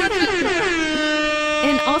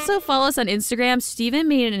 And also follow us on Instagram. Steven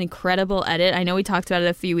made an incredible edit. I know we talked about it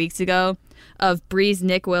a few weeks ago of Bree's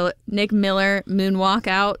Nick Miller moonwalk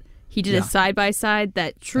out. He did a side-by-side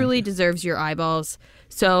that truly deserves your eyeballs.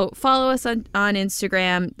 So follow us on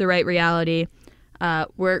Instagram, The Right Reality.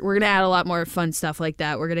 We're going to add a lot more fun stuff like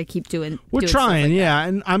that. We're going to keep doing We're trying,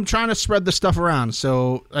 and I'm trying to spread the stuff around.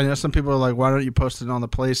 So I know some people are like, why don't you post it on the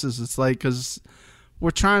places? It's like, because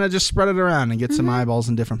we're trying to just spread it around and get some eyeballs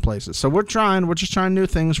in different places. So we're trying. We're just trying new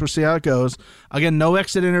things. We'll see how it goes. Again, no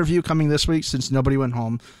exit interview coming this week since nobody went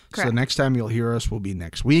home. Correct. So the next time you'll hear us will be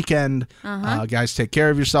next weekend. Guys, take care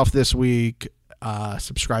of yourself this week.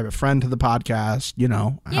 Subscribe a friend to the podcast. You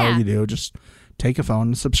know how you do. Just take a phone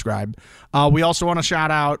and subscribe. We also want to shout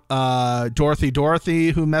out Dorothy,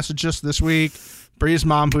 who messaged us this week. Bree's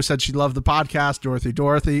mom, who said she loved the podcast,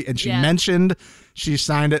 Dorothy, and she mentioned she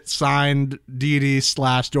signed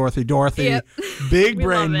Dee/Dorothy. Yep. Big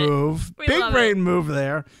brain move. Big brain move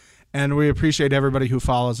there. And we appreciate everybody who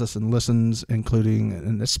follows us and listens, including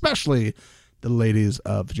and especially the ladies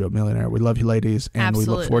of Joe Millionaire. We love you, ladies, and we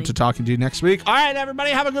look forward to talking to you next week. All right,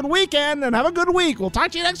 everybody, have a good weekend and have a good week. We'll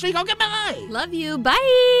talk to you next week. Okay, bye. Love you.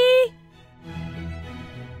 Bye.